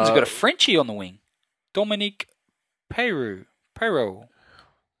 The Titans have got a Frenchie on the wing. Dominique Perrault.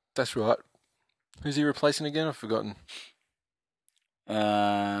 That's right. Who's he replacing again? I've forgotten.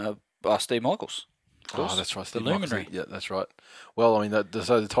 Steve Michaels. Of course. Oh, that's right. The Steve Michaels. luminary. Yeah, that's right. Well, I mean,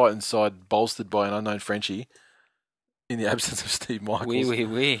 so the Titans side bolstered by an unknown Frenchie in the absence of Steve Michaels.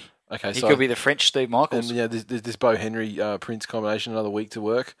 Oui. Okay, He so could be the French Steve Michaels. and yeah, this Bo Henry Prince combination, another week to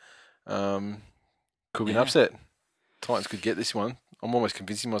work. Could be an upset. Titans could get this one. I'm almost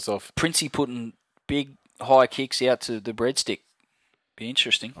convincing myself. Princey putting big high kicks out to the breadstick. Be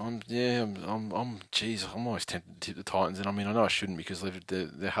interesting. I'm almost tempted to tip the Titans, and I mean, I know I shouldn't because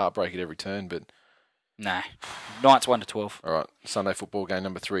they're heartbreak at every turn, but. Nah. Knights 1-12. All right, Sunday football game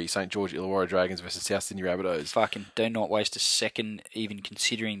number 3, St. George Illawarra Dragons versus South Sydney Rabbitohs. Fucking do not waste a second even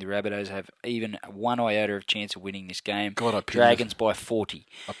considering the Rabbitohs have even one iota of chance of winning this game. God, I pity Dragons by 40.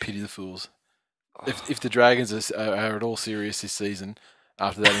 I pity the fools. If the Dragons are at all serious this season,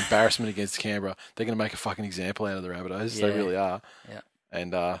 after that embarrassment against Canberra, they're going to make a fucking example out of the Rabbitohs. Yeah. They really are. Yeah.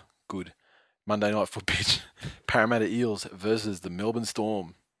 And good. Monday night foot pitch, Parramatta Eels versus the Melbourne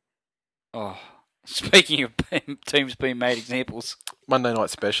Storm. Oh, speaking of teams being made examples. Monday night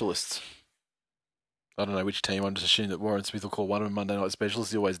specialists. I don't know which team. I'm just assuming that Warren Smith will call one of them Monday night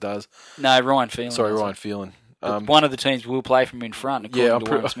specialists. He always does. No, Ryan Phelan. Sorry, does Ryan it. Phelan. But one of the teams will play from in front, according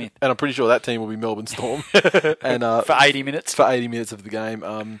to Warren Smith. And I'm pretty sure that team will be Melbourne Storm. And For 80 minutes. For 80 minutes of the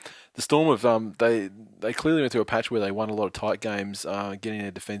game. The Storm have they clearly went through a patch where they won a lot of tight games, getting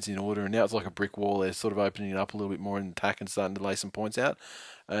their defence in order, and now it's like a brick wall. They're sort of opening it up a little bit more in attack and starting to lay some points out.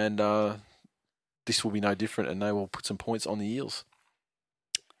 And this will be no different, and they will put some points on the Eels.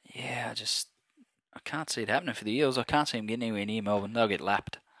 Yeah, I can't see it happening for the Eels. I can't see them getting anywhere near Melbourne. They'll get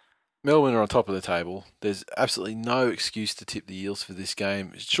lapped. Melbourne are on top of the table. There's absolutely no excuse to tip the Eels for this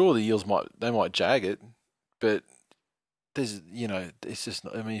game. Sure, the Eels might jag it, but there's it's just.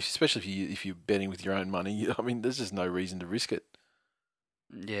 I mean, especially if you're betting with your own money. I mean, there's just no reason to risk it.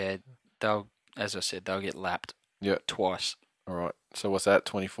 Yeah, as I said, they'll get lapped. Yeah, twice. All right. So what's that?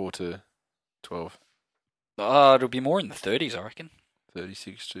 24-12. It'll be more in the 30s, I reckon.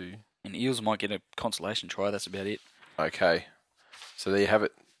 36 to. And Eels might get a consolation try. That's about it. Okay. So there you have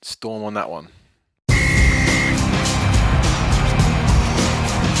it. Storm on that one.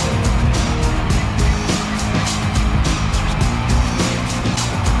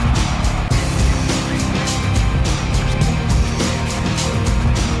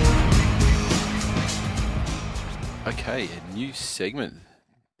 Okay, a new segment.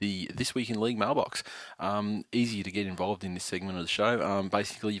 The This Week in League mailbox. Easier to get involved in this segment of the show.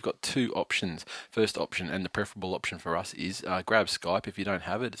 Basically, you've got two options. First option, and the preferable option for us, is grab Skype. If you don't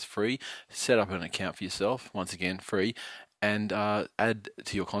have it, it's free. Set up an account for yourself. Once again, free. And add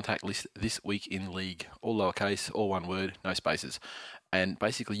to your contact list This Week in League. All lowercase, all one word, no spaces. And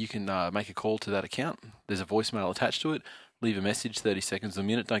basically, you can make a call to that account. There's a voicemail attached to it. Leave a message, 30 seconds a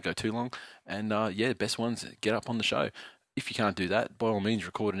minute. Don't go too long. And best ones get up on the show. If you can't do that, by all means,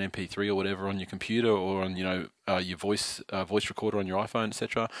 record an MP3 or whatever on your computer or on your voice recorder on your iPhone,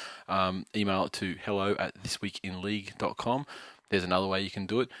 etc. Email it to hello@thisweekinleague.com. There's another way you can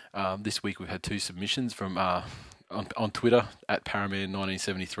do it. This week we've had two submissions from on Twitter at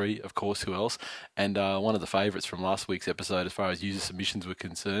Paraman1973, of course, who else? And one of the favourites from last week's episode as far as user submissions were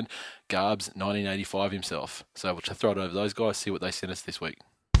concerned, Garbs1985 himself. So we'll throw it over to those guys, see what they sent us this week.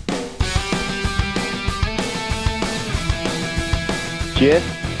 Jeff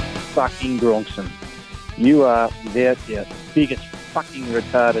fucking Gronkson, you are without doubt the biggest fucking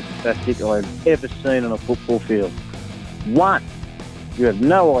retarded spastic I've ever seen on a football field. One, you have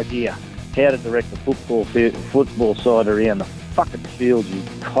no idea how to direct the football side around the fucking field, you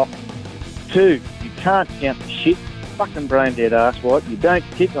cock. Two, you can't count the shit, fucking brain dead arsewipe. You don't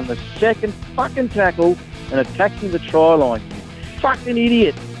kick on the second fucking tackle and attacking the try line, you fucking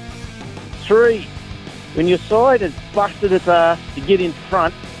idiot. Three, when your side has busted its ass to get in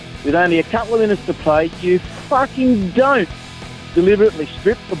front with only a couple of minutes to play, you fucking don't deliberately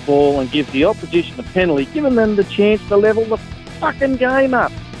strip the ball and give the opposition a penalty, giving them the chance to level the fucking game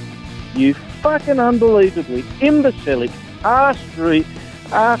up. You fucking unbelievably imbecilic, ass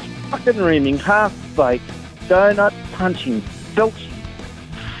fucking reaming, half-baked, donut punching, belching,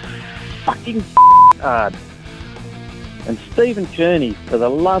 fucking hard. And Stephen Kearney, for the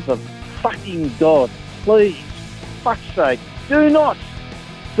love of fucking God, please, fuck's sake, do not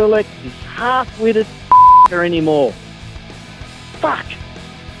select this half-witted anymore. Fuck.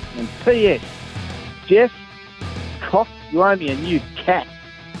 And P.S. Jeff, cock, you owe me a new cat.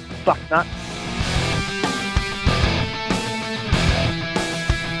 Fuck nut.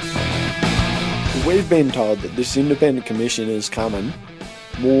 We've been told that this independent commission is coming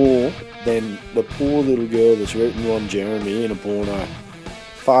more than the poor little girl that's written Ron Jeremy in a porno.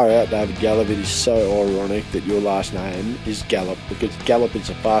 Far out, David Gallop. It is so ironic that your last name is Gallop, because Gallop is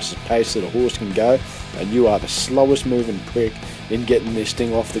the fastest pace that a horse can go, and you are the slowest moving prick in getting this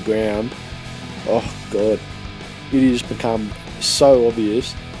thing off the ground. Oh God, it has become so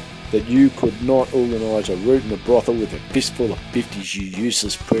obvious that you could not organise a route in a brothel with a fistful of 50s, you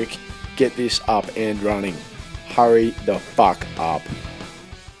useless prick. Get this up and running. Hurry the fuck up.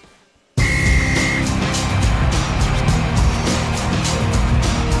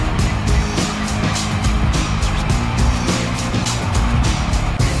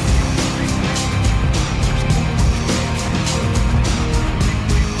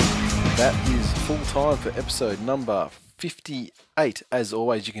 That is full time for episode number 58. As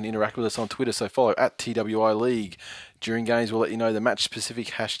always, you can interact with us on Twitter, so follow at TWI League. During games, we'll let you know the match-specific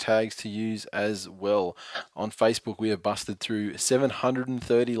hashtags to use as well. On Facebook, we have busted through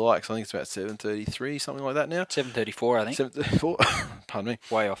 730 likes. I think it's about 733, something like that now. 734, I think. 734. Pardon me.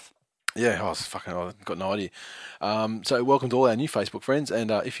 Way off. Yeah, I've got no idea. So welcome to all our new Facebook friends, and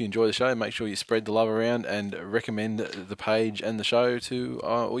if you enjoy the show, make sure you spread the love around and recommend the page and the show to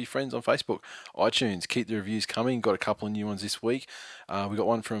all your friends on Facebook. iTunes, keep the reviews coming. Got a couple of new ones this week. We got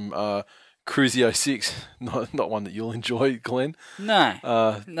one from Cruzy06, not one that you'll enjoy, Glenn. No,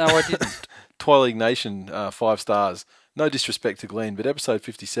 I didn't. Twilight Nation, 5 stars. No disrespect to Glenn, but episode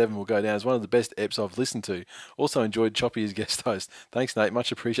 57 will go down as one of the best eps I've listened to. Also enjoyed Choppy as guest host. Thanks, Nate.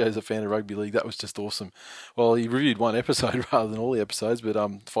 Much appreciated as a fan of rugby league. That was just awesome. Well, he reviewed one episode rather than all the episodes, but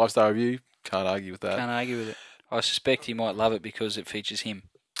 5-star review, can't argue with that. Can't argue with it. I suspect he might love it because it features him.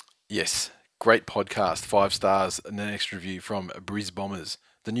 Yes, great podcast, 5 stars, and the next review from Briz Bombers,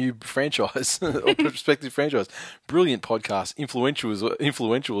 the new franchise, or prospective franchise. Brilliant podcast,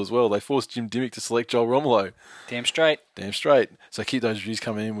 influential as well. They forced Jim Dimmick to select Joel Romolo. Damn straight. Damn straight. So keep those reviews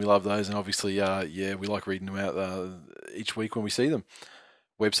coming in. We love those, and obviously, we like reading them out each week when we see them.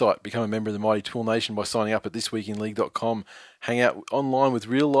 Website, become a member of the Mighty Twill Nation by signing up at thisweekinleague.com. Hang out online with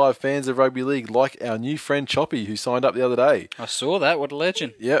real live fans of rugby league, like our new friend Choppy, who signed up the other day. I saw that. What a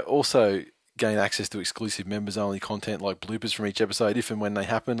legend. Yeah, also gain access to exclusive members-only content like bloopers from each episode if and when they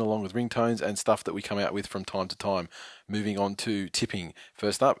happen, along with ringtones and stuff that we come out with from time to time. Moving on to tipping.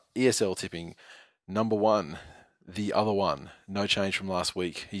 First up, ESL tipping. Number 1, the other one. No change from last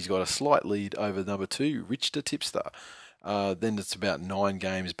week. He's got a slight lead over number 2, Richter Tipster. Then it's about 9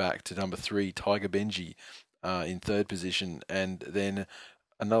 games back to number 3, Tiger Benji, in third position. And then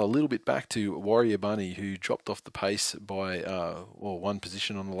another little bit back to Warrior Bunny, who dropped off the pace by 1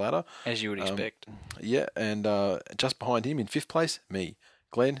 position on the ladder. As you would expect. Yeah, and just behind him in 5th place, me.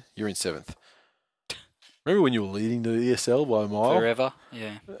 Glenn, you're in 7th. Remember when you were leading the ESL by a mile? Forever,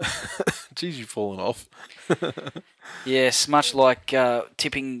 yeah. Geez, you've fallen off. Yes, much like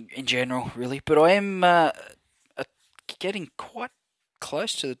tipping in general, really. But I am getting quite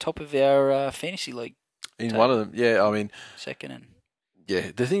close to the top of our fantasy league. In table. One of them, yeah, I mean... Second and...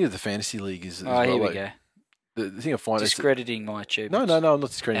 Yeah, the thing with the fantasy league is... Oh, here we go. The thing I find discrediting my achievements. No, I'm not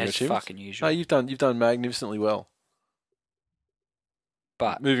discrediting your achievements. As fucking usual. No, you've done magnificently well.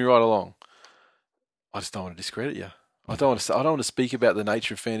 But moving right along, I just don't want to discredit you. I don't want to speak about the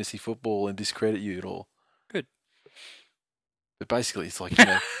nature of fantasy football and discredit you at all. Good. But basically, it's like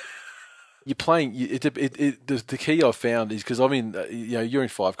you're playing. The key I've found is because I'm in. You're in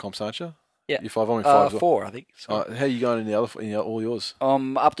 5 comps, aren't you? Yeah. You're 5. I'm in 5. 4, I think. How are you going in the other? In all yours?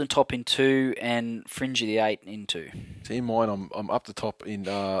 I'm up the top in 2 and Fringy the 8 in 2. See, in mine, I'm up the top in.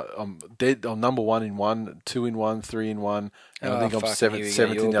 I'm dead. I'm number 1 in 1, 2 in 1, 3 in 1, and I think I'm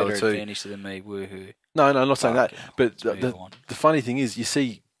 7th in the other 2. You're better than me. Woohoo. No, I'm not saying that. But the funny thing is, you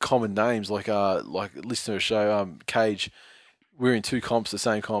see common names like listener of the show, Cage. We're in 2 comps, the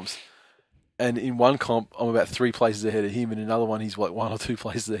same comps. And in one comp, I'm about 3 places ahead of him. And in another one, he's like 1 or 2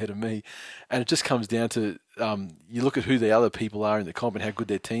 places ahead of me. And it just comes down to you look at who the other people are in the comp and how good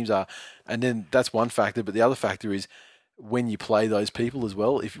their teams are. And then that's one factor. But the other factor is when you play those people as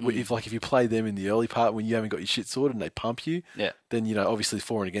well. If you play them in the early part when you haven't got your shit sorted and they pump you, then obviously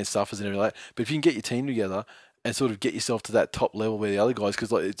for and against suffers and everything like that. But if you can get your team together and sort of get yourself to that top level where the other guys,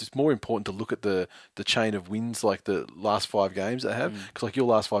 because it's more important to look at the chain of wins, like the last 5 games they have, because your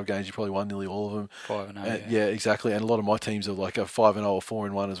last 5 games you probably won nearly all of them. 5-0. Yeah, exactly. And a lot of my teams are like a 5-0 or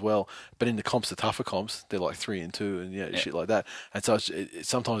 4-1 as well. But in the comps, the tougher comps, they're like 3-2 and shit like that. And so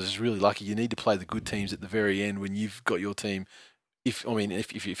sometimes it's really lucky. You need to play the good teams at the very end when you've got your team. If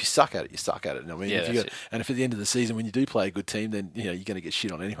you suck at it, you suck at it. I mean, and if at the end of the season when you do play a good team, then you're going to get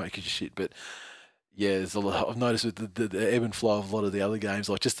shit on anyway because you're shit. But yeah, there's a lot. I've noticed with the ebb and flow of a lot of the other games,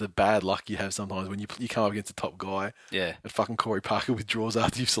 like just the bad luck you have sometimes when you come up against a top guy. Yeah. And fucking Corey Parker withdraws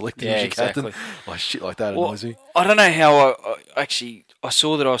after you've selected him as your captain. Like shit like that annoys me. I don't know how I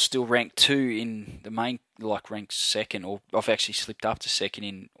saw that I was still ranked 2 in the main, like ranked 2nd, or I've actually slipped up to 2nd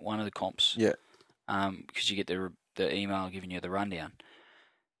in one of the comps. Yeah. Because you get the email giving you the rundown.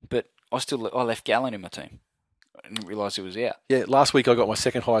 But I left Gallen in my team. I didn't realise it was out. Yeah, last week I got my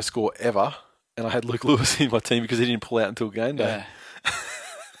 2nd highest score ever. And I had Luke Lewis in my team because he didn't pull out until game day. Yeah.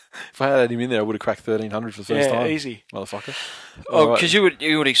 If I had him in there, I would have cracked 1,300 for the first time. Yeah, easy. Motherfucker. Oh, because you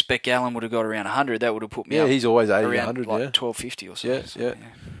would expect Allen would have got around 100. That would have put me up. Yeah, he's always 80, around 100, like 1250 or something. Yeah.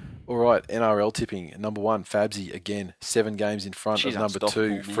 All right, NRL tipping. Number 1, Fabsy, again, 7 games in front of number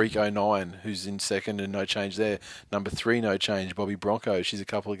 2, Freako 9, who's in 2nd and no change there. Number 3, no change, Bobby Bronco. She's a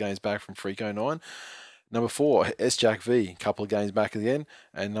couple of games back from Freako 9. Number 4, S Jack V, couple of games back again.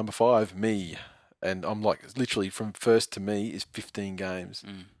 And number 5, me. And I'm like, literally from first to me is 15 games.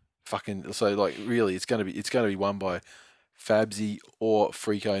 Fucking, so like really it's gonna be won by Fabsy or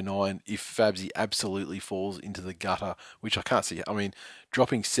Freako 9 if Fabsy absolutely falls into the gutter, which I can't see. I mean,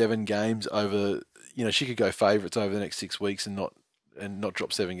 dropping 7 games over, she could go favourites over the next 6 weeks and not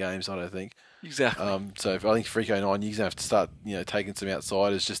drop 7 games, I don't think. Exactly. So if I think Freako 9, you're going to have to start, taking some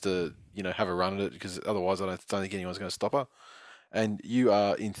outsiders just to, have a run at it, because otherwise I don't think anyone's going to stop her. And you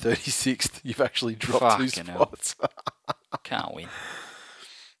are in 36th. You've actually dropped 2 spots. Can't win.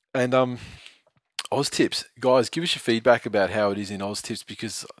 And Oz Tips. Guys, give us your feedback about how it is in Oz Tips,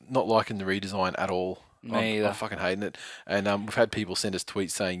 because not liking the redesign at all. Me either. I'm fucking hating it. And we've had people send us tweets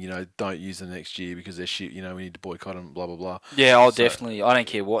saying, don't use them next year because they're shit, we need to boycott them, blah, blah, blah. Yeah, I'll definitely. I don't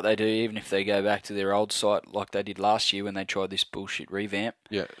care what they do, even if they go back to their old site like they did last year when they tried this bullshit revamp.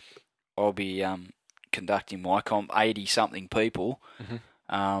 Yeah. I'll be conducting my comp, 80-something people,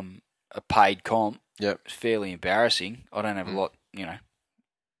 Mm-hmm. A paid comp. Yep. It's fairly embarrassing. I don't have a lot, If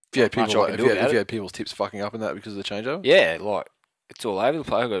you had much people, I can if do you had, about if you it. had people's tips fucking up in that because of the changeover? Yeah, like, it's all over the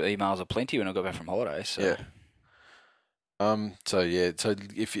place. I got emails aplenty when I got back from holiday. So. Yeah. So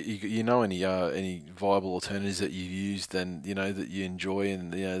if you know any viable alternatives that you've used and that you enjoy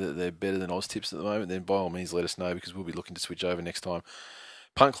and that they're better than Oz Tips at the moment, then by all means let us know, because we'll be looking to switch over next time.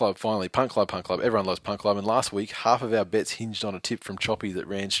 Punt Club, finally, Punt Club. Everyone loves Punt Club, and last week half of our bets hinged on a tip from Choppy that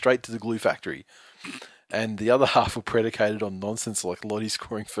ran straight to the glue factory, and the other half were predicated on nonsense like Lottie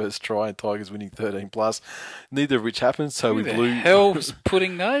scoring first try and Tigers winning 13+. Neither of which happened, so we Who blew. the hell's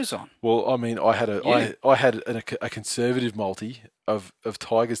putting those on? Well, I mean, I had a conservative multi of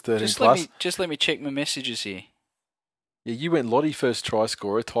Tigers 13+. Just let me check my messages here. Yeah, you went Lottie first try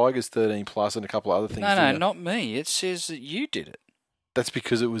scorer, Tigers 13+, and a couple of other things. No, not me. It says that you did it. That's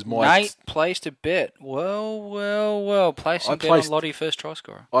because it was my. Nate placed a bet. Well. Placing a bet on Lottie first try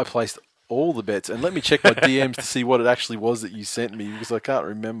scorer. I placed all the bets, and let me check my DMs to see what it actually was that you sent me, because I can't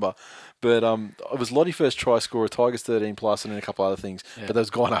remember. But it was Lottie first try scorer, Tigers 13+, and then a couple other things. Yeah. But that was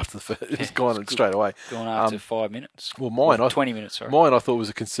gone after the first. It was gone straight away. Gone after 5 minutes. Well, mine 20 minutes. Sorry. Mine I thought was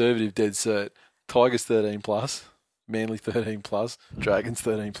a conservative dead cert. Tigers 13+. Manly 13+, Dragons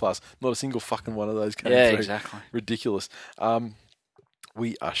 13+. Not a single fucking one of those came through. Yeah, exactly. Ridiculous.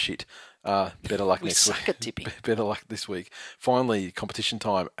 We are shit. Better luck next week. We suck at tipping. Better luck this week. Finally, competition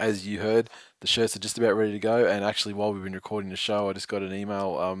time. As you heard, the shirts are just about ready to go. And actually, while we've been recording the show, I just got an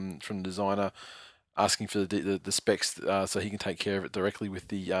email from the designer asking for the specs so he can take care of it directly with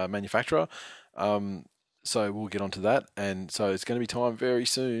the manufacturer. So we'll get onto that. And so it's going to be time very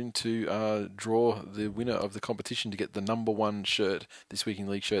soon to draw the winner of the competition to get the number one shirt, This Week in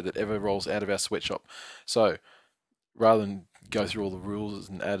League shirt, that ever rolls out of our sweatshop. So rather than go through all the rules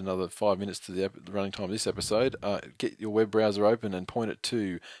and add another 5 minutes to the running time of this episode, get your web browser open and point it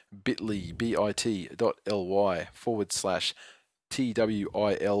to bit.ly/TWIL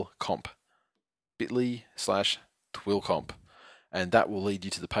comp. bit.ly/TWILcomp. And that will lead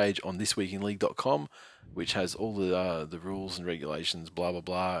you to the page on thisweekinleague.com, which has all the rules and regulations, blah, blah,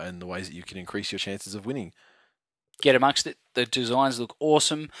 blah, and the ways that you can increase your chances of winning. Get amongst it. The designs look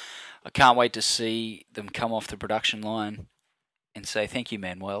awesome. I can't wait to see them come off the production line and say thank you,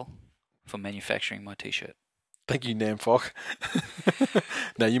 Manuel, for manufacturing my T-shirt. Thank you, Namfok.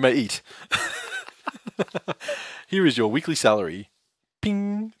 Now you may eat. Here is your weekly salary.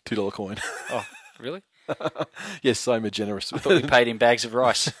 Ping! $2 coin. Oh, really? Yes, I'm a generous. I thought we paid in bags of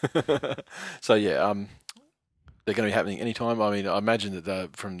rice. So yeah, they're going to be happening anytime. I mean, I imagine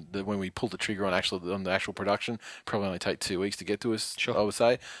that when we pull the trigger on the actual production, probably only take 2 weeks to get to us. Sure. I would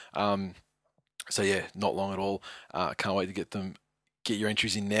say. So yeah, not long at all. Can't wait to get them. Get your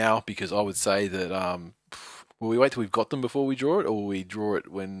entries in now, because I would say that will we wait till we've got them before we draw it, or will we draw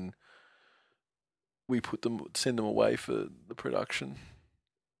it when we send them away for the production?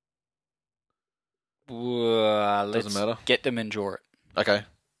 Doesn't matter. Get them and draw it. Okay.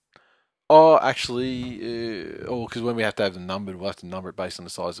 Oh, actually, because when we have to have them numbered, we'll have to number it based on the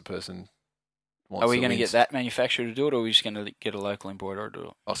size of the person. Are we going to get that manufacturer to do it, or are we just going to get a local embroiderer to do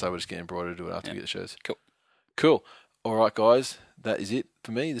it? I'll say we're just getting embroiderer to do it after we get the shirts. Cool. All right, guys. That is it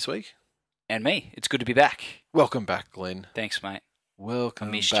for me this week. And me. It's good to be back. Welcome back, Glenn. Thanks, mate. Welcome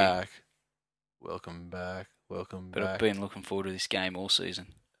back. Welcome back. But I've been looking forward to this game all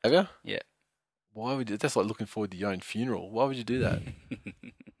season. Have you? Yeah. Why would you? That's like looking forward to your own funeral. Why would you do that?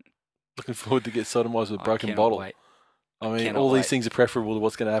 Looking forward to get sodomized with a broken bottle. Wait. I mean, all these things are preferable to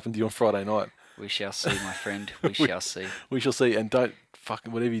what's going to happen to you on Friday night. We shall see, my friend. We shall see. We shall see. And don't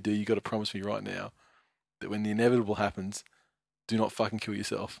fucking, whatever you do, you got to promise me right now that when the inevitable happens, do not fucking kill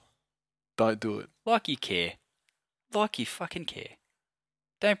yourself. Don't do it. Like you care. Like you fucking care.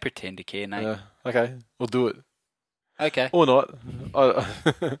 Don't pretend to care, Nate. Okay, we'll do it. Okay. Or not.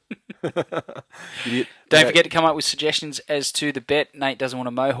 Idiot. Don't forget to come up with suggestions as to the bet. Nate doesn't want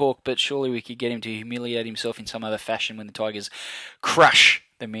a mohawk, but surely we could get him to humiliate himself in some other fashion when the Tigers crush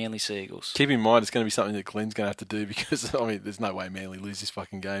the Manly Seagulls. Keep in mind, it's going to be something that Glenn's going to have to do, because, I mean, there's no way Manly lose this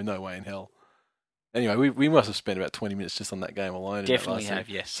fucking game. No way in hell. Anyway, we must have spent about 20 minutes just on that game alone. Definitely have,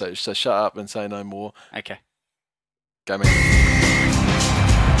 yes. So shut up and say no more. Okay. Go, man.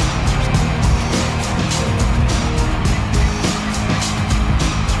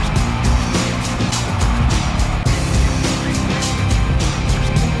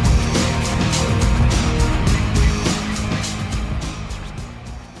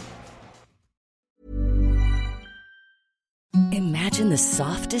 imagine the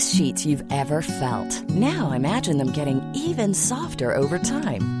softest sheets you've ever felt. Now imagine them getting even softer over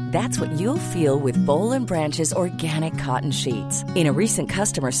time. That's what you'll feel with Boll & Branch's organic cotton sheets. In a recent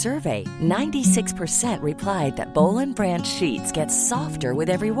customer survey, 96% replied that Boll & Branch sheets get softer with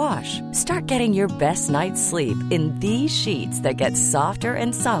every wash. Start getting your best night's sleep in these sheets that get softer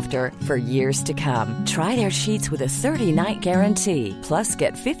and softer for years to come. Try their sheets with a 30-night guarantee. Plus,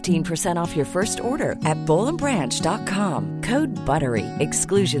 get 15% off your first order at bollandbranch.com. Code BUTTERY.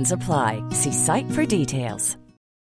 Exclusions apply. See site for details.